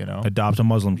hell. You know, Adopt a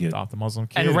Muslim kid. adopt a Muslim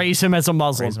kid And raise him as a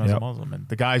Muslim. raise him as a Yep. Muslim, and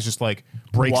the guy's just like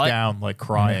breaks What? down, like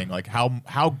crying, like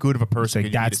how good of a person like,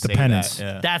 could you be that's to the say penance. that?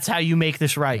 Yeah. That's how you make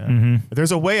this right. But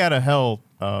there's a way out of hell,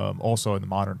 also in the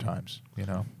modern times. You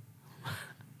know,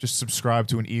 just subscribe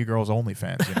to an e-girls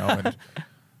OnlyFans. You know, and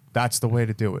that's the way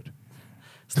to do it.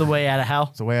 It's the way out of hell.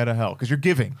 It's the way out of hell because you're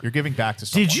giving back to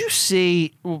someone. Did you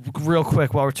see, real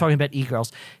quick, while we're talking about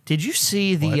e-girls, did you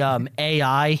see the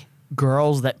AI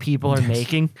girls that people are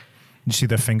making? You see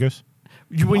their fingers?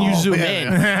 When you Oh, zoom man.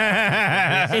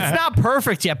 in. It's not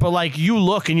perfect yet, but like you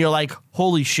look and you're like,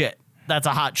 holy shit, that's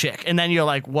a hot chick. And then you're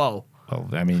like, whoa. Well,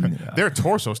 I mean, Their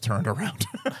torsos turned around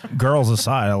girls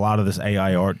aside, a lot of this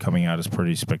AI art coming out is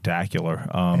pretty spectacular.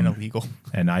 and illegal.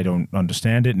 And I don't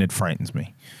understand it, and it frightens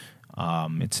me.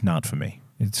 It's not for me.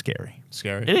 It's scary.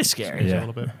 Scary. It is scary. a Yeah,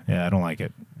 little bit. Yeah, I don't like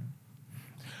it.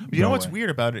 You know No what's way. weird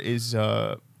about it is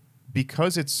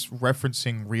because it's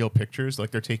referencing real pictures,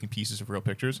 like they're taking pieces of real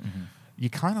pictures. Mm-hmm. You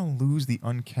kind of lose the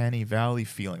uncanny valley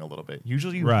feeling a little bit.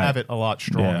 Usually, you Right. have it a lot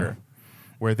stronger.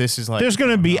 Where this is like There's going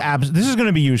to be this is going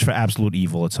to be used for absolute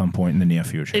evil at some point in the near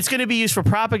future. It's going to be used for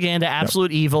propaganda,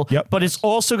 absolute evil, Yep. but it's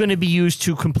also going to be used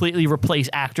to completely replace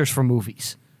actors for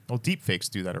movies. well, deep fakes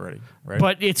do that already, right?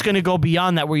 But it's going to go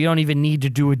beyond that where you don't even need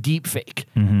to do a deep fake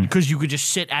because you could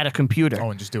just sit at a computer.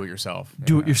 and just do it yourself.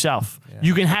 Do Yeah. it yourself.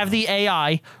 You can have the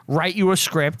AI write you a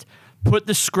script, put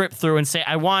the script through, and say,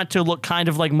 I want it to look kind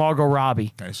of like Margot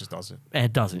Robbie. And it just does it. And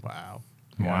it doesn't. Wow.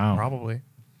 Wow. Probably.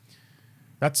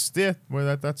 That's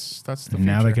that's the And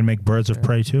now they future. can make Birds of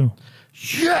Prey too.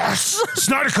 Yes!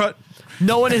 Snyder cut.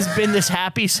 No one has been this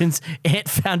happy since Ant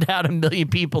found out 1 million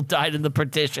people died in the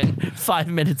petition 5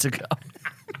 minutes ago.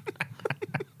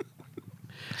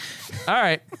 All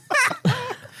right.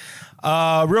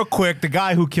 Real quick, the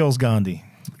guy who kills Gandhi,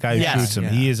 the guy who Yes. shoots him,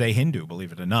 he is a Hindu,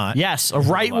 believe it or not. Yes, a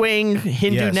right-wing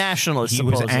Hindu Yes. nationalist. He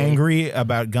was supposedly. angry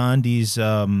about Gandhi's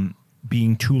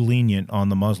being too lenient on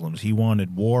the Muslims. He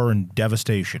wanted war and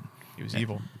devastation, He was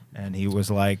evil. and he was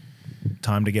like,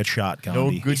 "Time to get shot, No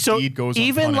Gandhi." good So deed goes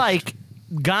even unpunished.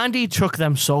 like Gandhi took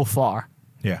them so far,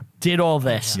 Yeah, did all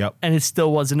this, Yep. and it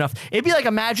still was enough. It'd be like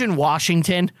imagine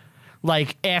Washington,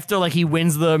 like after like he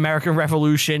wins the American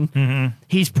Revolution,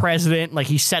 he's president, like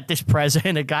he set this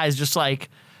president. A guy's just like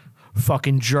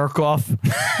fucking jerk off.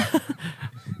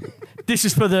 This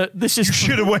is for the. This is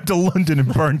should have went to London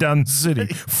and burned down the city.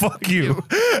 Fuck you.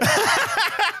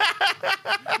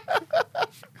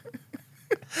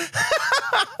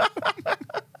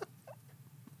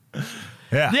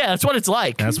 Yeah, Yeah, that's what it's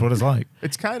like. that's what it's like.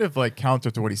 It's kind of like counter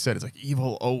to what he said. It's like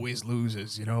evil always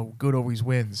loses, you know, good always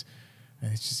wins.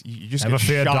 And it's just you just Have a get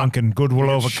fear, shot. Duncan. Good will You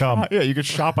get overcome. shot- Yeah, you get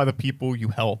shot by the people you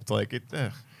helped. Like it.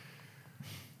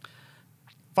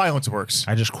 Violence works.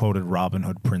 I just quoted Robin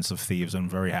Hood, Prince of Thieves. I'm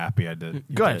very happy I did.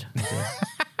 Good.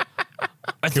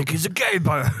 I think he's a gay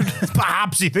bird.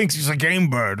 Perhaps he thinks he's a game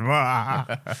bird.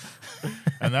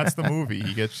 And that's the movie.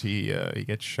 He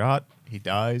gets shot. He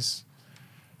dies,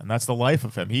 and that's the life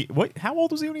of him. How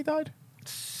old was he when he died?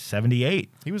 78.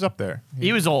 He was up there.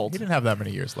 He was old. He didn't have that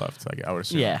many years left. I would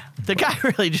assume. Yeah, the guy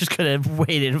really just could have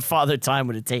waited, and Father Time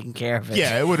would have taken care of it.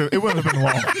 Yeah, it wouldn't have been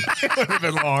long. It would have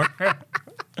been long.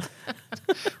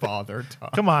 Father time.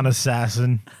 Come on,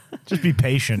 assassin. Just be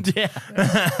patient. Yeah.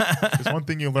 There's one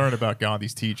thing you learn about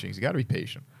Gandhi's teachings. You got to be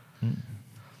patient. You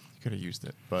could have used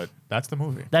it, but that's the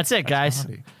movie. That's it, guys.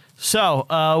 Gandhi. So,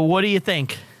 what do you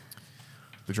think?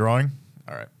 The drawing.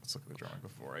 All right, let's look at the drawing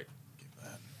before I give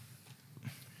that.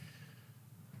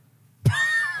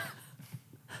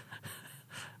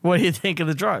 What do you think of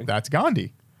the drawing? That's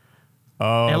Gandhi.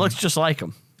 It looks just like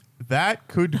him. That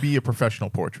could be a professional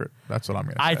portrait. That's what I'm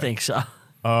going to say. I think so.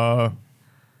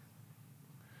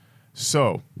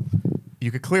 So,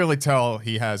 You could clearly tell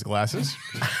he has glasses.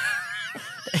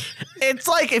 It's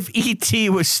like if E.T.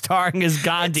 was starring as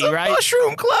Gandhi, right?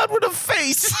 Mushroom cloud with a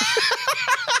face.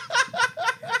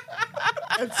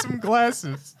 And some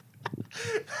glasses.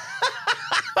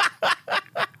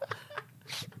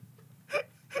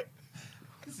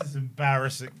 This is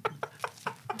embarrassing.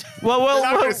 Well, You're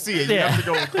not going to see it. You have to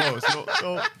go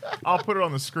close. I'll put it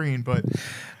on the screen, but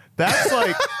that's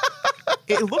like,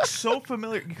 it looks so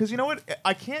familiar. Because you know what?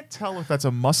 I can't tell if that's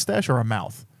a mustache or a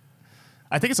mouth.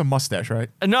 I think it's a mustache, right?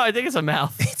 No, I think it's a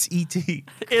mouth. It's E.T.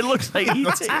 It looks like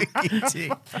E.T.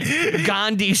 E.T.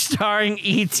 Gandhi starring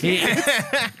E.T.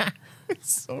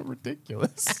 It's so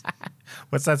ridiculous.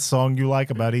 What's that song you like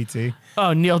about E.T.?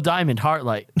 Oh, Neil Diamond,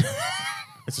 Heartlight.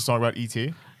 It's a song about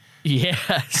E.T.? Yeah.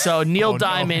 So Neil Oh, no.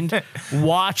 Diamond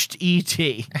watched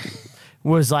E.T.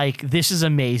 Was like, this is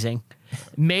amazing.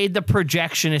 Made the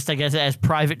projectionist, I guess, as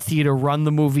private theater run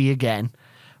the movie again.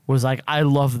 Was like, I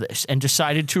love this. And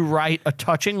decided to write a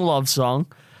touching love song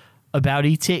about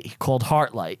E.T. called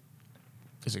Heartlight.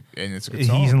 And it's a good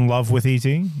song. He's in love with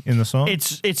E.T. in the song?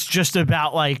 It's just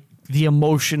about like the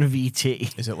emotion of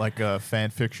E.T. Is it like a fan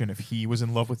fiction if he was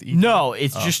in love with E.T.? No,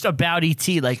 it's just about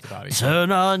E.T. Like, about E.T.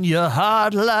 turn on your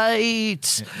heart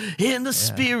light in the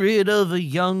spirit of a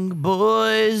young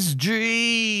boy's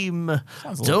dream.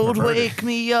 Sounds a little Don't perverted. wake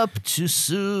me up too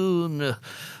soon.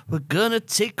 We're gonna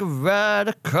take a ride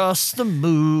across the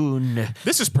moon.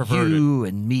 This is perverted. You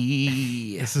and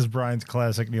me. This is Brian's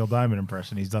classic Neil Diamond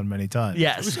impression he's done many times.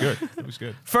 It was Yes. good. It was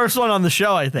good. First one on the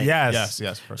show, I think. Yes.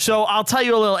 Yes. First. So I'll tell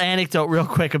you a little anecdote real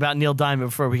quick about Neil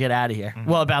Diamond before we get out of here.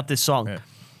 Well, about this song.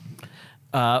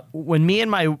 Yeah. When me and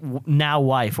my now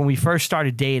wife, when we first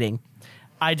started dating,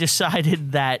 I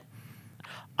decided that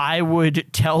I would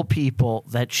tell people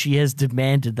that she has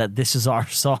demanded that this is our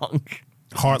song.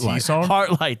 Heartlight. song?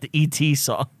 Heartlight, the E.T.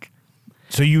 song.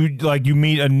 So you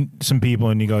meet some people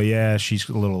and you go, yeah, she's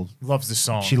a little. Loves the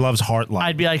song. She loves Heartlight.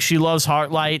 I'd be like, she loves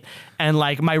Heartlight. And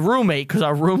like my roommate, because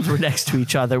our rooms were next to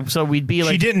each other, so we'd be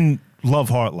like, she didn't love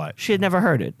Heartlight. she had never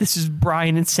heard it. This is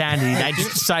Brian Insanity. And I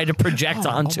just decided to project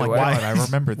onto oh her. my God, I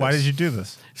remember this. Why did you do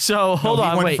this? So hold he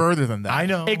on, went wait. further than that. I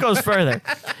know. It goes further.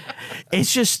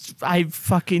 It's just I'm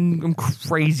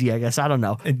crazy, I guess. I don't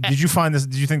know. And did you find this?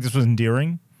 Did you think this was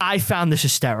endearing? I found this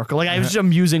hysterical. Like I was just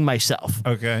amusing myself.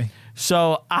 Okay.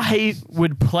 So I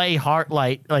would play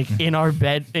Heartlight like in our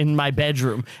bed in my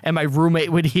bedroom, and my roommate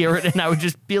would hear it, and I would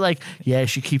just be like, "Yeah,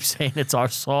 she keeps saying it's our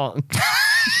song,"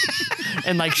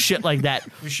 and like shit like that.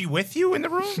 Was she with you in the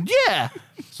room? Yeah,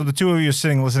 So the two of you are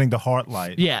sitting listening to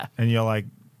Heartlight. Yeah. And you're like,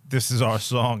 this is our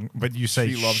song, but you say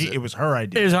She loves it. it was her it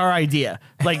idea. was our idea.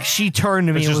 Like she turned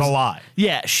to me, Which and is was, a lie.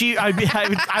 Yeah,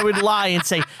 I would lie and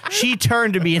say she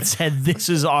turned to me and said, "This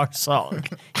is our song,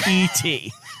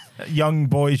 E.T." Young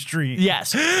boy's dream.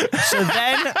 Yes.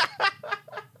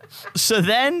 So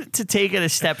then to take it a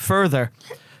step further,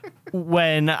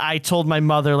 when I told my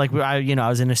mother, like, I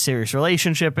was in a serious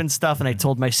relationship and stuff, and I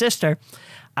told my sister,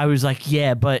 I was like,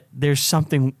 yeah, but there's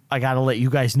something I got to let you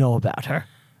guys know about her.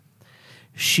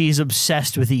 She's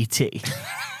obsessed with E.T.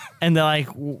 And they're like,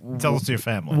 Tell us to your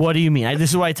family. what do you mean? This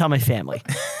is what I tell my family.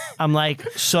 I'm like,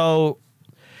 so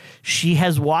she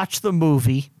has watched the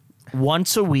movie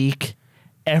once a week,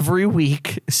 every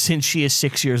week since she is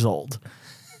 6 years old.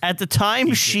 At the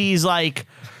time, she's like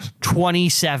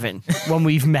 27 when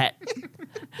we've met.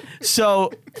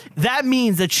 So that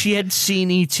means that she had seen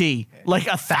E.T. like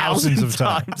 1,000 Thousands of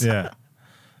times. Yeah.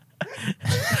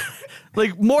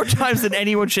 Like more times than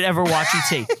anyone should ever watch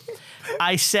E.T.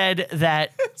 I said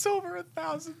that It's over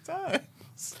 1,000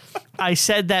 times. I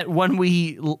said that when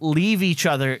we leave each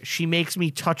other, she makes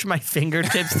me touch my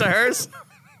fingertips to hers.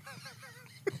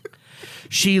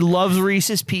 She loves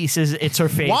Reese's Pieces. It's her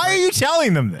favorite. Why are you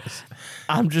telling them this?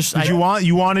 I'm just. Did you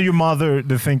wanted your mother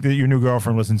to think that your new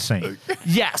girlfriend was insane.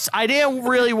 Yes, I didn't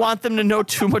really want them to know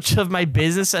too much of my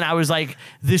business, and I was like,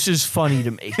 "This is funny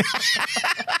to me."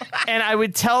 And I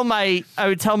would tell my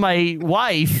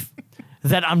wife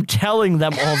that I'm telling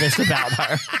them all this about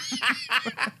her,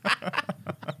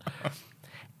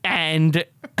 and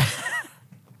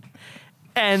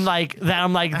like that.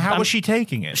 I'm like, How was she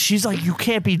taking it? She's like, you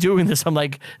can't be doing this. I'm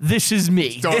like, this is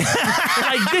me. Don't-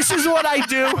 Like, this is what I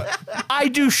do. I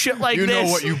do shit like You this.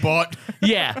 know what you bought.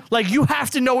 Yeah. Like, you have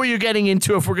to know what you're getting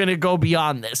into if we're going to go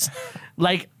beyond this.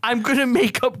 Like, I'm going to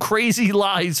make up crazy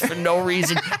lies for no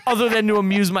reason other than to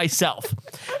amuse myself.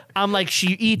 I'm like, she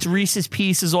eats Reese's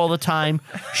Pieces all the time.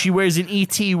 She wears an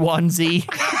E.T. onesie.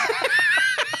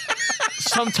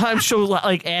 Sometimes she'll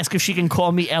like ask if she can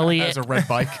call me Elliot. Has a red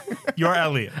bike, You're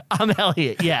Elliot. I'm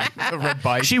Elliot. Yeah. a red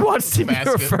bike. She wants to be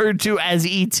Basket. referred to as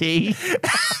E.T.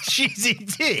 She's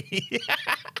E.T.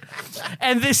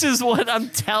 And this is what I'm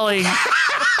telling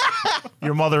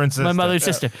Your mother and sister. my mother and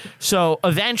sister. So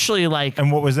eventually, like,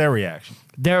 And what was their reaction?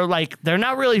 they're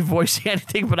not really voicing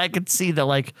anything, but I could see they're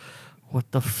like, what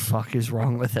the fuck is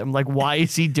wrong with him? Like, why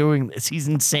is he doing this? He's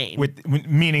insane.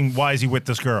 Meaning, why is he with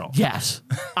this girl? Yes,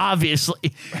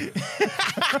 obviously.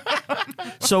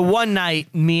 So one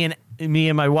night, me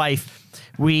and my wife,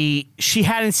 she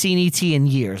hadn't seen E.T. in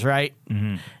years, right?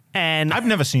 Mm-hmm. And I've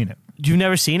never seen it. you've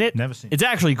never seen it? Never seen it. It's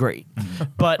actually great.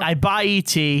 But I buy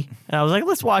E.T. and I was like,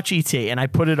 let's watch E.T. And I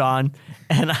put it on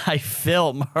and I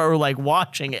film her like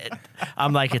watching it.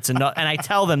 I'm like, it's enough. And I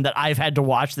tell them that I've had to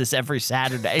watch this every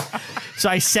Saturday. So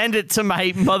I send it to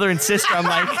my mother and sister. I'm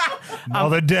like,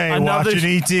 Another day watching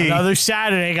E.T. Another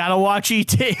Saturday, gotta watch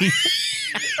E.T.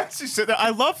 She said,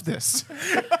 I love this.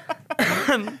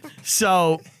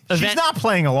 So She's not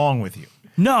playing along with you.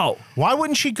 no. Why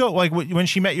wouldn't she go, like, when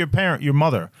she met your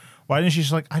mother, why didn't she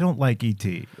just like, I don't like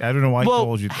E.T. I don't know why I Well,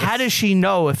 told you this. how does she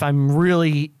know if I'm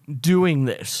really doing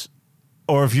this?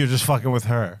 Or if you're just fucking with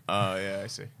her. Oh, yeah, I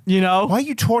see. You know? Why are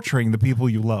you torturing the people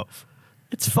you love?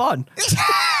 It's fun.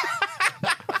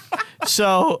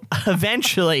 So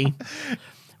eventually,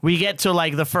 we get to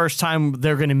like the first time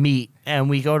they're going to meet, and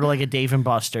we go to like a Dave and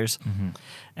Buster's,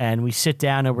 and we sit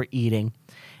down and we're eating.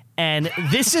 And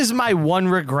this is my one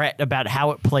regret about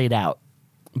how it played out,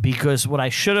 because what I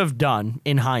should have done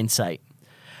in hindsight,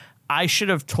 I should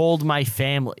have told my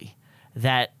family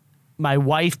that my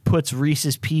wife puts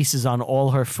Reese's Pieces on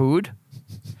all her food.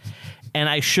 And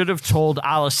I should have told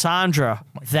Alessandra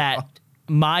that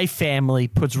my family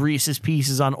puts Reese's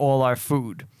Pieces on all our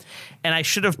food. And I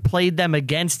should have played them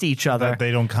against each other. That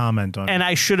they don't comment on And it.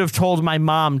 I should have told my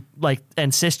mom, like,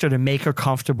 and sister to make her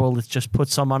comfortable. Let's just put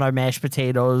some on our mashed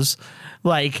potatoes,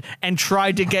 like, and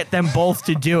tried to get them both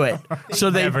to do it. So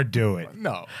they Never do it.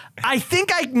 No. I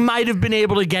think I might have been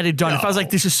able to get it done if I was like,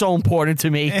 this is so important to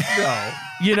me. No.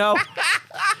 You know?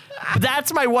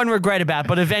 That's my one regret about it.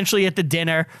 But eventually at the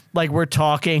dinner, like, we're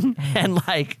talking and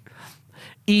like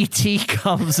E.T.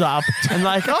 comes up and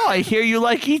like, oh, I hear you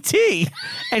like E.T.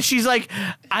 And she's like,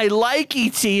 I like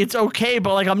E.T. It's okay,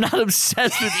 but like I'm not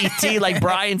obsessed with E.T. like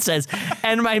Brian says.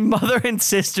 And my mother and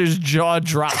sister's jaw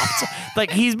dropped.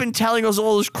 Like he's been telling us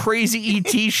all this crazy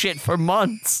E.T. shit for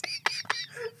months.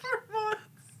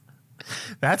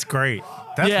 That's great.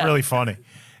 That's Yeah. really funny.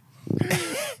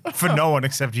 For no one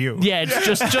except you. Yeah, it's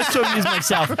just to amuse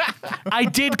myself. I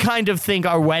did kind of think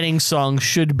our wedding song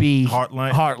should be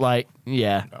Heartlight? Heartlight.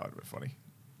 Yeah. That would have been funny.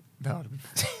 That would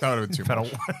have been too Had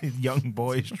much. a young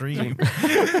boy's dream.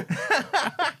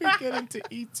 Get into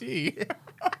E.T.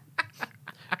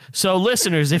 So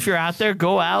listeners, if you're out there,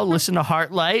 go out, listen to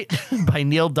Heartlight by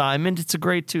Neil Diamond. It's a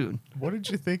great tune. What did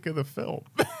you think of the film?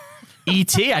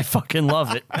 E.T., I fucking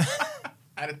love it.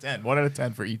 Out of 10. 1 out of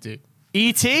 10 for E.T.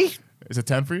 E.T., Is it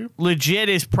 10 for you? legit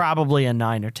is probably a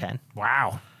 9 or 10.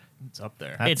 Wow. It's up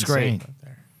there. That's It's great. insane. Up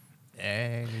there.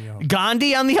 There you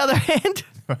Gandhi, on the other hand,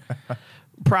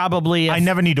 probably I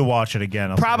never need to watch it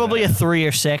again. I'll say probably a that. 3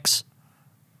 or 6.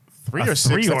 3 A or 6.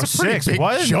 3 or That's a pretty 6. big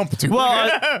What? jump, dude.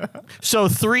 Well, so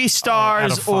 3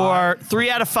 stars Out of 5. or 3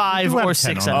 out of 5 You have or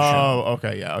 10 6 on out of 10. Oh,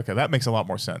 okay, yeah, okay. That makes a lot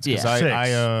more sense. 'Cause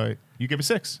Yeah. you gave it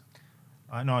 6.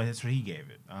 I know that's what he gave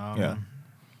it. Yeah.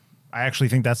 I actually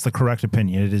think that's the correct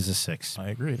opinion. It is a 6. I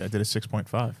agreed. I did a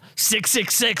 6.5.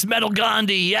 666 Metal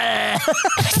Gandhi, yeah.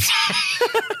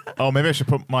 Oh, maybe I should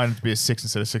put mine to be a 6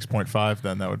 instead of 6.5.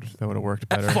 Then that would have worked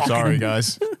better. Sorry,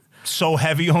 guys. So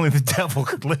heavy, only the devil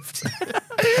could lift.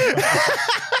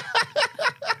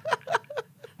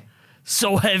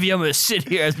 So heavy, I'm gonna sit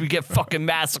here as we get fucking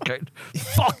massacred.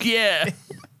 Fuck yeah.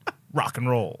 Rock and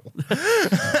roll. All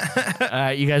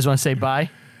right, you guys want to say bye?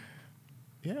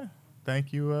 Yeah.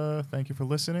 Thank you. Thank you for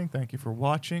listening. Thank you for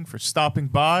watching. For stopping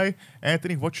by,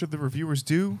 Anthony. What should the reviewers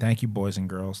do? Thank you, boys and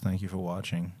girls. Thank you for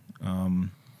watching.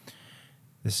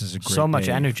 This is a great So much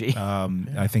day. energy.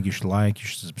 I think you should like, you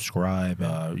should subscribe,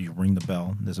 you ring the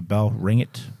bell. There's a bell. Ring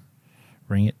it.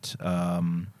 Ring it.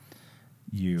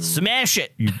 You Smash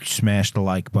it. you smash the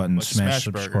like button, Like smash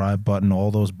Smashburger. subscribe button.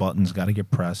 All those buttons got to get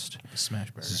pressed.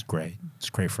 Smash This is great. It's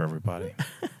great for everybody.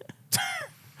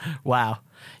 Wow.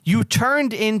 You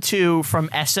turned into, from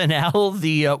SNL,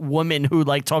 the woman who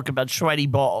like talked about sweaty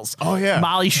balls. Oh, yeah.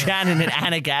 Molly Shannon and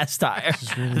Anna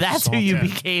Gasteyer. really That's who you salty.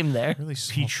 became there. Really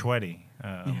Pete Schwetty.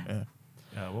 Yeah.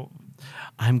 Well,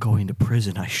 I'm going to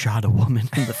prison. I shot a woman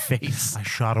in the face. I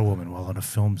shot a woman while on a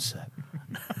film set.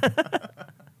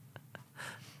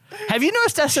 Have you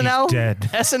noticed SNL? dead.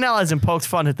 SNL hasn't poked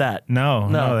fun at that. No,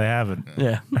 No. they haven't.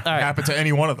 Yeah. All right. Happen to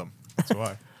any one of them. That's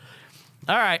why.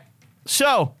 All right.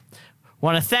 So,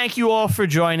 want to thank you all for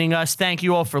joining us. Thank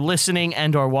you all for listening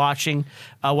and or watching.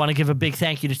 I want to give a big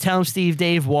thank you to Tell 'em Steve,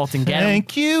 Dave, Walt, and Get 'em.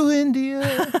 Thank you,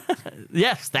 India.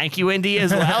 Yes, thank you, Indy,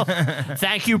 as well.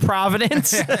 Thank you,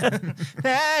 Providence.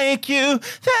 Thank you.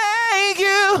 Thank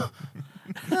you.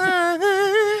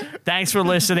 Thanks for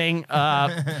listening.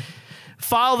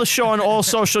 Follow the show on all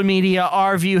social media,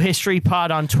 Our View History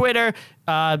Pod on Twitter.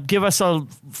 Give us a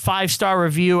 5-star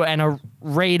review and a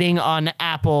rating on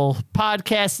Apple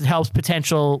Podcasts. It helps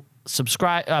potential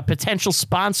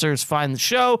sponsors find the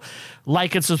show.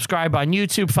 Like and subscribe on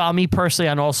YouTube. Follow me personally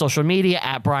on all social media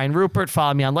at Brian Rupert.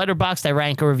 Follow me on Letterboxd. I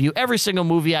rank and review every single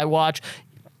movie I watch,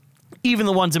 even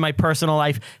the ones in my personal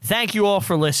life. Thank you all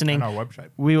for listening. On our website.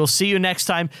 We will see you next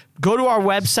time. Go to our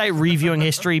website,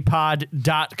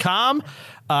 reviewinghistorypod.com.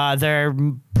 There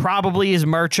probably is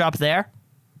merch up there.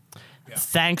 Yeah.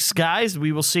 Thanks, guys.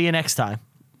 We will see you next time.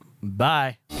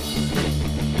 Bye.